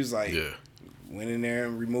nigga? He was like, yeah. Went in there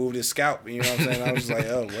and removed his scalp. You know what I'm saying? I was like,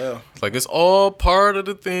 oh well. Like, it's all part of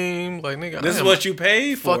the theme. Like, nigga, this is what you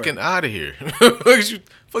paid for. Fucking out of here. Fuck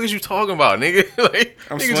is you talking about, nigga? Like,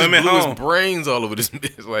 I'm nigga swimming just blew home. his brains all over this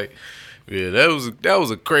bitch. Like, yeah, that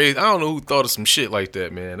was a crazy. I don't know who thought of some shit like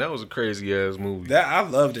that, man. That was a crazy ass movie. That I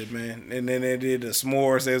loved it, man. And then they did the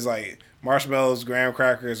s'mores. It was like marshmallows, graham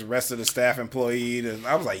crackers, the rest of the staff employee. And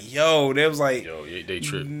I was like, yo, they was like, they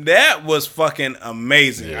tripped. That was fucking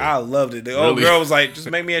amazing. Yeah. I loved it. The old girl was like,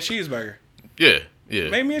 just make me a cheeseburger. Yeah.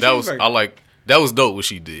 Make me a cheeseburger. That was dope what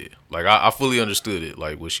she did. Like, I fully understood it,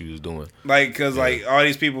 like what she was doing. Like, because like all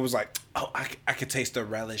these people was like, oh, I could taste the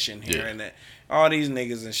relish in here and that. All these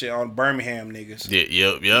niggas and shit, all Birmingham niggas.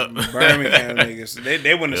 Yeah, yep. Birmingham niggas.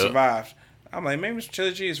 They wouldn't have survived. I'm like, maybe some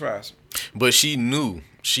chili cheese fries. But she knew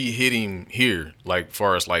she hit him here, like,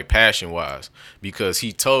 far as like passion wise, because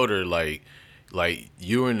he told her like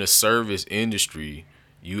you're in the service industry.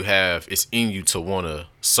 It's in you to want to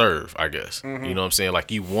serve, I guess. Mm-hmm. You know what I'm saying?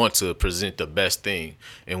 Like, you want to present the best thing.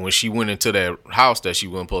 And when she went into that house that she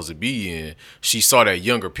wasn't supposed to be in, she saw that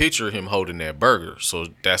younger picture of him holding that burger. So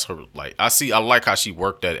that's her, like, I like how she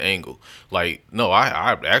worked that angle. Like, no,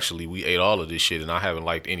 I actually, we ate all of this shit and I haven't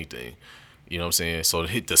liked anything. You know what I'm saying? So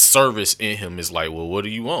the service in him is like, well, what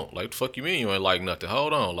do you want? Like, the fuck you mean you ain't like nothing?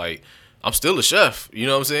 Hold on. Like, I'm still a chef. You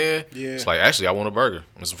know what I'm saying? Yeah. It's like, actually, I want a burger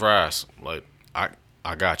and some fries. Like,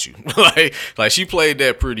 I got you. like she played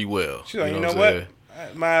that pretty well. She's like, you know what?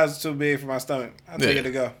 My eyes are too big for my stomach. I'll take it to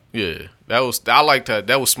go. Yeah. I liked that.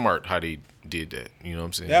 That was smart how they did that. You know what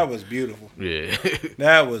I'm saying? That was beautiful. Yeah.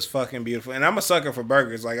 That was fucking beautiful. And I'm a sucker for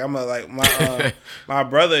burgers. Like, my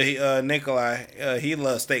brother, Nikolai, he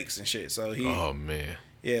loves steaks and shit. So he. Oh man.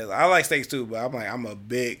 Yeah, I like steaks too, but I'm a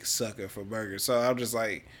big sucker for burgers. So I'm just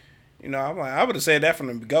like, you know, I'm like, I would have said that from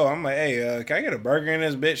the go. I'm like, hey, can I get a burger in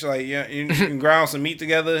this bitch? Like, yeah, you can ground some meat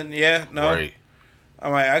together. Yeah, no. Right.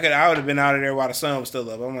 I'm like, I would have been out of there while the sun was still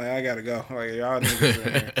up. I'm like, I gotta go. Like, y'all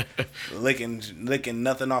niggas in here licking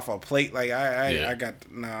nothing off a plate. Like,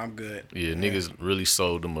 I'm good. Yeah, niggas really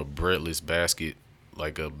sold them a breadless basket,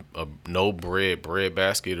 like a no bread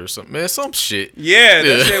basket or something. Man, some shit. Yeah,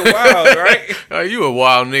 that shit wild, right? You a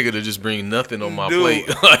wild nigga to just bring nothing on my plate.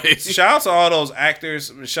 Like, shout out to all those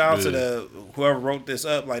actors. Shout out to whoever wrote this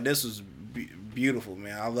up. Like, this was beautiful,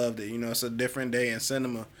 man. I loved it. You know, it's a different day in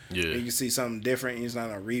cinema. Yeah, you can see something different. It's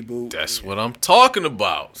not a reboot. That's what I'm talking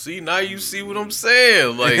about. See, now you see what I'm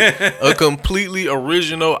saying. Like, a completely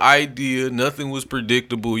original idea. Nothing was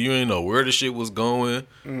predictable. You ain't know where the shit was going.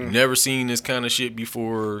 Never seen this kind of shit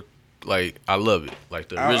before. Like, I love it. Like,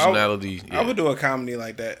 the originality. I would do a comedy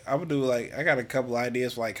like that. I would do, like, I got a couple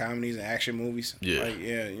ideas for, like, comedies and action movies. Yeah. Like,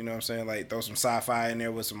 yeah, you know what I'm saying? Like, throw some sci-fi in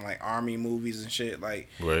there with some, like, army movies and shit. Like,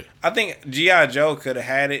 right. I think G.I. Joe could have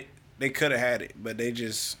had it. They could have had it, but they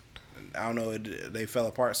just, I don't know, they fell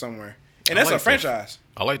apart somewhere. And that's a franchise.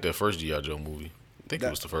 I like that first G.I. Joe movie. I think it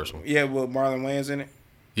was the first one. Yeah, with Marlon Wayans in it.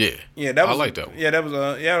 Yeah. Yeah, that was I like that one. Yeah, that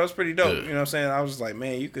was pretty dope. Yeah. You know what I'm saying? I was just like,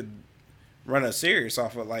 man, you could run a series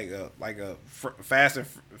off of like a Fast and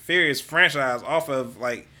Furious franchise off of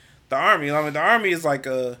like the Army. I mean, the Army is like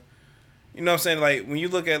a, you know what I'm saying? Like when you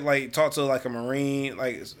look at like talk to like a Marine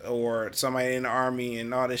like or somebody in the Army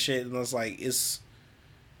and all this shit, and it's like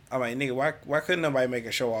I'm like, nigga, why couldn't nobody make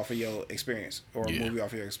a show off of your experience or a movie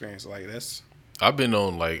off of your experience? Like that's. I've been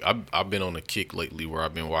on I've been on a kick lately where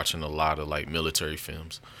I've been watching a lot of like military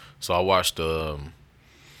films. So I watched it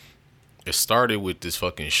started with this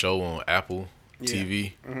fucking show on Apple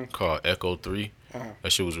TV called Echo 3.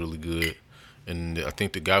 That shit was really good. And I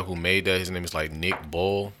think the guy who made that, his name is like Nick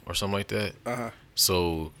Boll or something like that.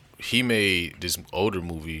 So he made this older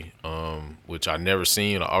movie, which I never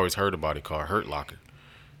seen. I always heard about it, called Hurt Locker,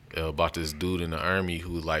 about this dude in the Army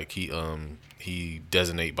who like he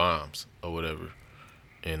detonate bombs or whatever,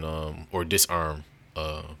 and or disarm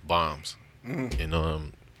bombs,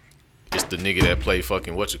 and it's the nigga that played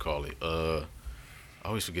fucking I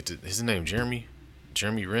always forget his name. Jeremy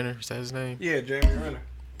Renner, is that his name? Yeah, Jeremy Renner.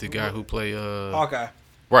 The guy who played Hawkeye.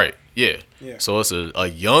 Right, yeah. Yeah. So it's a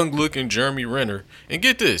young looking Jeremy Renner, and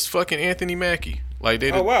get this, fucking Anthony Mackie. Like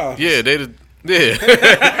they. Oh wow. Yeah,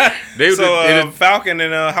 yeah. So Falcon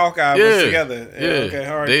and Hawkeye was together. Yeah. Okay.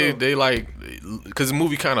 All right. They like, cause the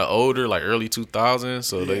movie kind of older, like early 2000s,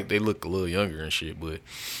 so they look a little younger and shit. But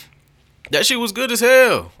that shit was good as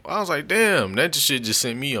hell. I was like, damn, that shit just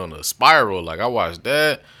sent me on a spiral. Like I watched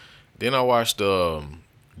that, then I watched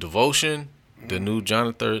Devotion, the new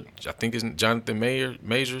Jonathan. I think it's Jonathan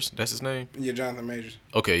Majors. That's his name. Yeah, Jonathan Majors.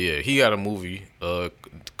 Okay, yeah, he got a movie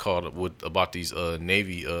called about these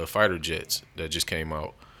Navy fighter jets that just came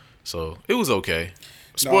out. So it was okay.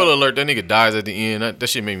 Spoiler alert: that nigga dies at the end. That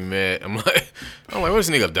shit made me mad. I'm like, what this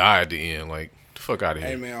nigga die at the end? Like, the fuck out of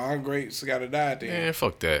here. Hey man, all greats gotta die at the end. Man,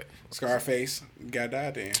 fuck that. Scarface gotta die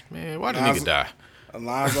at the end. Man, why did nigga die?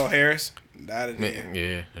 Alonzo Harris died at the Man, end.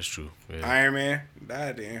 yeah, that's true. Yeah. Iron Man died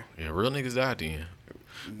at the end. Yeah, real niggas die at the end.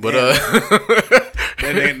 But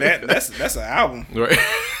that's an album. Right.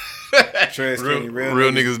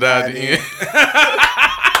 Real niggas die at the end.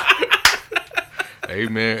 Hey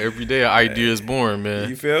man, every day an idea is born, man.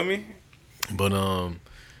 You feel me? But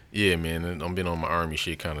yeah, man, I'm been on my Army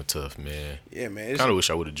shit kind of tough, man. Yeah, man. Kind of wish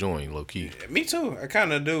I would have joined, low key. Me too. I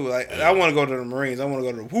kind of do. Like, I want to go to the Marines. I want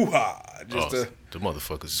to go to the woo-ha. The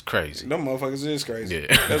motherfuckers is crazy. Them motherfuckers is crazy.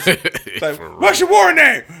 Yeah. Like, what's your war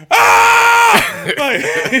name? Ah! Like,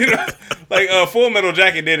 you know, like Full Metal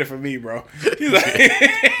Jacket did it for me, bro.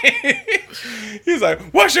 He's like,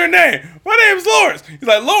 what's your name? My name's Lawrence. He's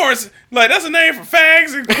like, Lawrence? Like, that's a name for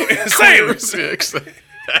fags and sailors.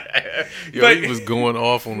 Yo, he was going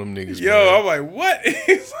off on them niggas. Yo, man. I'm like, what?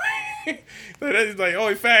 He's like,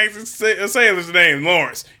 only fags and sailor's name,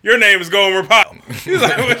 Lawrence. Your name is Gomer Pyle. He's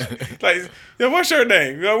like, yo, what's your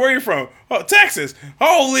name? Yo, where you from? Oh, Texas.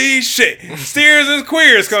 Holy shit. Steers and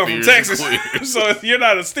queers come from Texas. So if you're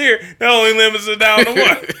not a steer, that only limits it down to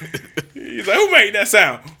one. He's like, who made that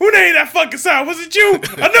sound? Who made that fucking sound? Was it you?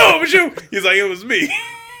 I know it was you. He's like, it was me.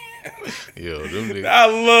 Yo, them niggas. I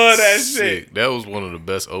love that sick. shit. That was one of the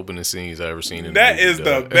best opening scenes I ever seen in that the movie. Is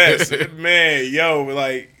the best. Man, yo,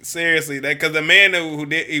 like, seriously. Because the man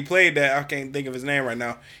he played that, I can't think of his name right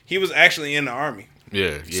now, he was actually in the Army.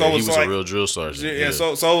 Yeah, so he was like, a real drill sergeant. Yeah,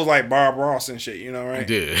 so it was like Bob Ross and shit, you know, right?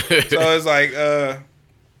 Yeah. So it's like,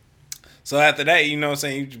 so after that, you know what I'm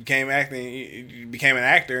saying, you became an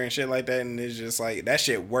actor and shit like that, and it's just like, that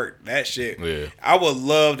shit worked. That shit. Yeah. I would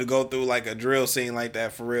love to go through like a drill scene like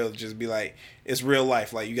that for real. Just be like, it's real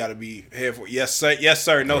life. Like, you got to be here for, yes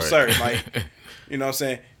sir, no sir. Like, you know what I'm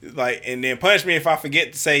saying? Like, and then punish me if I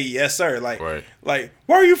forget to say yes sir. Like, like,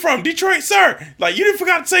 where are you from? Detroit, sir. Like, you didn't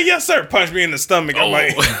forgot to say yes sir. Punch me in the stomach. I'm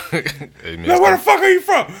like, hey, man, where the fuck are you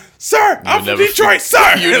from? Sir, I'm from Detroit,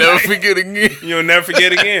 sir. You'll never forget again. You'll never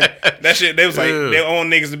forget again. That shit, they was like, they own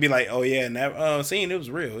niggas to be like, oh yeah, and that scene, it was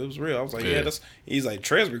real. It was real. I was like, yeah, that's, he's like,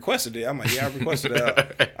 Trez requested it. I'm like, yeah, I requested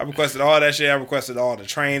that. I requested all that shit. I requested all the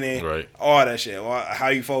training, all that shit. How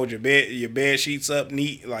you fold your bed sheets up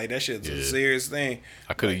neat. Like, that shit's a serious thing.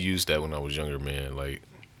 I could have used that when I was younger, man. Like,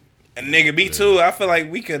 and nigga, me too. I feel like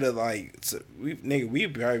we could have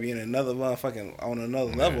we'd probably be in another motherfucking on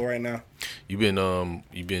another level right now. You've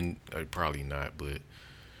been probably not, but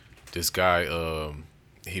this guy,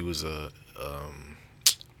 he was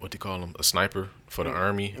what they call him, a sniper for the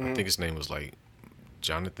Army. I think his name was like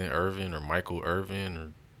Jonathan Irvin or Michael Irvin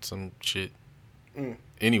or some shit.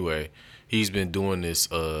 Anyway, he's been doing this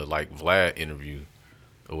like Vlad interview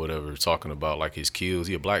or whatever, talking about like his kills.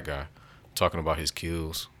 He a black guy talking about his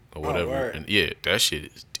kills or whatever. And yeah, that shit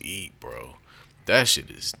is deep, bro. That shit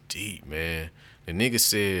is deep, man. The nigga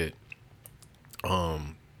said,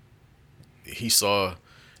 he saw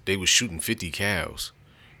they was shooting 50 cows,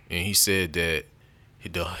 and he said that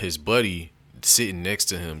his buddy sitting next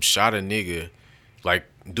to him shot a nigga. Like,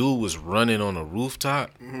 dude was running on a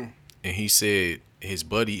rooftop, and he said his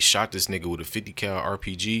buddy shot this nigga with a 50 cal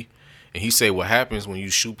RPG. And he said what happens when you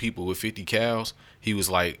shoot people with 50 cals, he was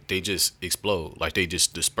like, they just explode, like they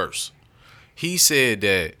just disperse. He said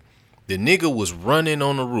that the nigga was running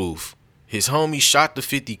on the roof. His homie shot the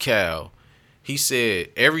 50 cal. He said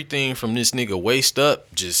everything from this nigga waist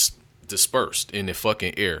up just dispersed in the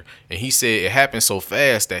fucking air. And he said it happened so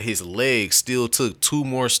fast that his legs still took 2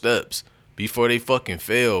 more steps before they fucking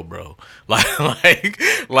fell, bro.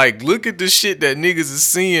 Like look at the shit that niggas is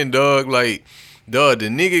seeing, dog. Like, dog, the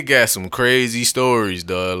nigga got some crazy stories,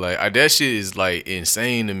 dog. Like, that shit is like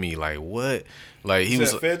insane to me. Like, what? Like, he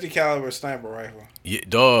was a 50 caliber sniper rifle. Yeah,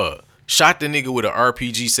 dog. Shot the nigga with an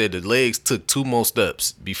RPG, said the legs took 2 more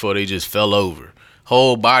steps before they just fell over.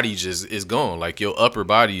 Whole body just is gone. Like, your upper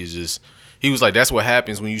body is just. He was like, that's what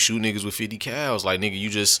happens when you shoot niggas with 50 cals. Like, nigga, you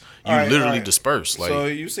literally disperse. Like, so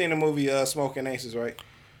you seen the movie Smoking Aces, right?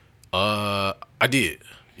 I did.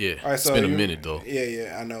 Yeah. All right, it's been a minute though.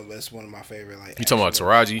 Yeah, I know, but it's one of my favorite. Like, you talking about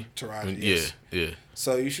Taraji? Taraji, yes. Yeah.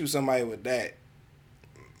 So you shoot somebody with that.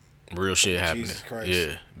 Real shit happening. Jesus Christ.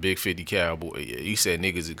 Yeah, big 50 cal boy. Yeah, he said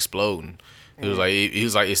niggas exploding. It was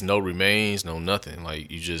like it's no remains, no nothing. Like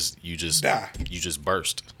you just die. You just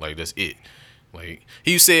burst. Like that's it. Like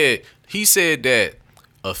he said that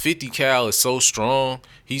a 50 cal is so strong.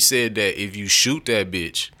 He said that if you shoot that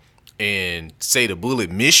bitch and say the bullet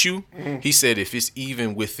miss you, he said if it's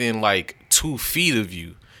even within like 2 feet of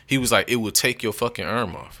you, he was like it would take your fucking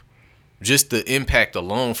arm off. Just the impact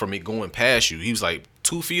alone from it going past you. He was like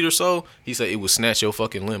 2 feet or so. He said it would snatch your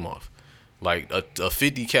fucking limb off. Like a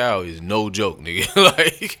 50 cal is no joke, nigga.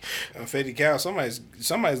 Like a 50 cal, somebody's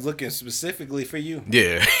looking specifically for you.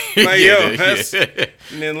 Yeah. Like yeah, that's, yeah.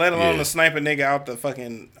 and then let alone the sniper nigga out the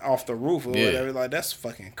fucking off the roof or whatever. Like that's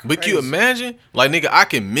fucking crazy. But you imagine, like nigga, I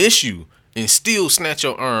can miss you and still snatch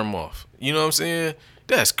your arm off. You know what I'm saying?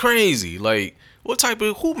 That's crazy. Like what type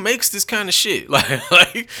of who makes this kind of shit?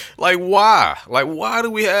 Like why? Like why do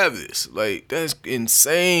we have this? Like that's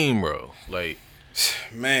insane, bro. Like.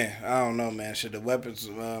 Man, I don't know, man. Shit, the weapons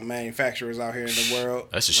manufacturers out here in the world.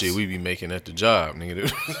 That's the shit we be making at the job,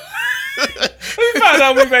 nigga. We found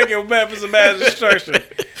out we making weapons of mass destruction.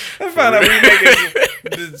 I found out we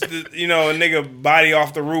making, a nigga body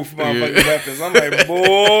off the roof motherfucking weapons. I'm like,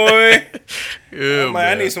 boy. Yeah, I'm like,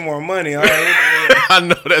 I need some more money. Like, I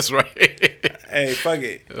know that's right. Hey, fuck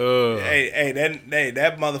it.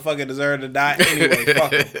 That motherfucker deserved to die anyway.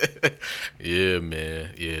 Fuck him. Yeah,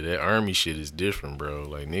 man. Yeah, that army shit is different, bro.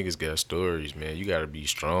 Like niggas got stories, man. You gotta be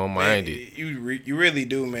strong minded. You really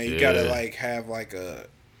do, man. You gotta like have like a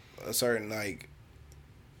certain like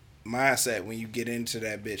mindset when you get into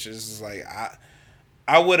that bitch. It's just like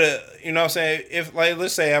I would have, you know what I'm saying, if like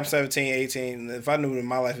let's say I'm 17, 18, if I knew that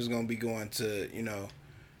my life was gonna be going to, you know,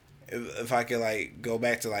 if I could like go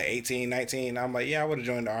back to like 18, 19, I'm like, yeah, I would have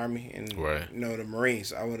joined the army and you know, the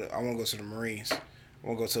Marines. I want to go to the Marines. I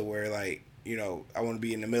want to go to where like, you know, I want to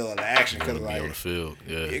be in the middle of the action because like on the field,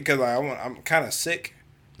 because like, I'm kind of sick.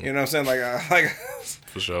 You know what I'm saying? Like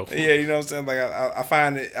for sure. Yeah, you know what I'm saying? Like I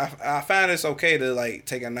find it's okay to like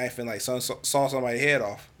take a knife and like saw somebody's head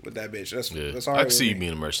off with that bitch. That's all right. I can see you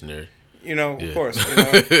being a mercenary. You know, of course. You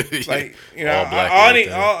know, like you know, all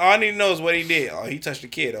I need to know is what he did. Oh, he touched the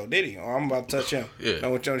kid. Oh, did he? Oh, I'm about to touch him. Yeah.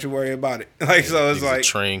 Don't you worry about it. Like so, it's like a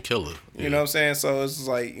trained killer. You know what I'm saying? So it's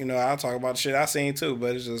like, you know, I'll talk about the shit I seen too,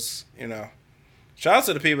 but it's just, you know, shout out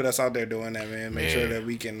to the people that's out there doing that, man. Make sure that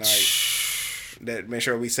we can like make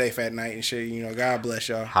sure we safe at night and shit. You know, God bless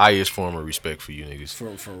y'all. Highest form of respect for you niggas.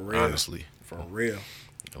 For real. Honestly. For real.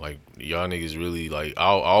 Like y'all niggas really like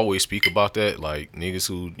I'll always speak about that. Like y'all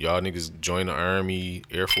niggas join the Army,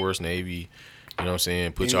 Air Force, Navy, you know what I'm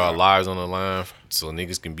saying? Put y'all lives on the line so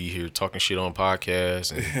niggas can be here talking shit on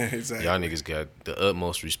podcasts and exactly. Y'all niggas got the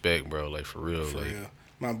utmost respect, bro. Like for real. For like real.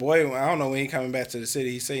 My boy, I don't know when he coming back to the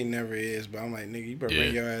city. He say he never is, but I'm like, nigga, you better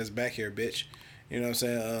bring your ass back here, bitch. You know what I'm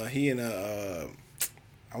saying? He in I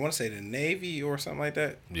want to say the Navy or something like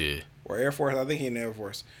that. Yeah. Or Air Force. I think he in the Air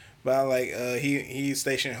Force. But I like he's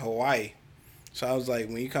stationed in Hawaii. So I was like,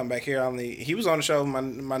 when you come back here, he was on the show, my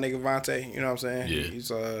nigga Vontae, you know what I'm saying?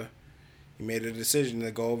 Yeah. He made a decision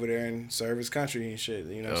to go over there and serve his country and shit,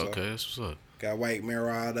 you know. Okay, that's what's up. Got white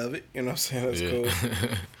mirror out of it, you know what I'm saying? That's cool.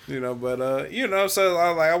 You know, but you know, so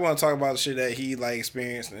I want to talk about the shit that he like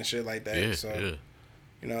experienced and shit like that. Yeah, so yeah.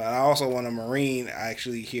 you know, and I also want a Marine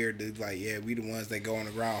actually here to like, yeah, we the ones that go on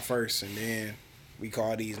the ground first and then we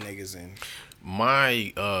call these niggas and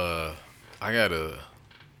My I got a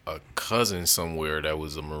cousin somewhere that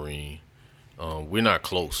was a Marine. We're not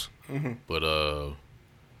close, but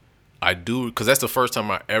I do, because that's the first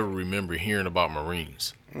time I ever remember hearing about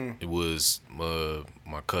Marines. It was my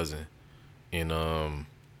cousin, and I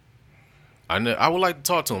would like to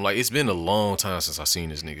talk to him. Like, it's been a long time since I seen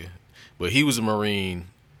this nigga, but he was a Marine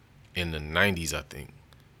in the 90s, I think,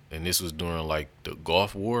 and this was during like the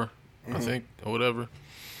Gulf War, I think, or whatever.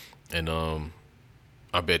 And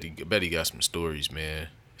I bet he got some stories, man.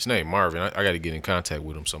 His name Marvin. I got to get in contact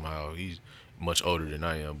with him somehow. He's much older than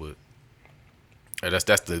I am, but that's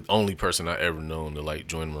the only person I ever known to like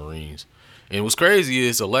join the Marines. And what's crazy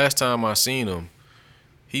is the last time I seen him,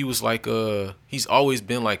 he was like he's always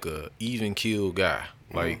been like a even keel guy.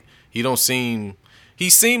 Like he seemed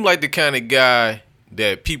like the kind of guy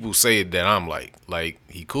that people say that I'm like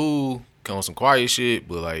he cool, come on some quiet shit,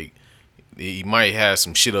 but like he might have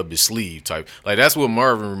some shit up his sleeve type. Like that's what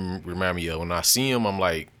Marvin remind me of. When I see him, I'm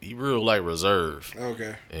like, he real like reserved.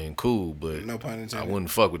 Okay. And cool, but no pun intended. I wouldn't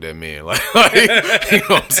fuck with that man. Like you know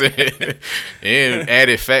what I'm saying? And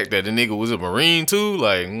added fact that the nigga was a Marine too.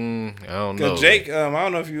 Like, I don't know. Cause Jake, I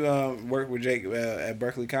don't know if you worked with Jake at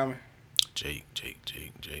Berkeley Common. Jake.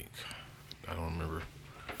 I don't remember.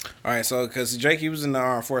 All right, so because Jake, he was in the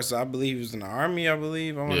armed forces. I believe he was in the Army. I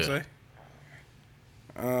want to say.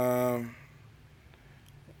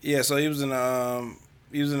 Yeah, so he was in a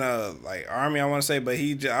like Army, I want to say, but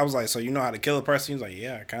I was like, so you know how to kill a person? He was like,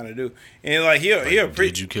 yeah, I kind of do. And like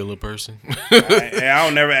did you kill a person? I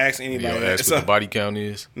don't never ask anybody. You don't ask what the body count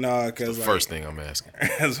is? No, because the first thing I'm asking.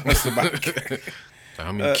 What's the body count?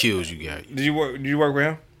 How many kills you got? Did you work with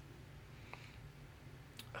him?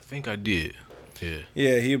 I think I did. Yeah.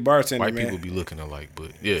 Yeah, he a bartender. White man. People be looking alike, but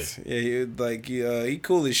yeah. Yeah, he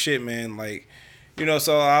cool as shit, man. Like, you know,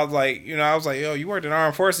 so I was like, yo, you worked in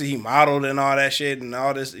armed forces. He modeled and all that shit and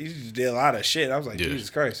all this. He just did a lot of shit. I was like, Jesus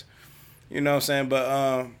Christ, you know what I'm saying?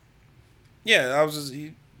 But yeah, I was just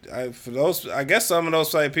for those. I guess some of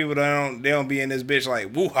those like people they don't be in this bitch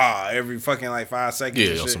like woo-ha every fucking like 5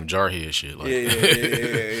 seconds. Yeah, some jarhead shit. Like.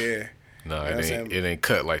 Yeah. No, it ain't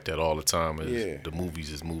cut like that all the time. The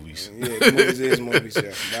movies is movies. Yeah, the movies is movies.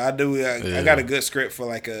 Yeah, but I got a good script for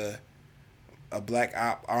like a black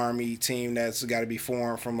op army team that's got to be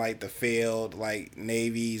formed from like the failed like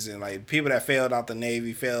navies and like people that failed out the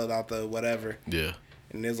Navy, failed out the whatever. Yeah.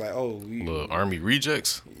 And it's like, Army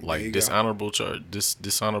rejects, like dishonorable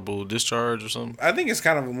dishonorable discharge or something. I think it's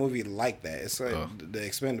kind of a movie like that. It's like the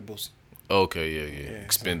Expendables. Okay, yeah.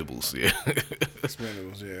 Expendables, yeah.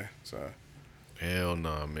 Expendables, yeah. So. Hell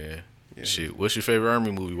nah, man. Yeah. Shit, what's your favorite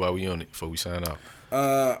Army movie while we on it before we sign out?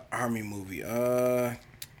 Army movie. I'm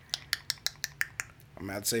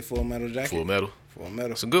gonna have to say Full Metal Jacket. Full Metal.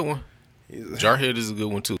 It's a good one. Jarhead is a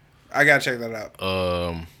good one too. I gotta check that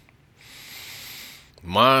out.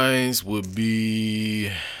 Mines would be.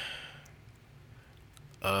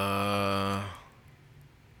 I'm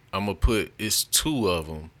gonna put. It's two of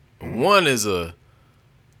them. One is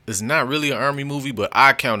it's not really an Army movie, but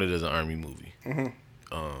I count it as an Army movie. But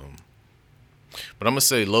I'm gonna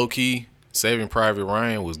say low key, Saving Private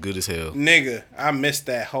Ryan was good as hell. Nigga, I missed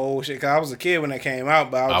that whole shit. Cause I was a kid when that came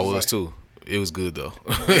out, but I was too. It was good though.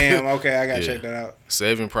 Damn, okay, I gotta check that out.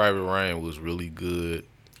 Saving Private Ryan was really good.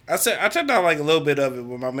 I checked out like a little bit of it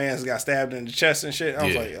when my man's got stabbed in the chest and shit. I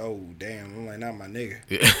was like, oh damn, I'm like, not my nigga.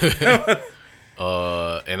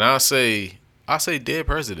 Yeah. And I say Dead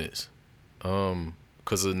Presidents.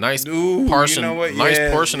 Cause a nice portion, of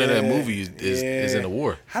that movie is in the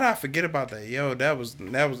war. How did I forget about that? Yo, that was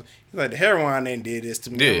like the heroin then did this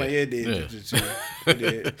to me. Yeah, I'm like, it did. It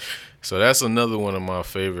did. So that's another one of my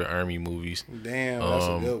favorite Army movies. Damn, that's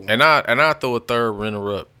a good one. And I throw a third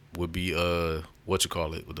runner up would be what you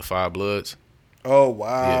call it with the Five Bloods. Oh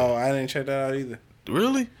wow, I didn't check that out either.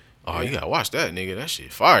 Really? Oh, you gotta watch that, nigga. That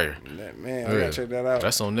shit fire. Man, I gotta check that out.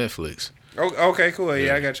 That's on Netflix. Okay, cool.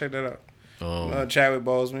 Yeah, I gotta check that out. Chadwick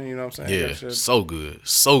Boseman, you know what I'm saying? Yeah, so good,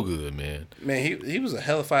 man. Man, he was a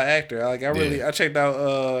hellified actor. Like I checked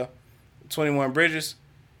out 21 Bridges.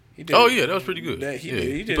 That was pretty good.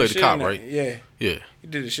 He did played the cop, right? Yeah. He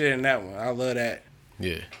did the shit in that one. I love that.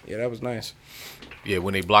 Yeah, that was nice. Yeah,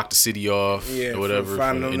 when they blocked the city off or whatever.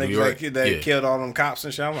 Finding them in niggas New York. that killed all them cops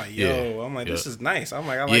and shit. I'm like, this is nice. I'm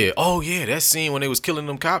like, I like it. Oh, yeah, that scene when they was killing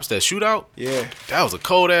them cops, that shootout. Yeah. That was a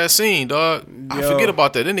cold-ass scene, dog. I forget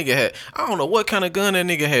about that. That nigga had, I don't know what kind of gun that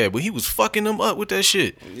nigga had, but he was fucking them up with that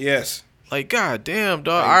shit. Yes. Like, goddamn,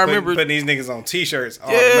 dog. Like, I remember putting these niggas on T-shirts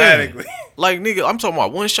automatically. Like, nigga, I'm talking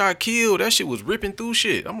about one shot kill. That shit was ripping through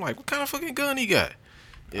shit. I'm like, what kind of fucking gun he got?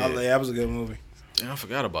 Yeah. That was a good movie. Damn, I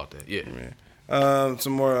forgot about that. Yeah. Man.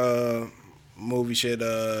 Some more movie should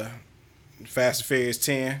Fast and Furious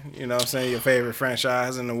 10. You know what I'm saying? Your favorite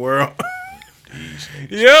franchise in the world.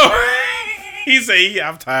 Yo, he say,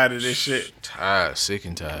 I'm tired of this shit. Tired, sick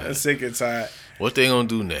and tired. I'm sick and tired. What they gonna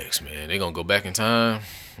do next, man? They gonna go back in time,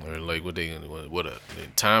 or like what they gonna what a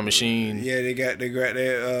time machine? Yeah, they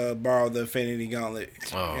borrowed the Infinity Gauntlet.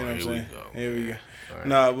 Oh, you know what I'm saying? go. Here we go. Right.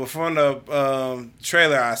 No, but from the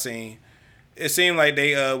trailer I seen, it seemed like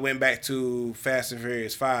they went back to Fast and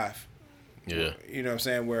Furious 5. Yeah. You know what I'm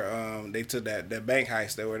saying? Where they took that bank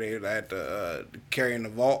heist that where they had to carrying the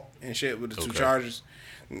vault and shit with the two chargers,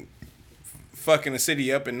 fucking the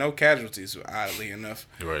city up and no casualties, oddly enough.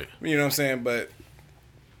 Right. You know what I'm saying? But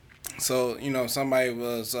so somebody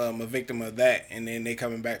was a victim of that, and then they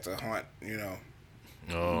coming back to haunt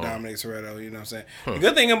Dominic Toretto. You know what I'm saying? The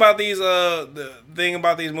good thing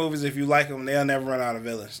about these movies, if you like them, they'll never run out of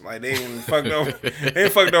villains. Like they even fucked over, they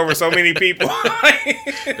fucked over so many people.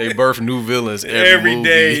 They birth new villains every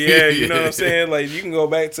day. Yeah, you know what I'm saying? Like you can go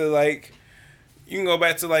back to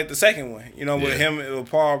the second one. You know, with him, with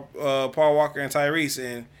Paul Walker and Tyrese,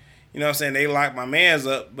 and you know what I'm saying, they locked my mans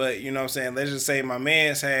up. But you know what I'm saying, let's just say my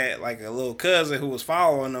mans had like a little cousin who was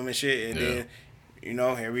following them and shit, and then.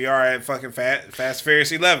 Here we are at fucking Fast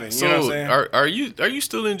Furious 11. You know what I'm saying? Are you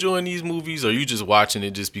still enjoying these movies, or are you just watching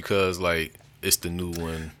it just because like it's the new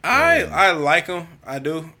one? I like them. I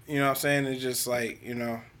do. You know what I'm saying? It's just like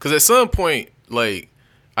because at some point, like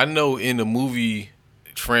I know in the movie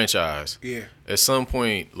franchise, at some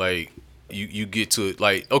point, like you get to it,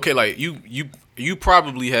 like okay, like you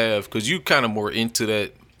probably have, because you kind of more into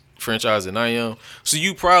that franchise than I am, so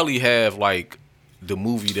you probably have like the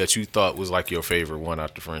movie that you thought was like your favorite one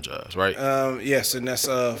out the franchise, right? Yes, and that's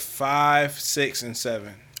 5, 6, and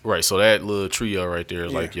 7. Right, so that little trio right there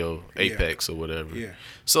is like your apex or whatever. Yeah.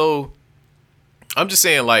 So I'm just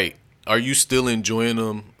saying, like, are you still enjoying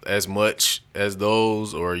them as much as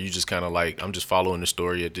those, or are you just kind of like, I'm just following the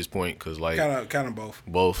story at this point? Because like kind of both.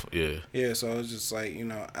 Both, yeah. Yeah, so it's just like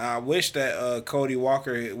I wish that Cody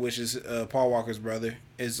Walker, which is Paul Walker's brother,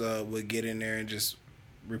 would get in there and just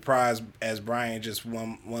reprise as Brian just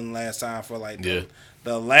one last time for like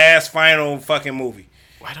the last final fucking movie.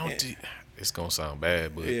 Why don't it's gonna sound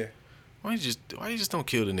bad, but why you just don't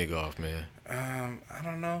kill the nigga off, man? I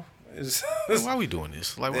don't know. Why are we doing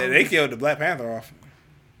this? Like they killed the Black Panther off.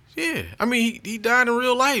 Yeah, I mean he died in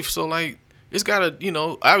real life, so like it's gotta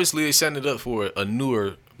obviously they setting it up for a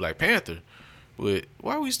newer Black Panther. But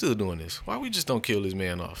why are we still doing this? Why we just don't kill this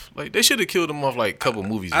man off? Like they should have killed him off like a couple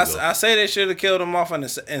movies ago. I say they should have killed him off in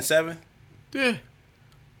 7. Yeah.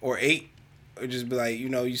 Or 8. Or just be like, you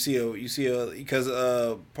see because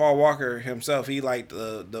Paul Walker himself, he liked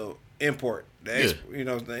the import,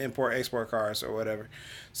 the import export cars or whatever.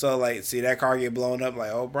 So like, see that car get blown up,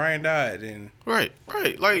 like, oh, Brian died, and right,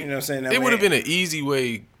 like you know what I'm saying. It would have been an easy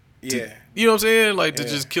way. You know what I'm saying, like to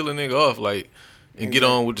just kill a nigga off, like. And get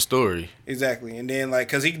on with the story. Exactly. And then like,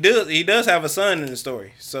 cause he does have a son in the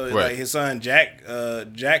story. So like his son Jack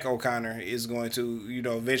O'Connor is going to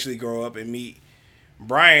eventually grow up and meet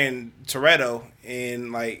Brian Toretto,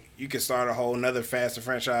 and like you can start a whole another Fast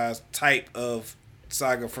franchise type of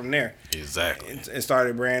saga from there. Exactly. And start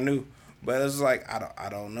it brand new. But it's like I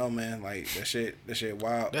don't know, man. Like that shit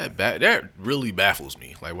wild. That really baffles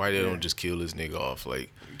me. Like why they don't just kill this nigga off?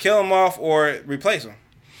 Like kill him off or replace him.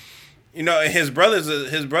 His brother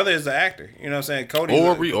is the actor. You know what I'm saying? Cody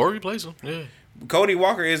or replace him. Yeah. Cody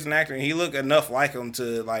Walker is an actor, and he look enough like him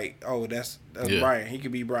to like, oh, that's Brian. He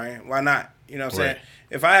could be Brian. Why not? You know what I'm saying?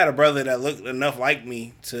 If I had a brother that looked enough like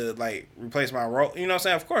me to like replace my role, you know what I'm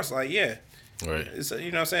saying? Of course, like Right. It's,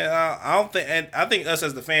 you know what I'm saying? I don't think, and I think us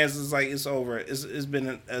as the fans is like it's over. It's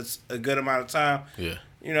been a good amount of time. Yeah.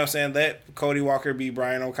 You know what I'm saying? Let Cody Walker be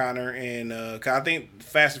Brian O'Connor, and cause I think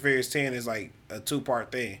Fast and Furious 10 is like a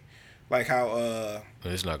 2-part thing. Like how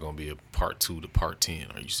it's not gonna be a part 2 to part 10.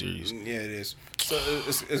 Are you serious? Yeah, it is. So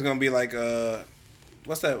it's gonna be like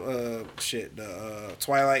what's that shit? The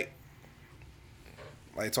Twilight.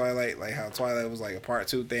 Like Twilight, like how Twilight was like a part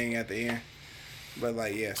 2 thing at the end. But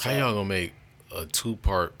like so how y'all gonna make a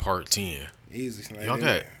 2-part part 10? Easy. Like, y'all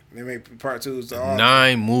got they make part 2s to all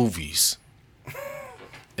 9 movies.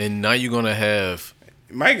 And now you're gonna have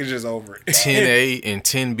Mike is just over it. 10A and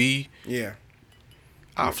 10B. Yeah.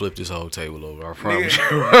 I'll flip this whole table over. I promise you.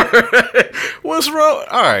 What's wrong?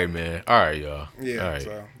 All right, man. All right, y'all. Yeah. All right.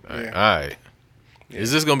 So, All right. Yeah.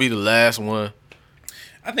 Is this gonna be the last one?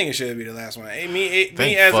 I think it should be the last one. Me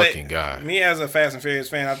as a Fast and Furious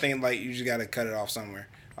fan, I think like you just gotta cut it off somewhere.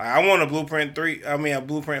 Like, I want a Blueprint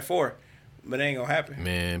 4, but it ain't gonna happen.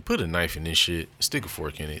 Man, put a knife in this shit. Stick a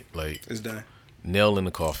fork in it. Like it's done. Nail in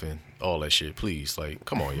the coffin. all that shit. Please, like,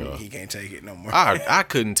 come on, y'all. He can't take it no more. I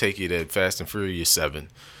couldn't take it at Fast and Furious 7.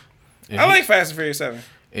 I like Fast and Furious 7.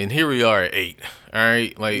 And here we are at 8. All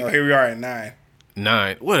right, like No, here we are at 9.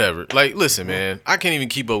 9, whatever. Like, listen, man, I can't even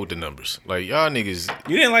keep up with the numbers. Like, y'all niggas,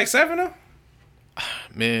 You didn't like 7 though?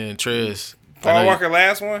 man, Trez. Paul Walker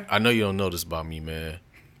last one? I know you don't know this about me, man.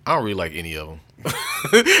 I don't really like any of them.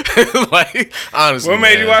 Like, honestly, What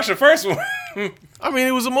made man. you watch the first one? I mean,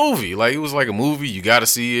 it was a movie. Like, it was like a movie. You got to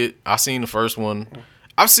see it. I seen the first one.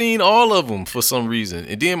 I've seen all of them for some reason.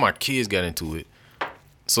 And then my kids got into it.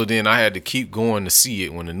 So then I had to keep going to see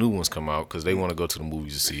it when the new ones come out because they want to go to the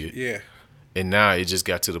movies to see it. Yeah. And now it just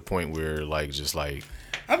got to the point where, like, just like,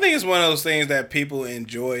 I think it's one of those things that people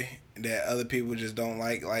enjoy that other people just don't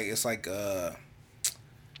like. Like it's like for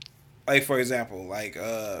example, like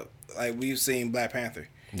we've seen Black Panther.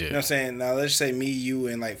 yeah. You know what I'm saying? Now let's say me, you,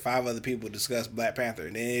 and like 5 other people discuss Black Panther,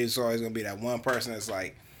 and then it's always gonna be that one person that's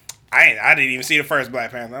like, I didn't even see the first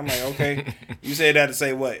Black Panther. I'm like, okay, you said that to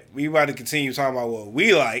say what? We about to continue talking about what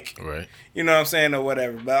we like, Right. you know what I'm saying, or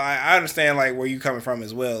whatever. But I understand like where you coming from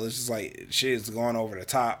as well. It's just like shit is going over the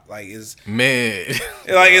top. Like it's Man.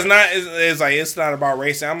 like it's not about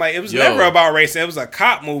racing. I'm like, it was never about racing. It was a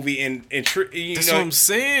cop movie, and That's what I'm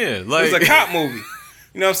saying. Like, it was a cop movie.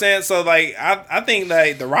 You know what I'm saying? So like, I think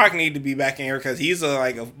like The Rock need to be back in here because he's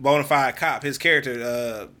a bona fide cop. His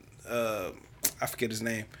character, I forget his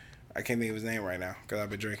name. I can't think of his name right now because I've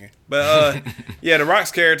been drinking. But yeah, The Rock's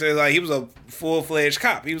character, like he was a full-fledged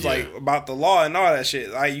cop. He was like about the law and all that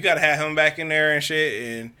shit. Like you got to have him back in there and shit,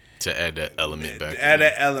 and to add that element back. add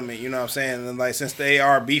that element. You know what I'm saying? And like since they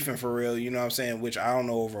are beefing for real, you know what I'm saying? Which I don't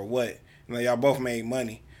know over what. Like y'all both made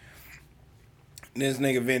money. This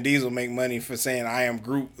nigga Vin Diesel make money for saying I am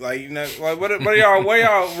Groot. Like, you know, like what are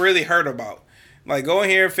y'all really hurt about? Like, go in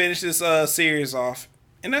here and finish this series off,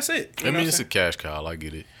 and that's it. I mean, it's a cash cow. I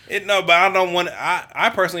get it. No, but I don't want.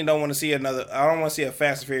 I personally don't want to see another. I don't want to see a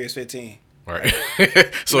Fast and Furious 15. Right.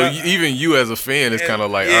 So even you as a fan is kind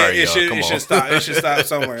of like, all right, y'all, come on. It should stop. It should stop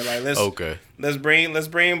somewhere. Like let's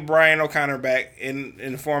bring Brian O'Connor back in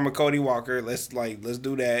the form of Cody Walker. Let's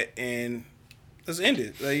do that and let's end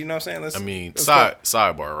it. Like, you know what I'm saying?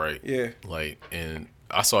 Sidebar, right? Yeah. Like, and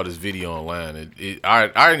I saw this video online. I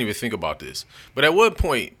didn't even think about this, but at what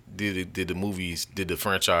point did the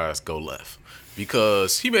franchise go left?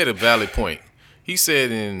 Because he made a valid point. He said,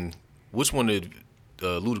 in which one did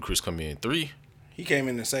Ludacris come in? 3? He came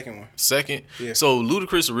in the second one. Second? Yeah. So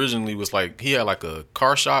Ludacris originally was like, he had like a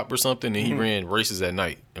car shop or something, and he ran races at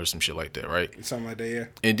night or some shit like that, right? Something like that, yeah.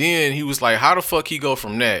 And then he was like, how the fuck he go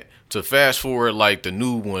from that to fast forward like the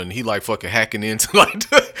new one? He like fucking hacking into like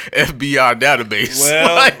the FBI database.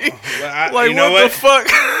 Well, like you know what the fuck?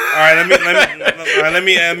 All right, let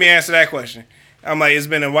me answer that question. I'm like, it's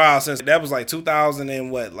been a while since that was like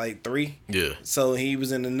 2003. Yeah. So he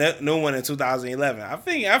was in the new one in 2011. I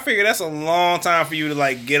figure that's a long time for you to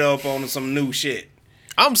like get up on some new shit.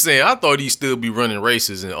 I'm saying I thought he'd still be running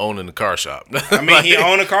races and owning the car shop. I mean, he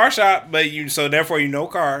owned a car shop, but therefore you know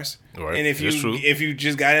cars. Right. And That's true. if you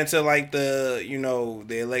just got into like the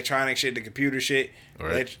the electronic shit, the computer shit,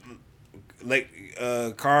 right.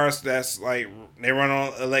 Cars that's like they run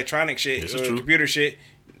on electronic shit or computer shit.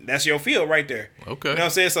 That's your field right there. Okay. You know what I'm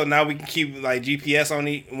saying? So now we can keep like GPS on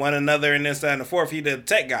one another and this, that, and the fourth. He's the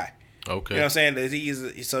tech guy. Okay. You know what I'm saying?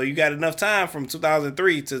 That so you got enough time from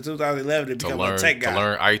 2003 to 2011 to become a tech guy. To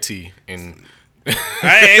learn IT. And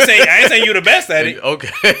I ain't saying you the best at it. Okay.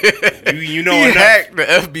 You know he enough. hacked the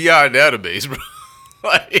FBI database, bro.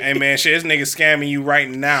 Like, hey man, shit, this nigga scamming you right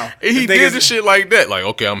now. He did the shit like that. Like,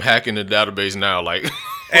 okay, I'm hacking the database now. Like,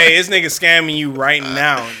 hey, this nigga scamming you right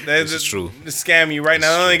now. This is true. Scamming you right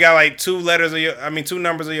now. I only got like 2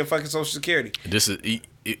 numbers of your fucking social security. This is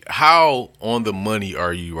how on the money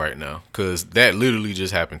are you right now? Because that literally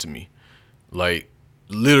just happened to me. Like,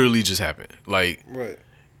 literally just happened. Like, what?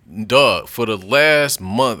 Dog, for the last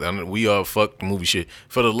month, and we all fuck movie shit.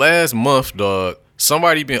 For the last month, dog,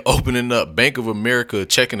 somebody been opening up Bank of America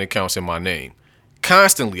checking accounts in my name.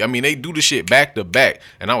 Constantly. I mean, they do the shit back to back.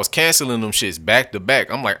 And I was canceling them shits back to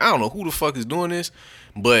back. I'm like, I don't know who the fuck is doing this,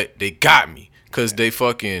 but they got me. Because they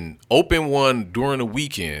fucking opened one during the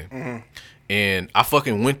weekend. Mm-hmm. And I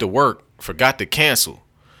fucking went to work, forgot to cancel.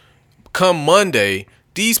 Come Monday,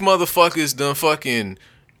 these motherfuckers done fucking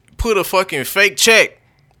put a fucking fake check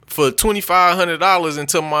for $2,500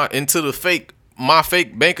 into my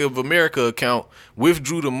fake Bank of America account,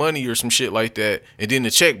 withdrew the money or some shit like that, and then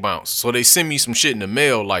the check bounced. So they send me some shit in the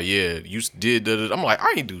mail like, yeah, you did that. I'm like,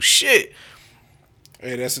 I ain't do shit.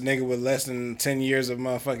 Hey, that's a nigga with less than 10 years of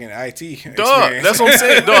motherfucking IT experience. Dog, that's what I'm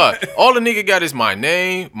saying, dog. All the nigga got is my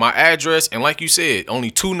name, my address, and like you said, only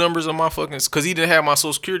 2 numbers on my fucking, because he didn't have my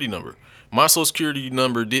social security number. My social security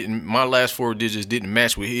number didn't, my last 4 digits didn't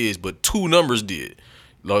match with his, but 2 numbers did.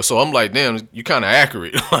 So I'm like, damn, you kind of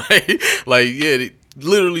accurate. like, yeah,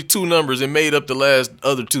 literally 2 numbers and made up the last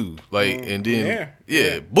other 2. Like, and then,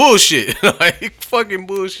 yeah, bullshit. Like, fucking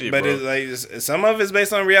bullshit, but bro. it's like, some of it's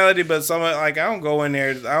based on reality, but some of, like, I don't go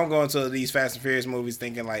into these Fast and Furious movies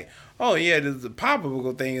thinking like, oh yeah, the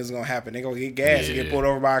probable thing is gonna happen. They're gonna get gas and get pulled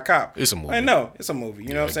over by a cop. It's a movie. Like, no, it's a movie.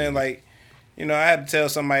 You know what I'm saying? Like, you know, I had to tell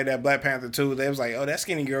somebody that Black Panther 2, they was like, oh, that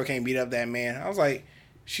skinny girl can't beat up that man. I was like,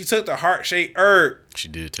 she took the heart-shaped herb. She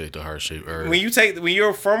did take the heart-shaped herb. When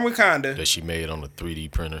you're from Wakanda, that she made on a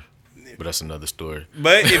 3D printer. But that's another story.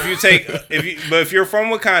 But if you're from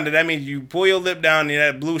Wakanda, that means you pull your lip down and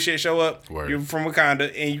that blue shit show up. Word. You're from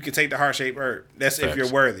Wakanda and you can take the heart-shaped herb. That's Facts. If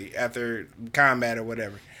you're worthy after combat or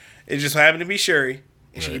whatever. It just happened to be Shuri,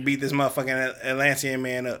 and she can beat this motherfucking Atlantean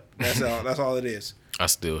man up. That's all. That's all it is. I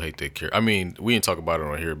still hate that character. I mean, we didn't talk about it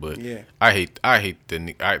on here, but yeah. I hate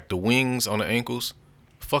the wings on the ankles.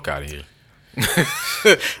 Fuck out of here.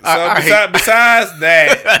 Besides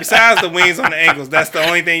the wings on the ankles, that's the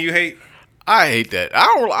only thing you hate. I hate that. I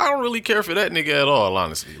don't really care for that nigga at all,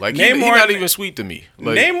 honestly. Like, he's not even sweet to me.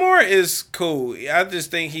 Like, Namor is cool. I just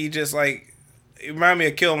think he just like, it remind me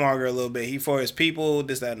of Killmonger a little bit. He for his people,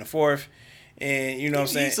 this, that, and the fourth. And you know what I'm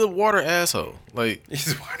saying? He's a water asshole. Like,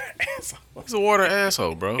 he's a water asshole. He's a water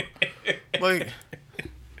asshole, bro. Like,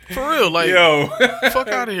 for real. Like, yo, fuck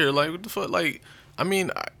out of here. Like, what the fuck? Like, I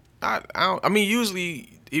mean, I mean,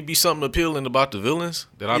 usually it'd be something appealing about the villains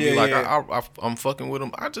that I'd be like, I'm fucking with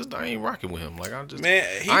him. I ain't rocking with him. Like,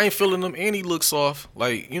 I ain't feeling him, and he looks soft.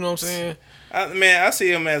 Like, you know what I'm saying? I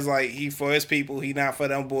see him as like, he for his people. He not for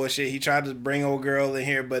them bullshit. He tried to bring old girl in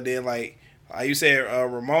here, but then like you said,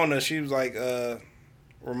 Ramona, she was like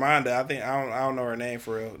Ramonda. I think I don't know her name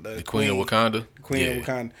for real. The Queen of Wakanda. Queen of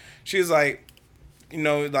Wakanda. She was like, you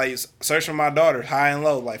know, like, search for my daughter, high and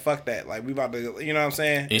low. Like, fuck that. Like, we about to, you know what I'm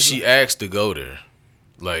saying? And she asked to go there.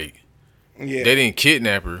 Like, they didn't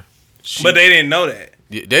kidnap her. But they didn't know that.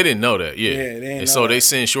 Yeah, they didn't know that. Yeah. They didn't and know so that. they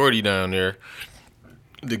sent Shorty down there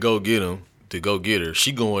to go get him, to go get her.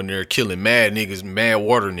 She going there killing mad niggas, mad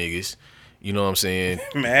water niggas. You know what I'm saying?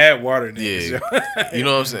 Mad water niggas. Yeah. You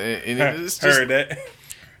know what I'm saying? And it's just, heard that.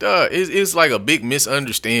 Duh, it's like a big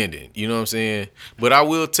misunderstanding. You know what I'm saying? But I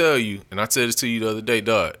will tell you, and I said this to you the other day,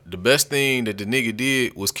 dog, the best thing that the nigga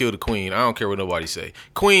did was kill the queen. I don't care what nobody say.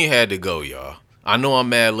 Queen had to go, y'all. I know I'm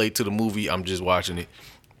mad late to the movie. I'm just watching it.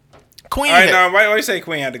 Queen. All right, now why you say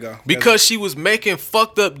Queen had to go? Because she was making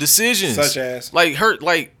fucked up decisions. Such as? Like,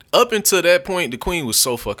 up until that point, the queen was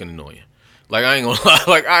so fucking annoying. Like, I ain't gonna lie.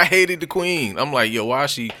 Like, I hated the queen. I'm like, yo, why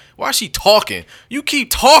is she talking? You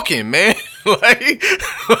keep talking, man.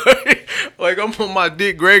 like I'm on my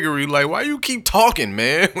Dick Gregory. Like, why you keep talking,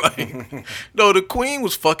 man? Like, no, the queen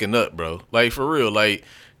was fucking up, bro. Like, for real. Like,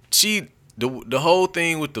 the whole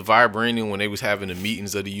thing with the vibranium when they was having the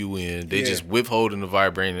meetings of the UN, they just withholding the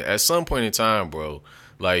vibranium. At some point in time, bro,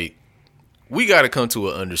 like, we got to come to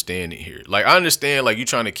an understanding here. Like, I understand, like, you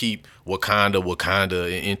trying to keep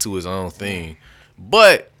Wakanda into his own thing.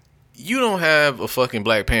 But you don't have a fucking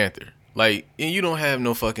Black Panther. Like, and you don't have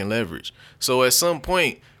no fucking leverage. So at some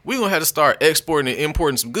point, we going to have to start exporting and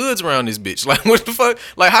importing some goods around this bitch. Like, what the fuck?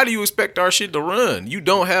 Like, how do you expect our shit to run? You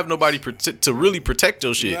don't have nobody to really protect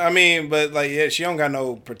your shit. I mean, but, like, yeah, she don't got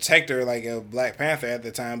no protector like a Black Panther at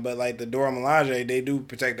the time. But, like, the Dora Milaje, they do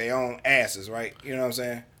protect their own asses, right? You know what I'm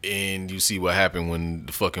saying? And you see what happened when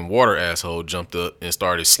the fucking water asshole jumped up and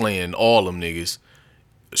started slaying all them niggas.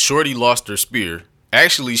 Shorty lost her spear.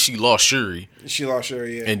 Actually, she lost Shuri. She lost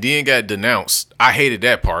Shuri, yeah. And then got denounced. I hated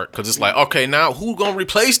that part because it's like, okay, now who gonna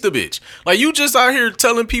replace the bitch? Like, you just out here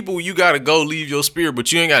telling people you gotta go leave your spear, but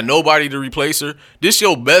you ain't got nobody to replace her. This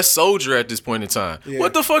your best soldier at this point in time. Yeah.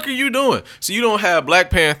 What the fuck are you doing? So you don't have Black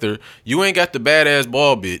Panther. You ain't got the badass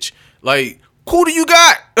ball bitch. Like, who do you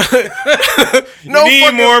got? No,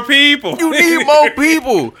 you need more people. You need more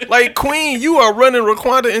people. Like, Queen, you are running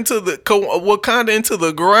Wakanda into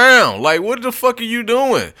the ground. Like, what the fuck are you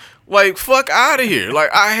doing? Like, fuck out of here.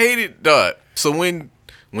 Like, I hated that. So when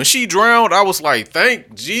she drowned, I was like,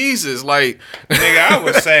 thank Jesus. Like, nigga, I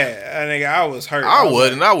was sad. Nigga, I was hurt.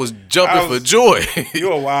 I was jumping for joy.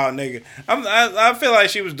 You a wild nigga. I feel like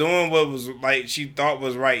she was doing what was like she thought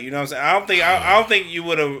was right. You know what I'm saying? I don't think you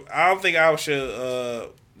would have. I don't think I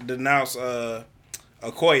should denounce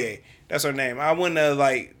Okoye. That's her name. I wouldn't have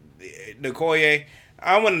like the Okoye.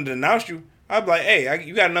 I wouldn't have denounced you. I'd be like, hey,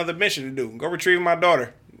 you got another mission to do. Go retrieve my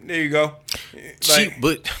daughter. There you go.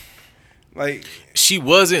 She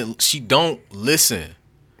wasn't. She don't listen.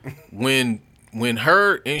 When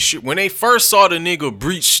they first saw the nigga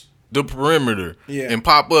breach the perimeter and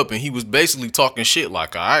pop up, and he was basically talking shit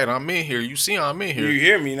like, all right, I'm in here. You see, I'm in here. You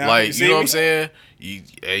hear me now? Like, you know what I'm saying?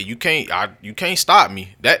 You can't stop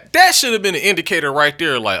me. That should have been an indicator right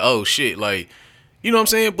there. Like, oh shit, like, you know what I'm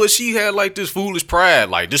saying? But she had like this foolish pride,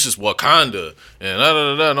 like this is Wakanda and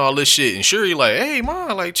and all this shit. And Shuri like, hey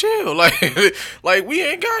man, like chill, like like we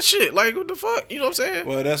ain't got shit. Like what the fuck? You know what I'm saying?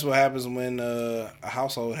 Well, that's what happens when a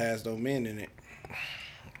household has no men in it.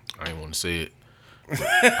 I ain't want to say it.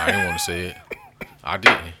 I ain't want to say it. I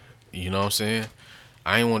didn't. You know what I'm saying?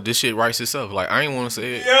 I ain't want this shit writes itself. Like I ain't want to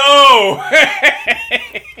say it. Yo.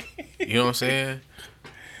 You know what I'm saying?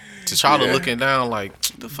 T'Challa looking down like,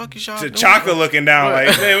 what the fuck is y'all doing? T'Chaka looking down like,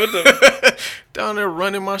 man, what the? Down there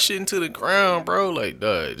running my shit into the ground, bro. Like,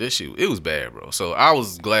 duh, this shit, it was bad, bro. So I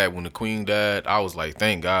was glad when the queen died. I was like,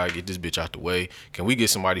 thank God, get this bitch out the way. Can we get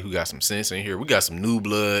somebody who got some sense in here? We got some new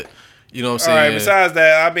blood. You know what I'm saying? All right, besides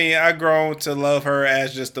that, I mean, I grown to love her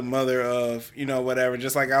as just the mother of, you know, whatever.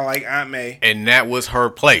 Just like I like Aunt May. And that was her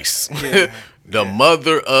place. Yeah. The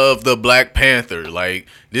mother of the Black Panther. Like,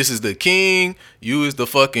 this is the king. You is the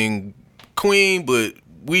fucking queen. But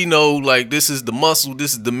we know, like, this is the muscle.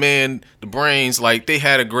 This is the man, the brains. Like, they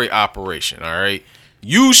had a great operation, all right?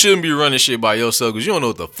 You shouldn't be running shit by yourself because you don't know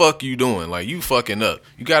what the fuck you doing. Like, you fucking up.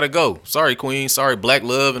 You gotta go. Sorry, queen. Sorry, black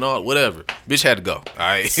love and all, whatever. Bitch had to go. All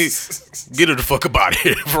right? Get her the fuck up out of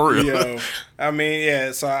here, for real. Yo, I mean,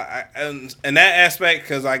 yeah, so I in that aspect,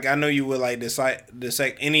 because, like, I know you would, like,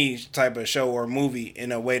 dissect any type of show or movie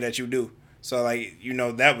in a way that you do. So, like, you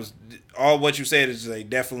know, that was, all what you said is, like,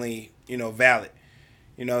 definitely, you know, valid.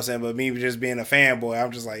 You know what I'm saying? But me just being a fanboy,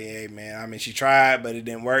 I'm just like, hey, man. I mean, she tried, but it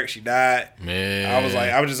didn't work. She died. Man.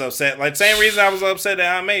 I was just upset. Like, same reason I was upset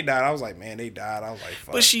that Aunt May died. I was like, man, they died. I was like,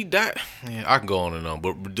 fuck. But she died. Yeah, I can go on and on.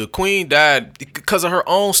 But the queen died because of her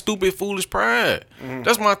own stupid, foolish pride. Mm-hmm.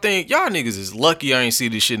 That's my thing. Y'all niggas is lucky I ain't see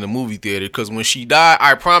this shit in the movie theater. Because when she died,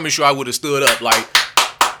 I promise you I would have stood up like,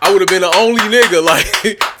 I would have been the only nigga. Like,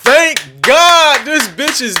 thank God this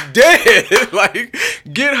bitch is dead. Like,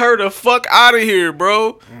 get her the fuck out of here,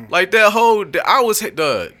 bro. Like, that whole,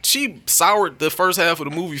 she soured the first half of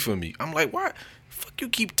the movie for me. I'm like, why? Fuck you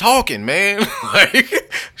keep talking, man.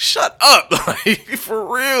 Like, shut up. Like,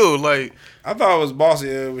 for real. Like, I thought it was bossy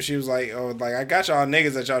when she was like, oh, like, I got y'all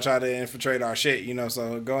niggas that y'all try to infiltrate our shit, you know,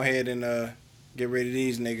 so go ahead and get rid of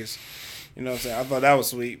these niggas. You know what I'm saying? I thought that was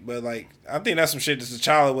sweet, but, like, I think that's some shit that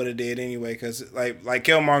T'Challa would have did anyway, because, like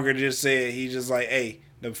Killmonger just said, he's just like, hey,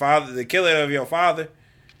 the killer of your father,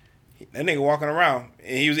 that nigga walking around.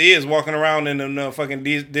 And he is walking around in the fucking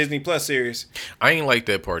Disney Plus series. I ain't like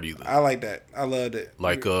that part either. I like that. I loved it.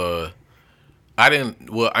 Like, not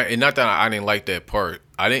that I didn't like that part.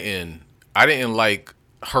 I didn't like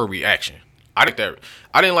her reaction. I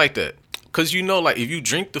didn't like that. Because, you know, like, if you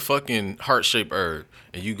drink the fucking heart-shaped herb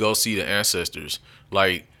and you go see the ancestors,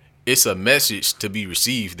 like, it's a message to be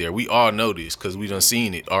received there. We all know this because we done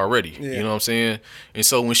seen it already. Yeah. You know what I'm saying? And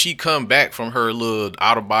so when she come back from her little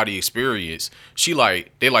out-of-body experience, she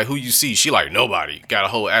like, they like, who you see? She like, nobody. Got a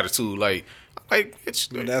whole attitude. Like it's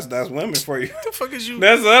that's women for you. What the fuck is you?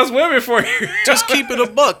 That's women for you. Just keep it a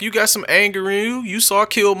buck. You got some anger in you. You saw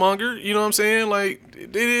Killmonger. You know what I'm saying? Like,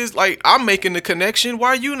 it is like, I'm making the connection. Why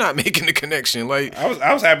are you not making the connection? Like,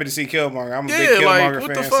 I was happy to see Killmonger. I'm a big Killmonger like,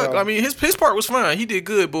 what fan. the fuck? So. I mean, his part was fine. He did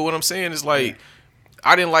good. But what I'm saying is, like,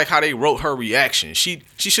 I didn't like how they wrote her reaction. She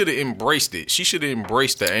should have embraced it. She should have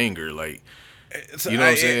embraced the anger. Like, you know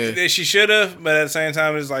what I'm saying? She should have, but at the same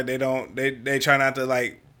time, it's like they try not to,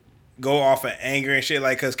 like, go off of anger and shit,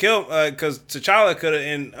 like, cause T'Challa could have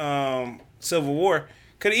in Civil War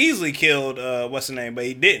could have easily killed what's the name, but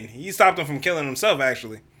he didn't. He stopped him from killing himself,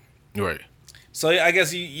 actually. Right. So I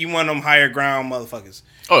guess you want them higher ground motherfuckers.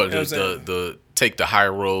 Oh, you know the take the high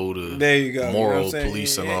road. There you go. Moral you know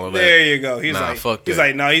police and all of that. There you go. He's like, fuck he's that.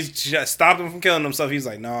 like, no, he's just stopped him from killing himself. He's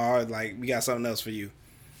like, no, like, we got something else for you.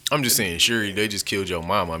 I'm just saying, Shuri, they just killed your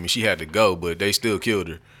mama. I mean, she had to go, but they still killed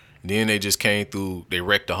her. Then they just came through. They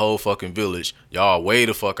wrecked the whole fucking village. Y'all way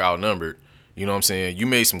the fuck outnumbered. You know what I'm saying? You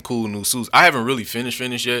made some cool new suits. I haven't really finished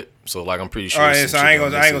yet, so, like, I'm pretty sure. All right, so I ain't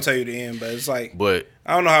gonna tell you the end, but it's like, but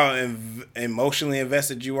I don't know how emotionally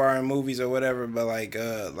invested you are in movies or whatever, but like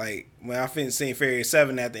when I seen Furious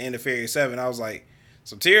 7 at the end of Furious 7, I was like,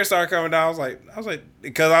 some tears started coming down. I was like,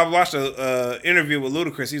 because I watched a interview with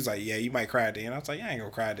Ludacris. He was like, yeah, you might cry at the end. I was like, yeah, I ain't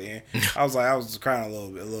gonna cry at the end. I was crying a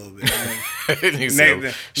little bit.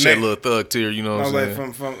 Shed a little thug tear, you know what I'm saying? I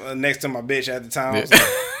was like, from next to my bitch at the time. I was like,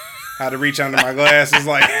 how to reach under my glasses,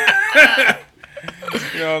 like,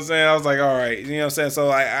 you know what I'm saying? I was like, all right. You know what I'm saying? So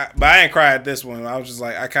but I ain't cry at this one. I was just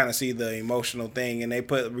like, I kind of see the emotional thing, and they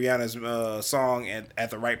put Rihanna's song at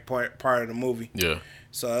the right part of the movie. Yeah.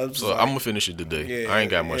 So I'm gonna finish it today. I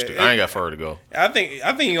ain't got much. I ain't got further to go. I think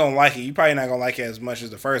you're gonna like it. You probably not gonna like it as much as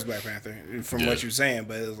the first Black Panther, from what you're saying.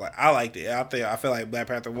 But it's like I liked it. I feel like Black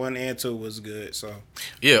Panther 1 and 2 was good. So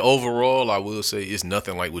yeah, overall, I will say it's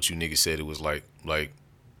nothing like what you niggas said it was like. Like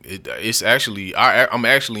it's actually I'm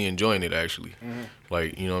actually enjoying it actually. Mm-hmm.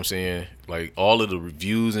 Like, you know what I'm saying? Like all of the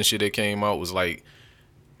reviews and shit that came out was like,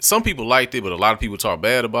 some people liked it, but a lot of people talk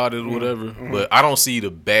bad about it or whatever. Mm-hmm. But I don't see the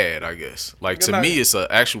bad, I guess. Like, to me, it's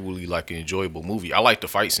actually like an enjoyable movie. I like the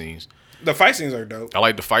fight scenes. The fight scenes are dope. I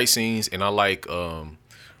like the fight scenes, and I like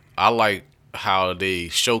how they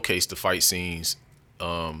showcase the fight scenes,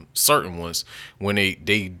 certain ones, when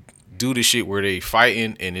they do the shit where they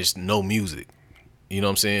fighting and it's no music. You know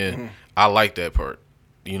what I'm saying? Mm-hmm. I like that part.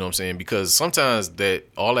 You know what I'm saying? Because sometimes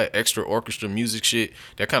all that extra orchestra music shit,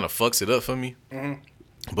 that kind of fucks it up for me. Mm-hmm.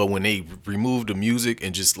 But when they remove the music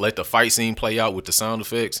and just let the fight scene play out with the sound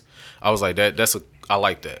effects, I was like, I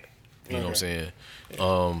like that. You know what I'm saying?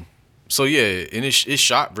 Yeah. So yeah, and it's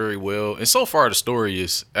shot very well. And so far the story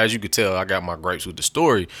is, as you could tell, I got my gripes with the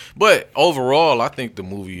story. But overall, I think the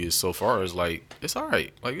movie is so far is like, it's all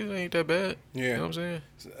right. Like, it ain't that bad. Yeah. You know what I'm saying?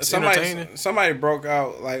 It's entertaining. Somebody broke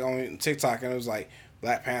out like on TikTok and it was like,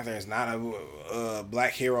 Black Panther is not a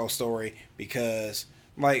black hero story because,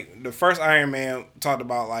 like, the first Iron Man talked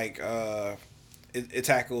about, like, it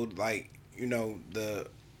tackled, like, you know, the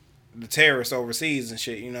terrorists overseas and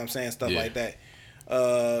shit, you know what I'm saying, stuff like that.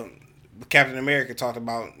 Captain America talked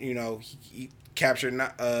about, you know, he captured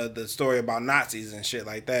the story about Nazis and shit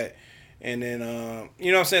like that. And then,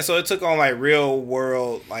 you know what I'm saying, so it took on, like, real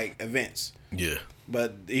world, like, events. Yeah.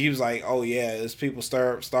 But he was like, oh, yeah, there's people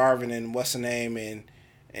starving and what's the name in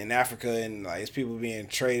Africa, and like it's people being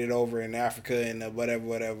traded over in Africa and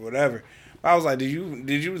whatever. I was like, did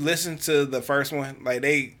you listen to the first one? Like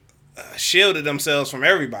they shielded themselves from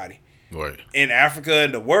everybody, right, in Africa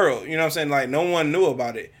and the world. You know what I'm saying? Like no one knew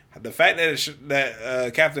about it. The fact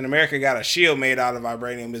that Captain America got a shield made out of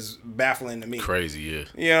vibranium is baffling to me. Crazy, yeah.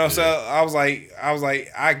 You know, so I was like,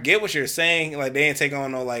 I get what you're saying. Like they ain't take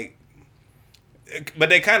on no like, but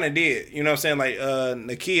they kind of did. You know what I'm saying? Like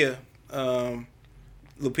Nakia.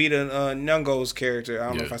 Lupita Nyong'o's character. I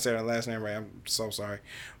don't know if I said her last name right. I'm so sorry,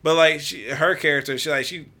 but like her character,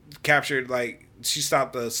 she captured like she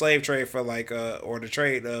stopped the slave trade for like or the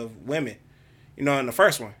trade of women. You know, in the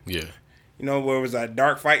first one. Yeah. You know, where it was that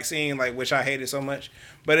dark fight scene, like which I hated so much,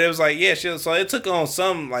 but it was like so it took on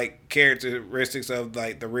some like characteristics of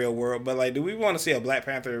like the real world. But like, do we want to see a Black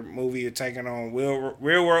Panther movie taking on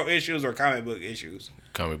real world issues or comic book issues?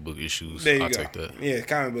 Comic book issues. There you I'll go. take that. Yeah,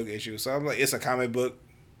 comic book issues. So I'm like, it's a comic book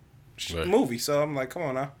movie. So I'm like, come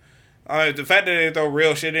on now. The fact that they throw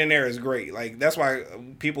real shit in there is great. Like that's why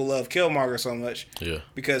people love Killmonger so much. Yeah.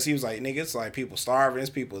 Because he was like, nigga, it's like people starving, it's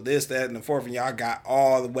people this, that, and the fourth, and y'all got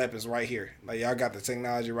all the weapons right here. Like y'all got the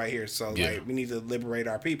technology right here. So like we need to liberate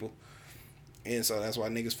our people. And so that's why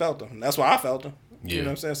niggas felt them. That's why I felt them. Yeah. You know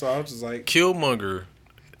what I'm saying? So I was just like, Killmonger.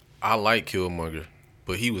 I like Killmonger,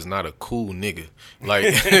 but he was not a cool nigga.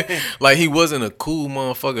 Like, like he wasn't a cool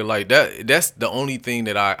motherfucker. Like that. That's the only thing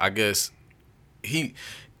that I guess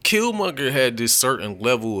Killmonger had this certain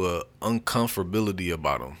level of uncomfortability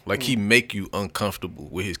about him. Like he make you uncomfortable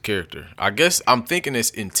with his character. I guess I'm thinking it's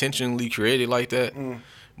intentionally created like that.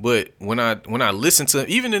 But when I listen to him,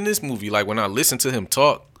 even in this movie, like when I listen to him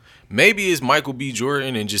talk, maybe it's Michael B.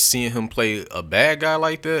 Jordan and just seeing him play a bad guy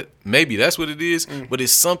like that. Maybe that's what it is. But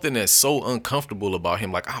it's something that's so uncomfortable about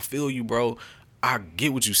him. Like, I feel you, bro. I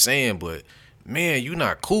get what you're saying, but man, you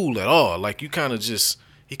not cool at all. Like you kind of just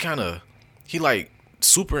he like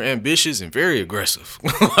super ambitious and very aggressive.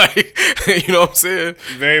 Like, you know what I'm saying?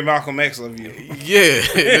 Very Malcolm X of you. Yeah.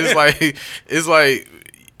 It's like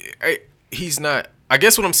he's not, I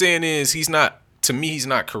guess what I'm saying is he's not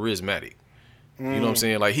charismatic. You know what I'm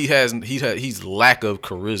saying? Like he's lack of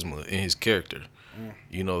charisma in his character.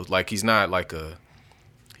 You know, like he's not like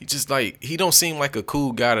he don't seem like a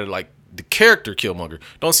cool guy that like the character Killmonger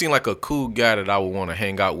don't seem like a cool guy that I would want to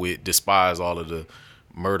hang out with, despise all of the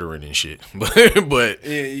murdering and shit. But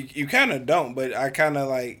yeah, you kind of don't, but I kind of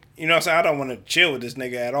like, you know what I'm saying? I don't want to chill with this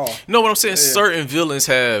nigga at all. No, what I'm saying, certain villains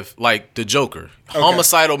have, like the Joker,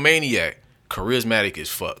 homicidal maniac, charismatic as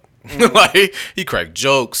fuck. Like he crack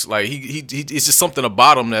jokes, like he it's just something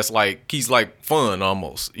about him that's like he's like fun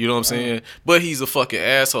almost, you know what I'm saying? But he's a fucking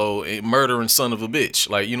asshole and murdering son of a bitch,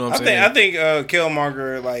 like, you know what I'm saying? I think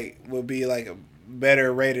Killmonger like would be like a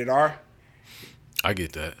better rated R. I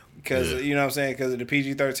get that. because you know what I'm saying, because of the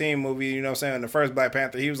PG-13 movie. You know what I'm saying, in the first Black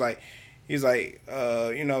Panther, he was like, you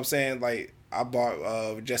know what I'm saying, like, I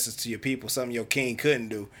brought justice to your people, something your king couldn't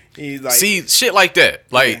do. He's like, see shit like that,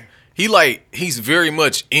 like he's very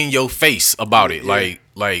much in your face about it, like.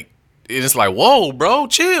 It's like, whoa, bro,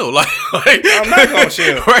 chill. Like I'm not gonna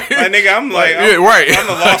chill. Right? Like, nigga, I'm the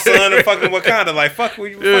lost son of fucking Wakanda. Like, fuck,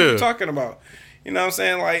 what you talking about? You know what I'm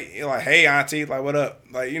saying? Like, hey, auntie, like, what up?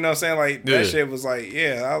 Like, you know what I'm saying? Like, that shit was like,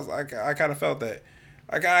 I kind of felt that.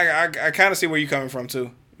 I kind of see where you coming from too. You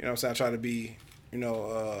know what I'm saying? I try to be,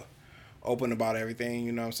 open about everything.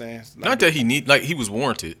 You know what I'm saying? Not that he was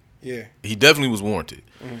warranted. Yeah, he definitely was warranted,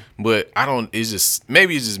 but I don't. It's just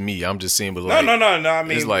maybe it's just me. I'm just saying, but like, no. I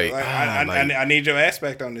mean, it's like, I need your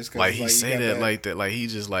aspect on this. Cause like he say that like that, like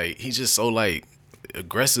he's just so like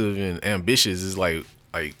aggressive and ambitious. Is like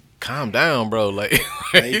calm down, bro. Like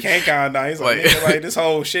he can't calm down. He's like, nigga, like this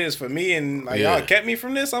whole shit is for me, and like y'all kept me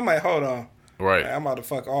from this. I'm like, hold on. Right, like, I'm about to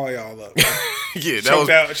fuck all y'all up. Yeah,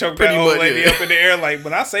 that choke that old lady up in the air. Like,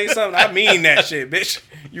 when I say something, I mean that shit, bitch.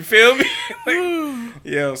 You feel me?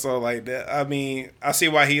 Like, so like that. I mean, I see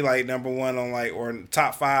why he like number one on like or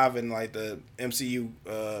top 5 in like the MCU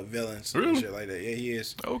villains and shit like that. Yeah, he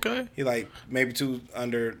is. Okay. He like maybe 2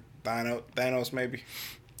 under Thanos maybe.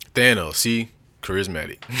 Thanos, see.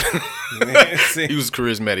 Charismatic. He was a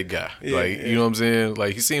charismatic guy. You know what I'm saying?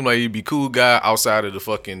 Like, he seemed like he'd be cool guy outside of the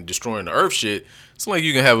fucking destroying the earth shit. It's like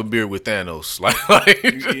you can have a beer with Thanos. Like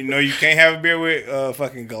you can't have a beer with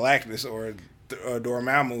fucking Galactus or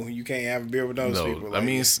Dormammu. You can't have a beer with those people. Like,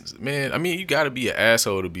 I mean, you got to be an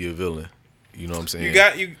asshole to be a villain. You know what I'm saying?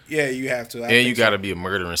 You have to. And you got to be a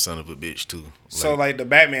murdering son of a bitch too. So like the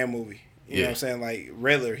Batman movie, you know what I'm saying? Like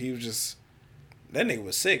Riddler, he was just. That nigga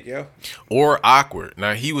was sick, yo. Or awkward.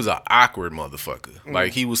 Now he was an awkward motherfucker.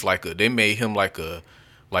 Like he was like they made him like a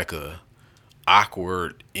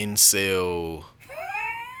awkward incel.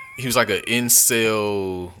 He was like an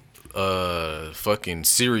incel fucking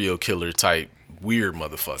serial killer type weird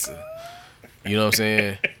motherfucker. You know what I'm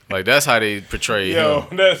saying? Like that's how they portray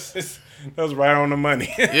him. That's right on the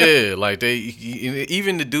money. Yeah, like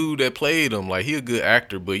even the dude that played him, like he a good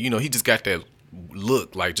actor, but you know, he just got that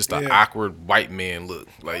look, like just an awkward white man look.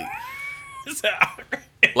 Like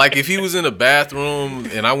if he was in a bathroom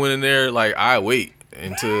and I went in there, like I wait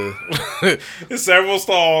until there's several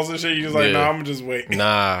stalls and shit. You just like, nah, I'm gonna just wait.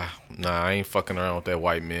 Nah, I ain't fucking around with that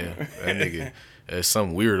white man. That nigga, there's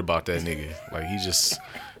something weird about that nigga. Like he just.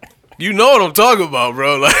 You know what I'm talking about,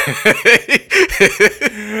 bro. Like,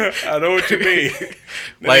 I know what you mean.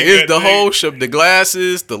 Like, it's the whole shit, the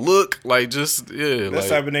glasses, the look, like, just, That's like,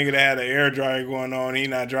 type of nigga that had an air dryer going on. He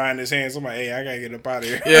not drying his hands. I'm like, hey, I gotta get up out of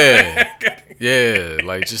here. Yeah. Yeah.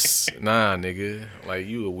 Like, just, nah, nigga. Like,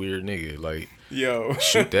 you a weird nigga. Like, yo.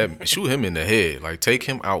 Shoot him in the head. Like, take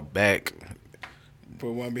him out back.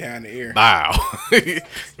 Put one behind the ear. Wow.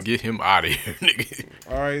 Get him out of here, nigga.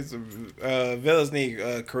 All right, so villains need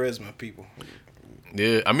charisma, people.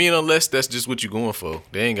 Yeah, I mean, unless that's just what you're going for.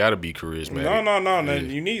 They ain't got to be charismatic. No. Yeah.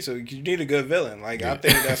 You need a good villain. Like, I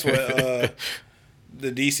think that's what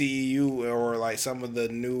the DCEU or, like, some of the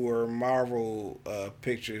newer Marvel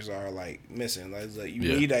pictures are, like, missing. Like, you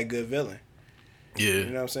need that good villain. Yeah. You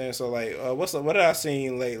know what I'm saying? So, like, what did I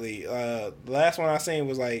seen lately? The last one I seen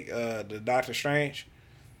was, like, the Doctor Strange.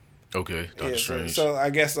 Okay, Doctor Strange. So I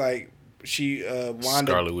guess like she Wanda,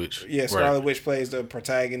 Scarlet Witch. Yeah, Scarlet Witch plays the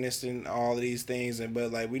protagonist in all of these things,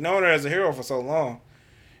 but like we known her as a hero for so long.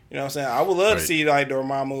 You know what I'm saying? I would love to see like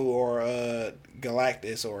Dormammu or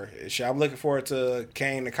Galactus or shit. I'm looking forward to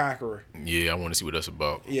Kang the Conqueror. Yeah, I want to see what that's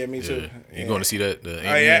about. Yeah, me too. You going to see that? The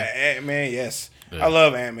Ant-Man? Ant-Man, yes. Yeah. I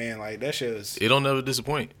love Ant-Man. Like that shit was. It don't never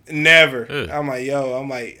disappoint. Never. Yeah.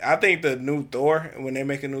 I think the new Thor, when they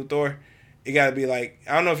make a new Thor, it got to be like,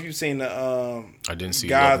 I don't know if you've seen the I didn't see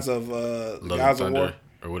Gods of War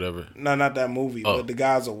or whatever. No, not that movie, but the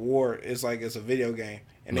Gods of War. It's like it's a video game,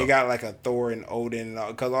 and they got like a Thor and Odin,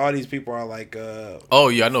 because all these people are like. Oh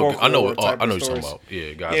yeah, I know what you're talking about.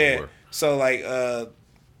 Yeah, Gods of War. So like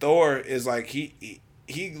Thor is like he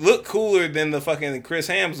looked cooler than the fucking Chris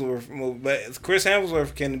Hemsworth movie, but Chris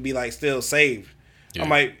Hemsworth can be like still saved. Yeah. I'm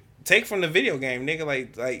like, take from the video game, nigga.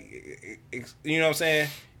 Like you know what I'm saying?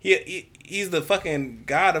 He's the fucking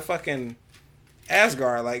god of fucking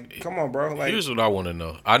Asgard. Like, come on, bro. Like, here's what I want to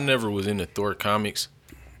know. I never was into Thor comics,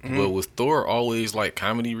 but was Thor always like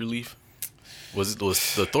comedy relief? Was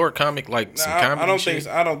the Thor comic like some Nah, comedy? I don't shit? think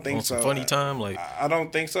so. I don't think On some so. funny time, like I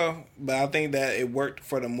don't think so, but I think that it worked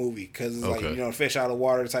for the movie because it's like, Okay. you know, fish out of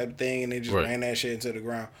water type thing, and they just Right. ran that shit into the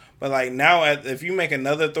ground. But like now, if you make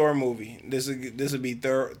another Thor movie, this would be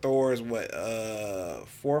Thor's what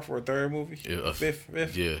fourth or third movie? Yeah,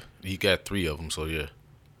 Fifth. yeah, he got 3 of them, so yeah.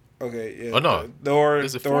 Okay, yeah. Oh, no. Thor,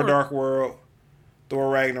 Is it Thor 4? Dark World,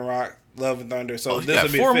 Thor Ragnarok, Love and Thunder. So Oh, he this got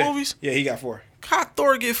would be 4 fifth. movies? Yeah, he got 4. How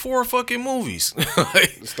Thor get 4 fucking movies?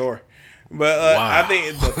 Like, The story. But Wow. I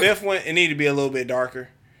think the fifth one, it need to be a little bit darker.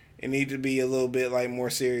 It need to be a little bit like more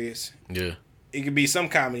serious. yeah, It could be some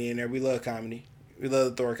comedy in there. We love comedy. We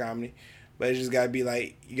love the Thor comedy. But it just gotta be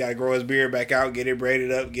like, you gotta grow his beard back out, get it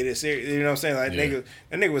braided up, get it serious. You know what I'm saying? Like Yeah.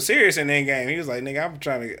 that nigga was serious in that game. He was like,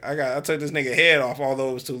 nigga, I took this nigga head off, although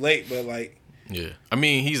it was too late, but like yeah. I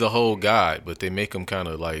mean, he's a whole guy, but they make him kind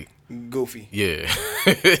of like, goofy. yeah.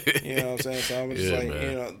 You know what I'm saying? So I'm just Yeah, like, man.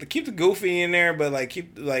 you know, keep the goofy in there, but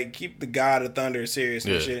keep the God of Thunder serious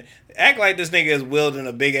and Yeah. shit. Act like this nigga is wielding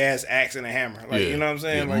a big ass axe and a hammer. Like, Yeah. you know what I'm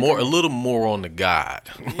saying? Yeah, Like, a little more on the God.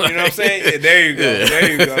 you know what I'm saying? Yeah, there you go. Yeah.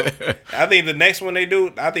 There you go. I think the next one they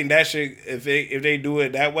do, I think that should, if they do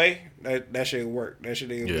it that way, that should work. That should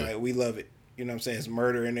be Yeah. like, we love it. You know what I'm saying? It's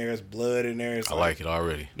murder in there. It's blood in there. It's I like it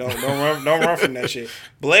already. Don't run from that shit.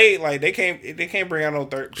 Blade, like they can't bring out no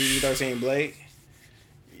PG-13 Blade.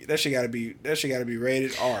 That shit gotta be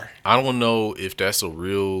rated R. I don't know if that's a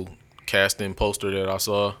real casting poster that I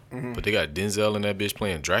saw, Mm-hmm. but they got Denzel in that bitch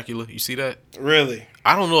playing Dracula. You see that? Really?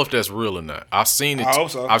 I don't know if that's real or not. I've seen it. I hope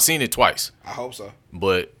so. I've seen it twice, I hope so.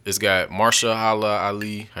 but it's got Marsha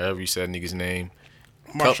Ali, however you said nigga's name.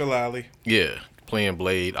 Marshall Ali. Yeah, playing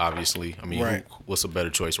Blade, obviously. I mean, Right. what's a better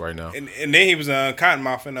choice right now? And then he was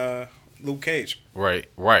Cottonmouth in Luke Cage. Right.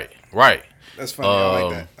 That's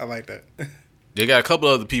funny. I like that. They got a couple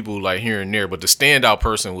other people like here and there, but the standout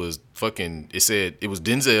person was fucking. It said it was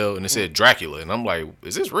Denzel, and it said Dracula, and I'm like,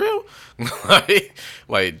 is this real?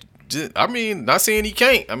 I mean, not saying he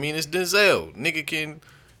can't. I mean, it's Denzel. Nigga can,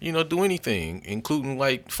 do anything, including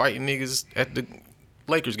like fighting niggas at the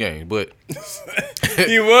Lakers game. But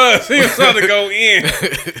he was about to go in.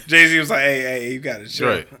 Jay-Z was like, hey, you gotta chill.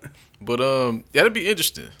 right. But that'd be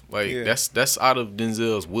interesting. Like Yeah. that's out of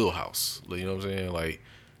Denzel's wheelhouse. You know what I'm saying? Like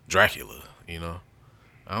Dracula.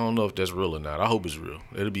 I don't know if that's real or not. I hope it's real.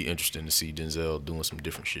 It'll be interesting to see Denzel doing some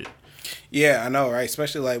different shit. Yeah, I know, right?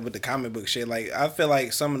 Especially like with the comic book shit. Like I feel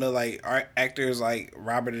like some of the like art actors like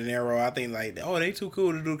Robert De Niro, I think like, oh, they too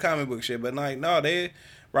cool to do comic book shit. But like, no,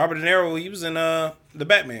 Robert De Niro, he was in the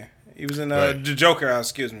Batman. He was in Right. the Joker,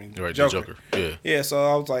 excuse me. Right, the Joker. Yeah. Yeah,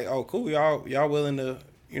 so I was like, oh, cool, y'all willing to,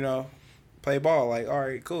 play ball. Like, all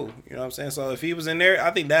right, cool. You know what I'm saying? So if he was in there, I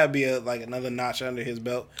think that'd be like another notch under his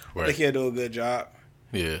belt. I Right. think he'll do a good job.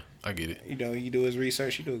 Yeah, I get it. He do his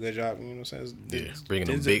research, he do a good job. You know what I'm saying? Yeah, bringing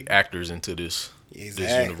them big actors into this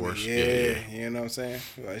Exactly. universe. Yeah, you know what I'm saying?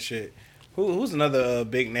 Like shit. Who's another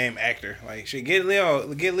big name actor? Like shit, get Leo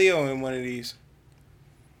in one of these.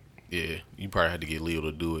 Yeah, you probably had to get Leo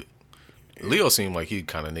to do it. Leo seemed like he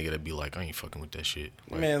kind of nigga that'd be like, I ain't fucking with that shit.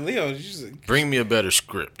 Like, Man, Leo, just bring me a better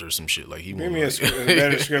script or some shit. Like he bring me a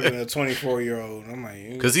better script than a 24-year-old. I'm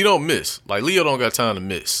like, Cause he don't miss. Like Leo don't got time to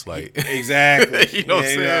miss. Like exactly. You know what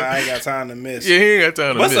I'm saying? I ain't got time to miss. yeah, he ain't got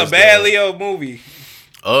time to What's miss. a bad dog. Leo movie?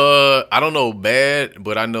 I don't know bad,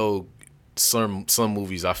 but I know some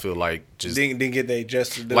movies I feel like just Didn't get they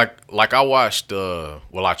justice. like I watched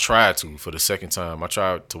I tried to for the second time. I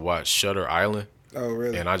tried to watch Shutter Island Oh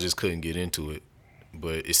really? and I just couldn't get into it.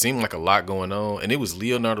 But it seemed like a lot going on, and it was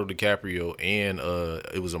Leonardo DiCaprio and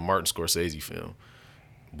it was a Martin Scorsese film.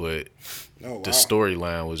 But Oh wow. the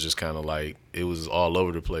storyline was just kind of like it was all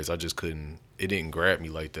over the place. I just couldn't. It didn't grab me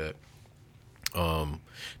like that.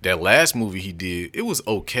 That last movie he did, it was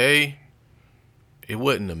okay. It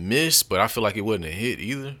wasn't a miss, but I feel like it wasn't a hit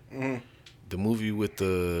either. Mm-hmm. The movie with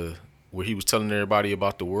where he was telling everybody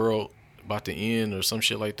about the world, about the end or some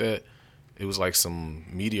shit like that. It was like some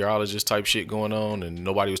meteorologist type shit going on, and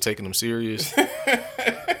nobody was taking him serious.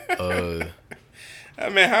 I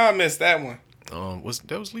mean, how I missed that one?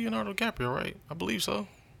 That was Leonardo DiCaprio, right? I believe so.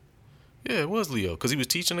 Yeah, it was Leo, because he was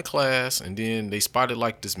teaching a class, and then they spotted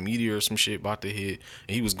like this meteor or some shit about to hit,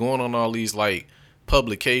 and he was going on all these like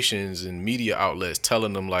publications and media outlets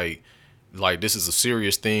telling them like this is a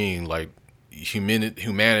serious thing, like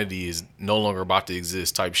humanity is no longer about to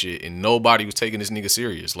exist type shit, and nobody was taking this nigga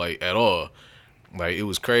serious like at all. Like it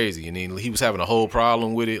was crazy, and then he was having a whole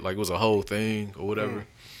problem with it, like it was a whole thing or whatever.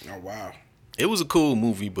 Oh wow. It was a cool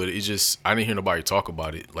movie, but it just I didn't hear nobody talk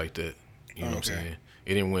about it like that. You know what I'm Okay. saying?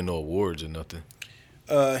 It didn't win no awards or nothing.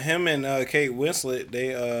 Him and Kate Winslet, they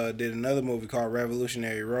did another movie called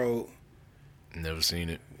Revolutionary Road. Never seen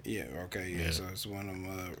it. Yeah, okay, yeah. So it's one of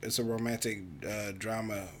them. It's a romantic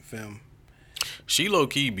drama film. She low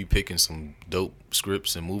key be picking some dope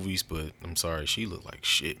scripts and movies, but I'm sorry, she look like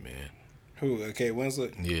shit, man. Who? Kate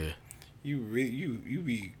Winslet. Yeah. You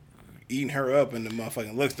be eating her up in the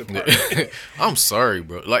motherfucking looks department. I'm sorry,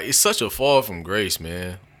 bro. Like, it's such a fall from grace,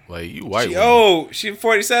 man. Like, you white She woman. old. She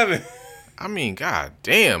 47. I mean, god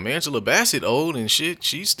damn, Angela Bassett old and shit.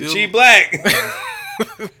 She black.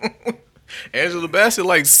 Angela Bassett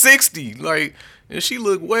like 60. Like, and she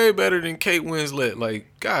look way better than Kate Winslet. Like,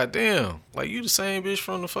 god damn. Like, you the same bitch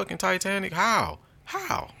from the fucking Titanic? How?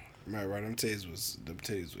 Right. Them titties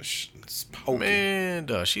was poking. Man,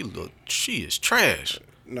 she is trash.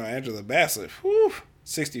 No, Angela Bassett. Whew,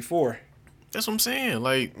 64. That's what I'm saying.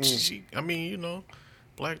 Like, I mean, you know,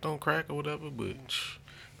 black don't crack or whatever, but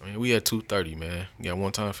I mean, we at 2:30, man. You got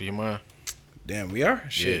one time for your mind? Damn, we are?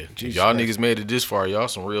 Shit. Yeah. Jesus Y'all Christ. niggas made it this far. Y'all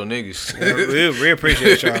some real niggas. Yeah, we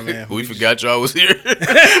appreciate y'all, man. we forgot y'all was here.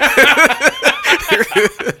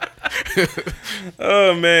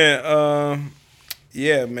 Oh, man.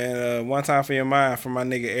 Yeah, man. One time for your mind from my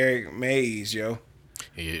nigga Eric Mays, yo.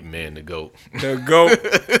 Yeah, man, the GOAT. The GOAT.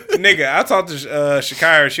 Nigga, I talked to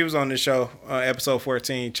Shakira. She was on this show, episode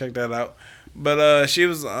 14. Check that out. But she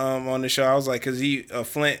was on the show. I was like, because he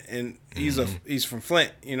Flint, and he's from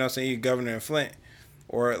Flint. You know what I'm saying? He's governor in Flint.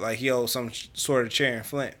 Or like he holds some sort of chair in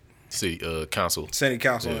Flint. City council. City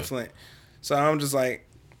council in Flint. So I'm just like,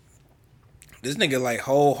 this nigga like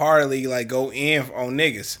wholeheartedly like go in on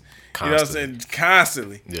niggas. Constantly. You know what I'm saying?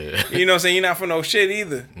 Constantly. Yeah. You know what I'm saying? You're not for no shit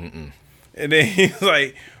either. And then he's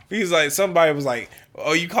like, somebody was like,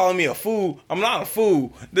 oh, you calling me a fool? I'm not a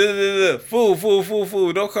fool.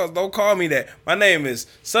 Fool. Don't call me that. My name is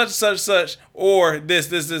such, or this.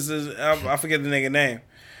 I forget the nigga name.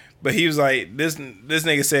 But he was like, this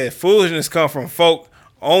nigga said, foolishness come from folk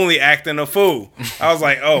only acting a fool. I was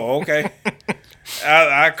like, oh, okay.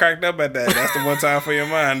 I cracked up at that. That's the one time for your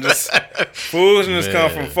mind. Just foolishness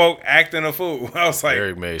come from folk acting a fool. I was like,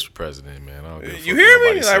 Eric Mays for president, man. I don't give a you fuck hear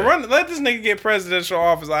what me? nobody Like, say. let this nigga get presidential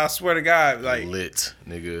office. I swear to God, like lit,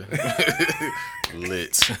 nigga.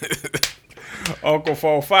 Lit. Uncle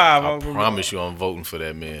 4-5. I promise you, I'm voting for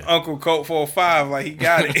that man. Uncle Coat 4-5, like he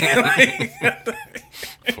got it.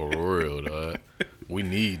 For real, dog. We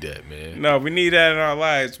need that, man. No, we need that in our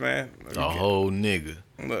lives, man. A whole nigga.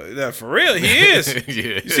 Look, that for real, he is.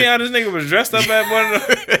 Yeah. You see how this nigga was dressed up at one of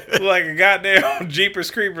the, like a goddamn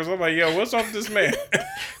Jeepers Creepers? I'm like, yo, what's up with this man?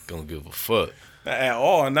 Don't give a fuck. Not at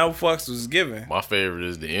all. No fucks was given. My favorite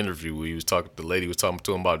is the interview where he was talking. The lady was talking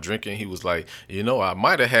to him about drinking. He was like, you know, I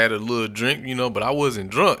might have had a little drink, you know, but I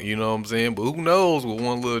wasn't drunk. You know what I'm saying? But who knows what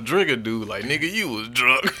one little drinker do? Like, nigga, you was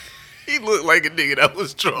drunk. He looked like a nigga that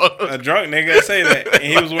was drunk. A drunk nigga say that, and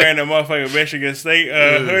he was wearing a motherfucking Michigan State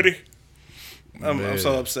hoodie. I'm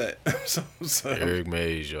so upset. I'm so upset. Eric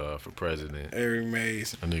Mays, y'all, for president. Eric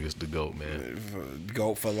Mays, That nigga's the GOAT, man.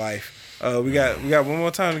 GOAT for life. We got one more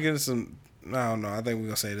time to get into some. I don't know. I think we're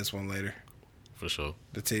gonna say this one later. For sure.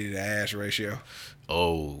 The titty to ass ratio.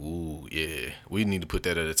 Oh, ooh, yeah. We need to put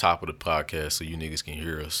that at the top of the podcast so you niggas can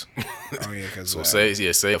hear us. Oh yeah, because So say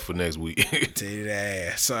it for next week. titty to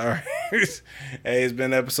ass. All right. Hey, it's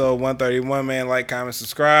been episode 131. Man, like, comment,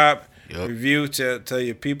 subscribe, review, tell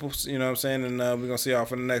your people. You know what I'm saying? And we're gonna see y'all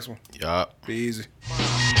for the next one. Yup. Be easy. Detroit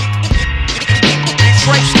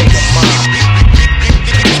state of mind.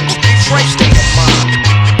 Detroit state of mind.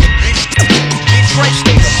 Detroit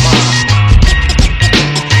state of mind.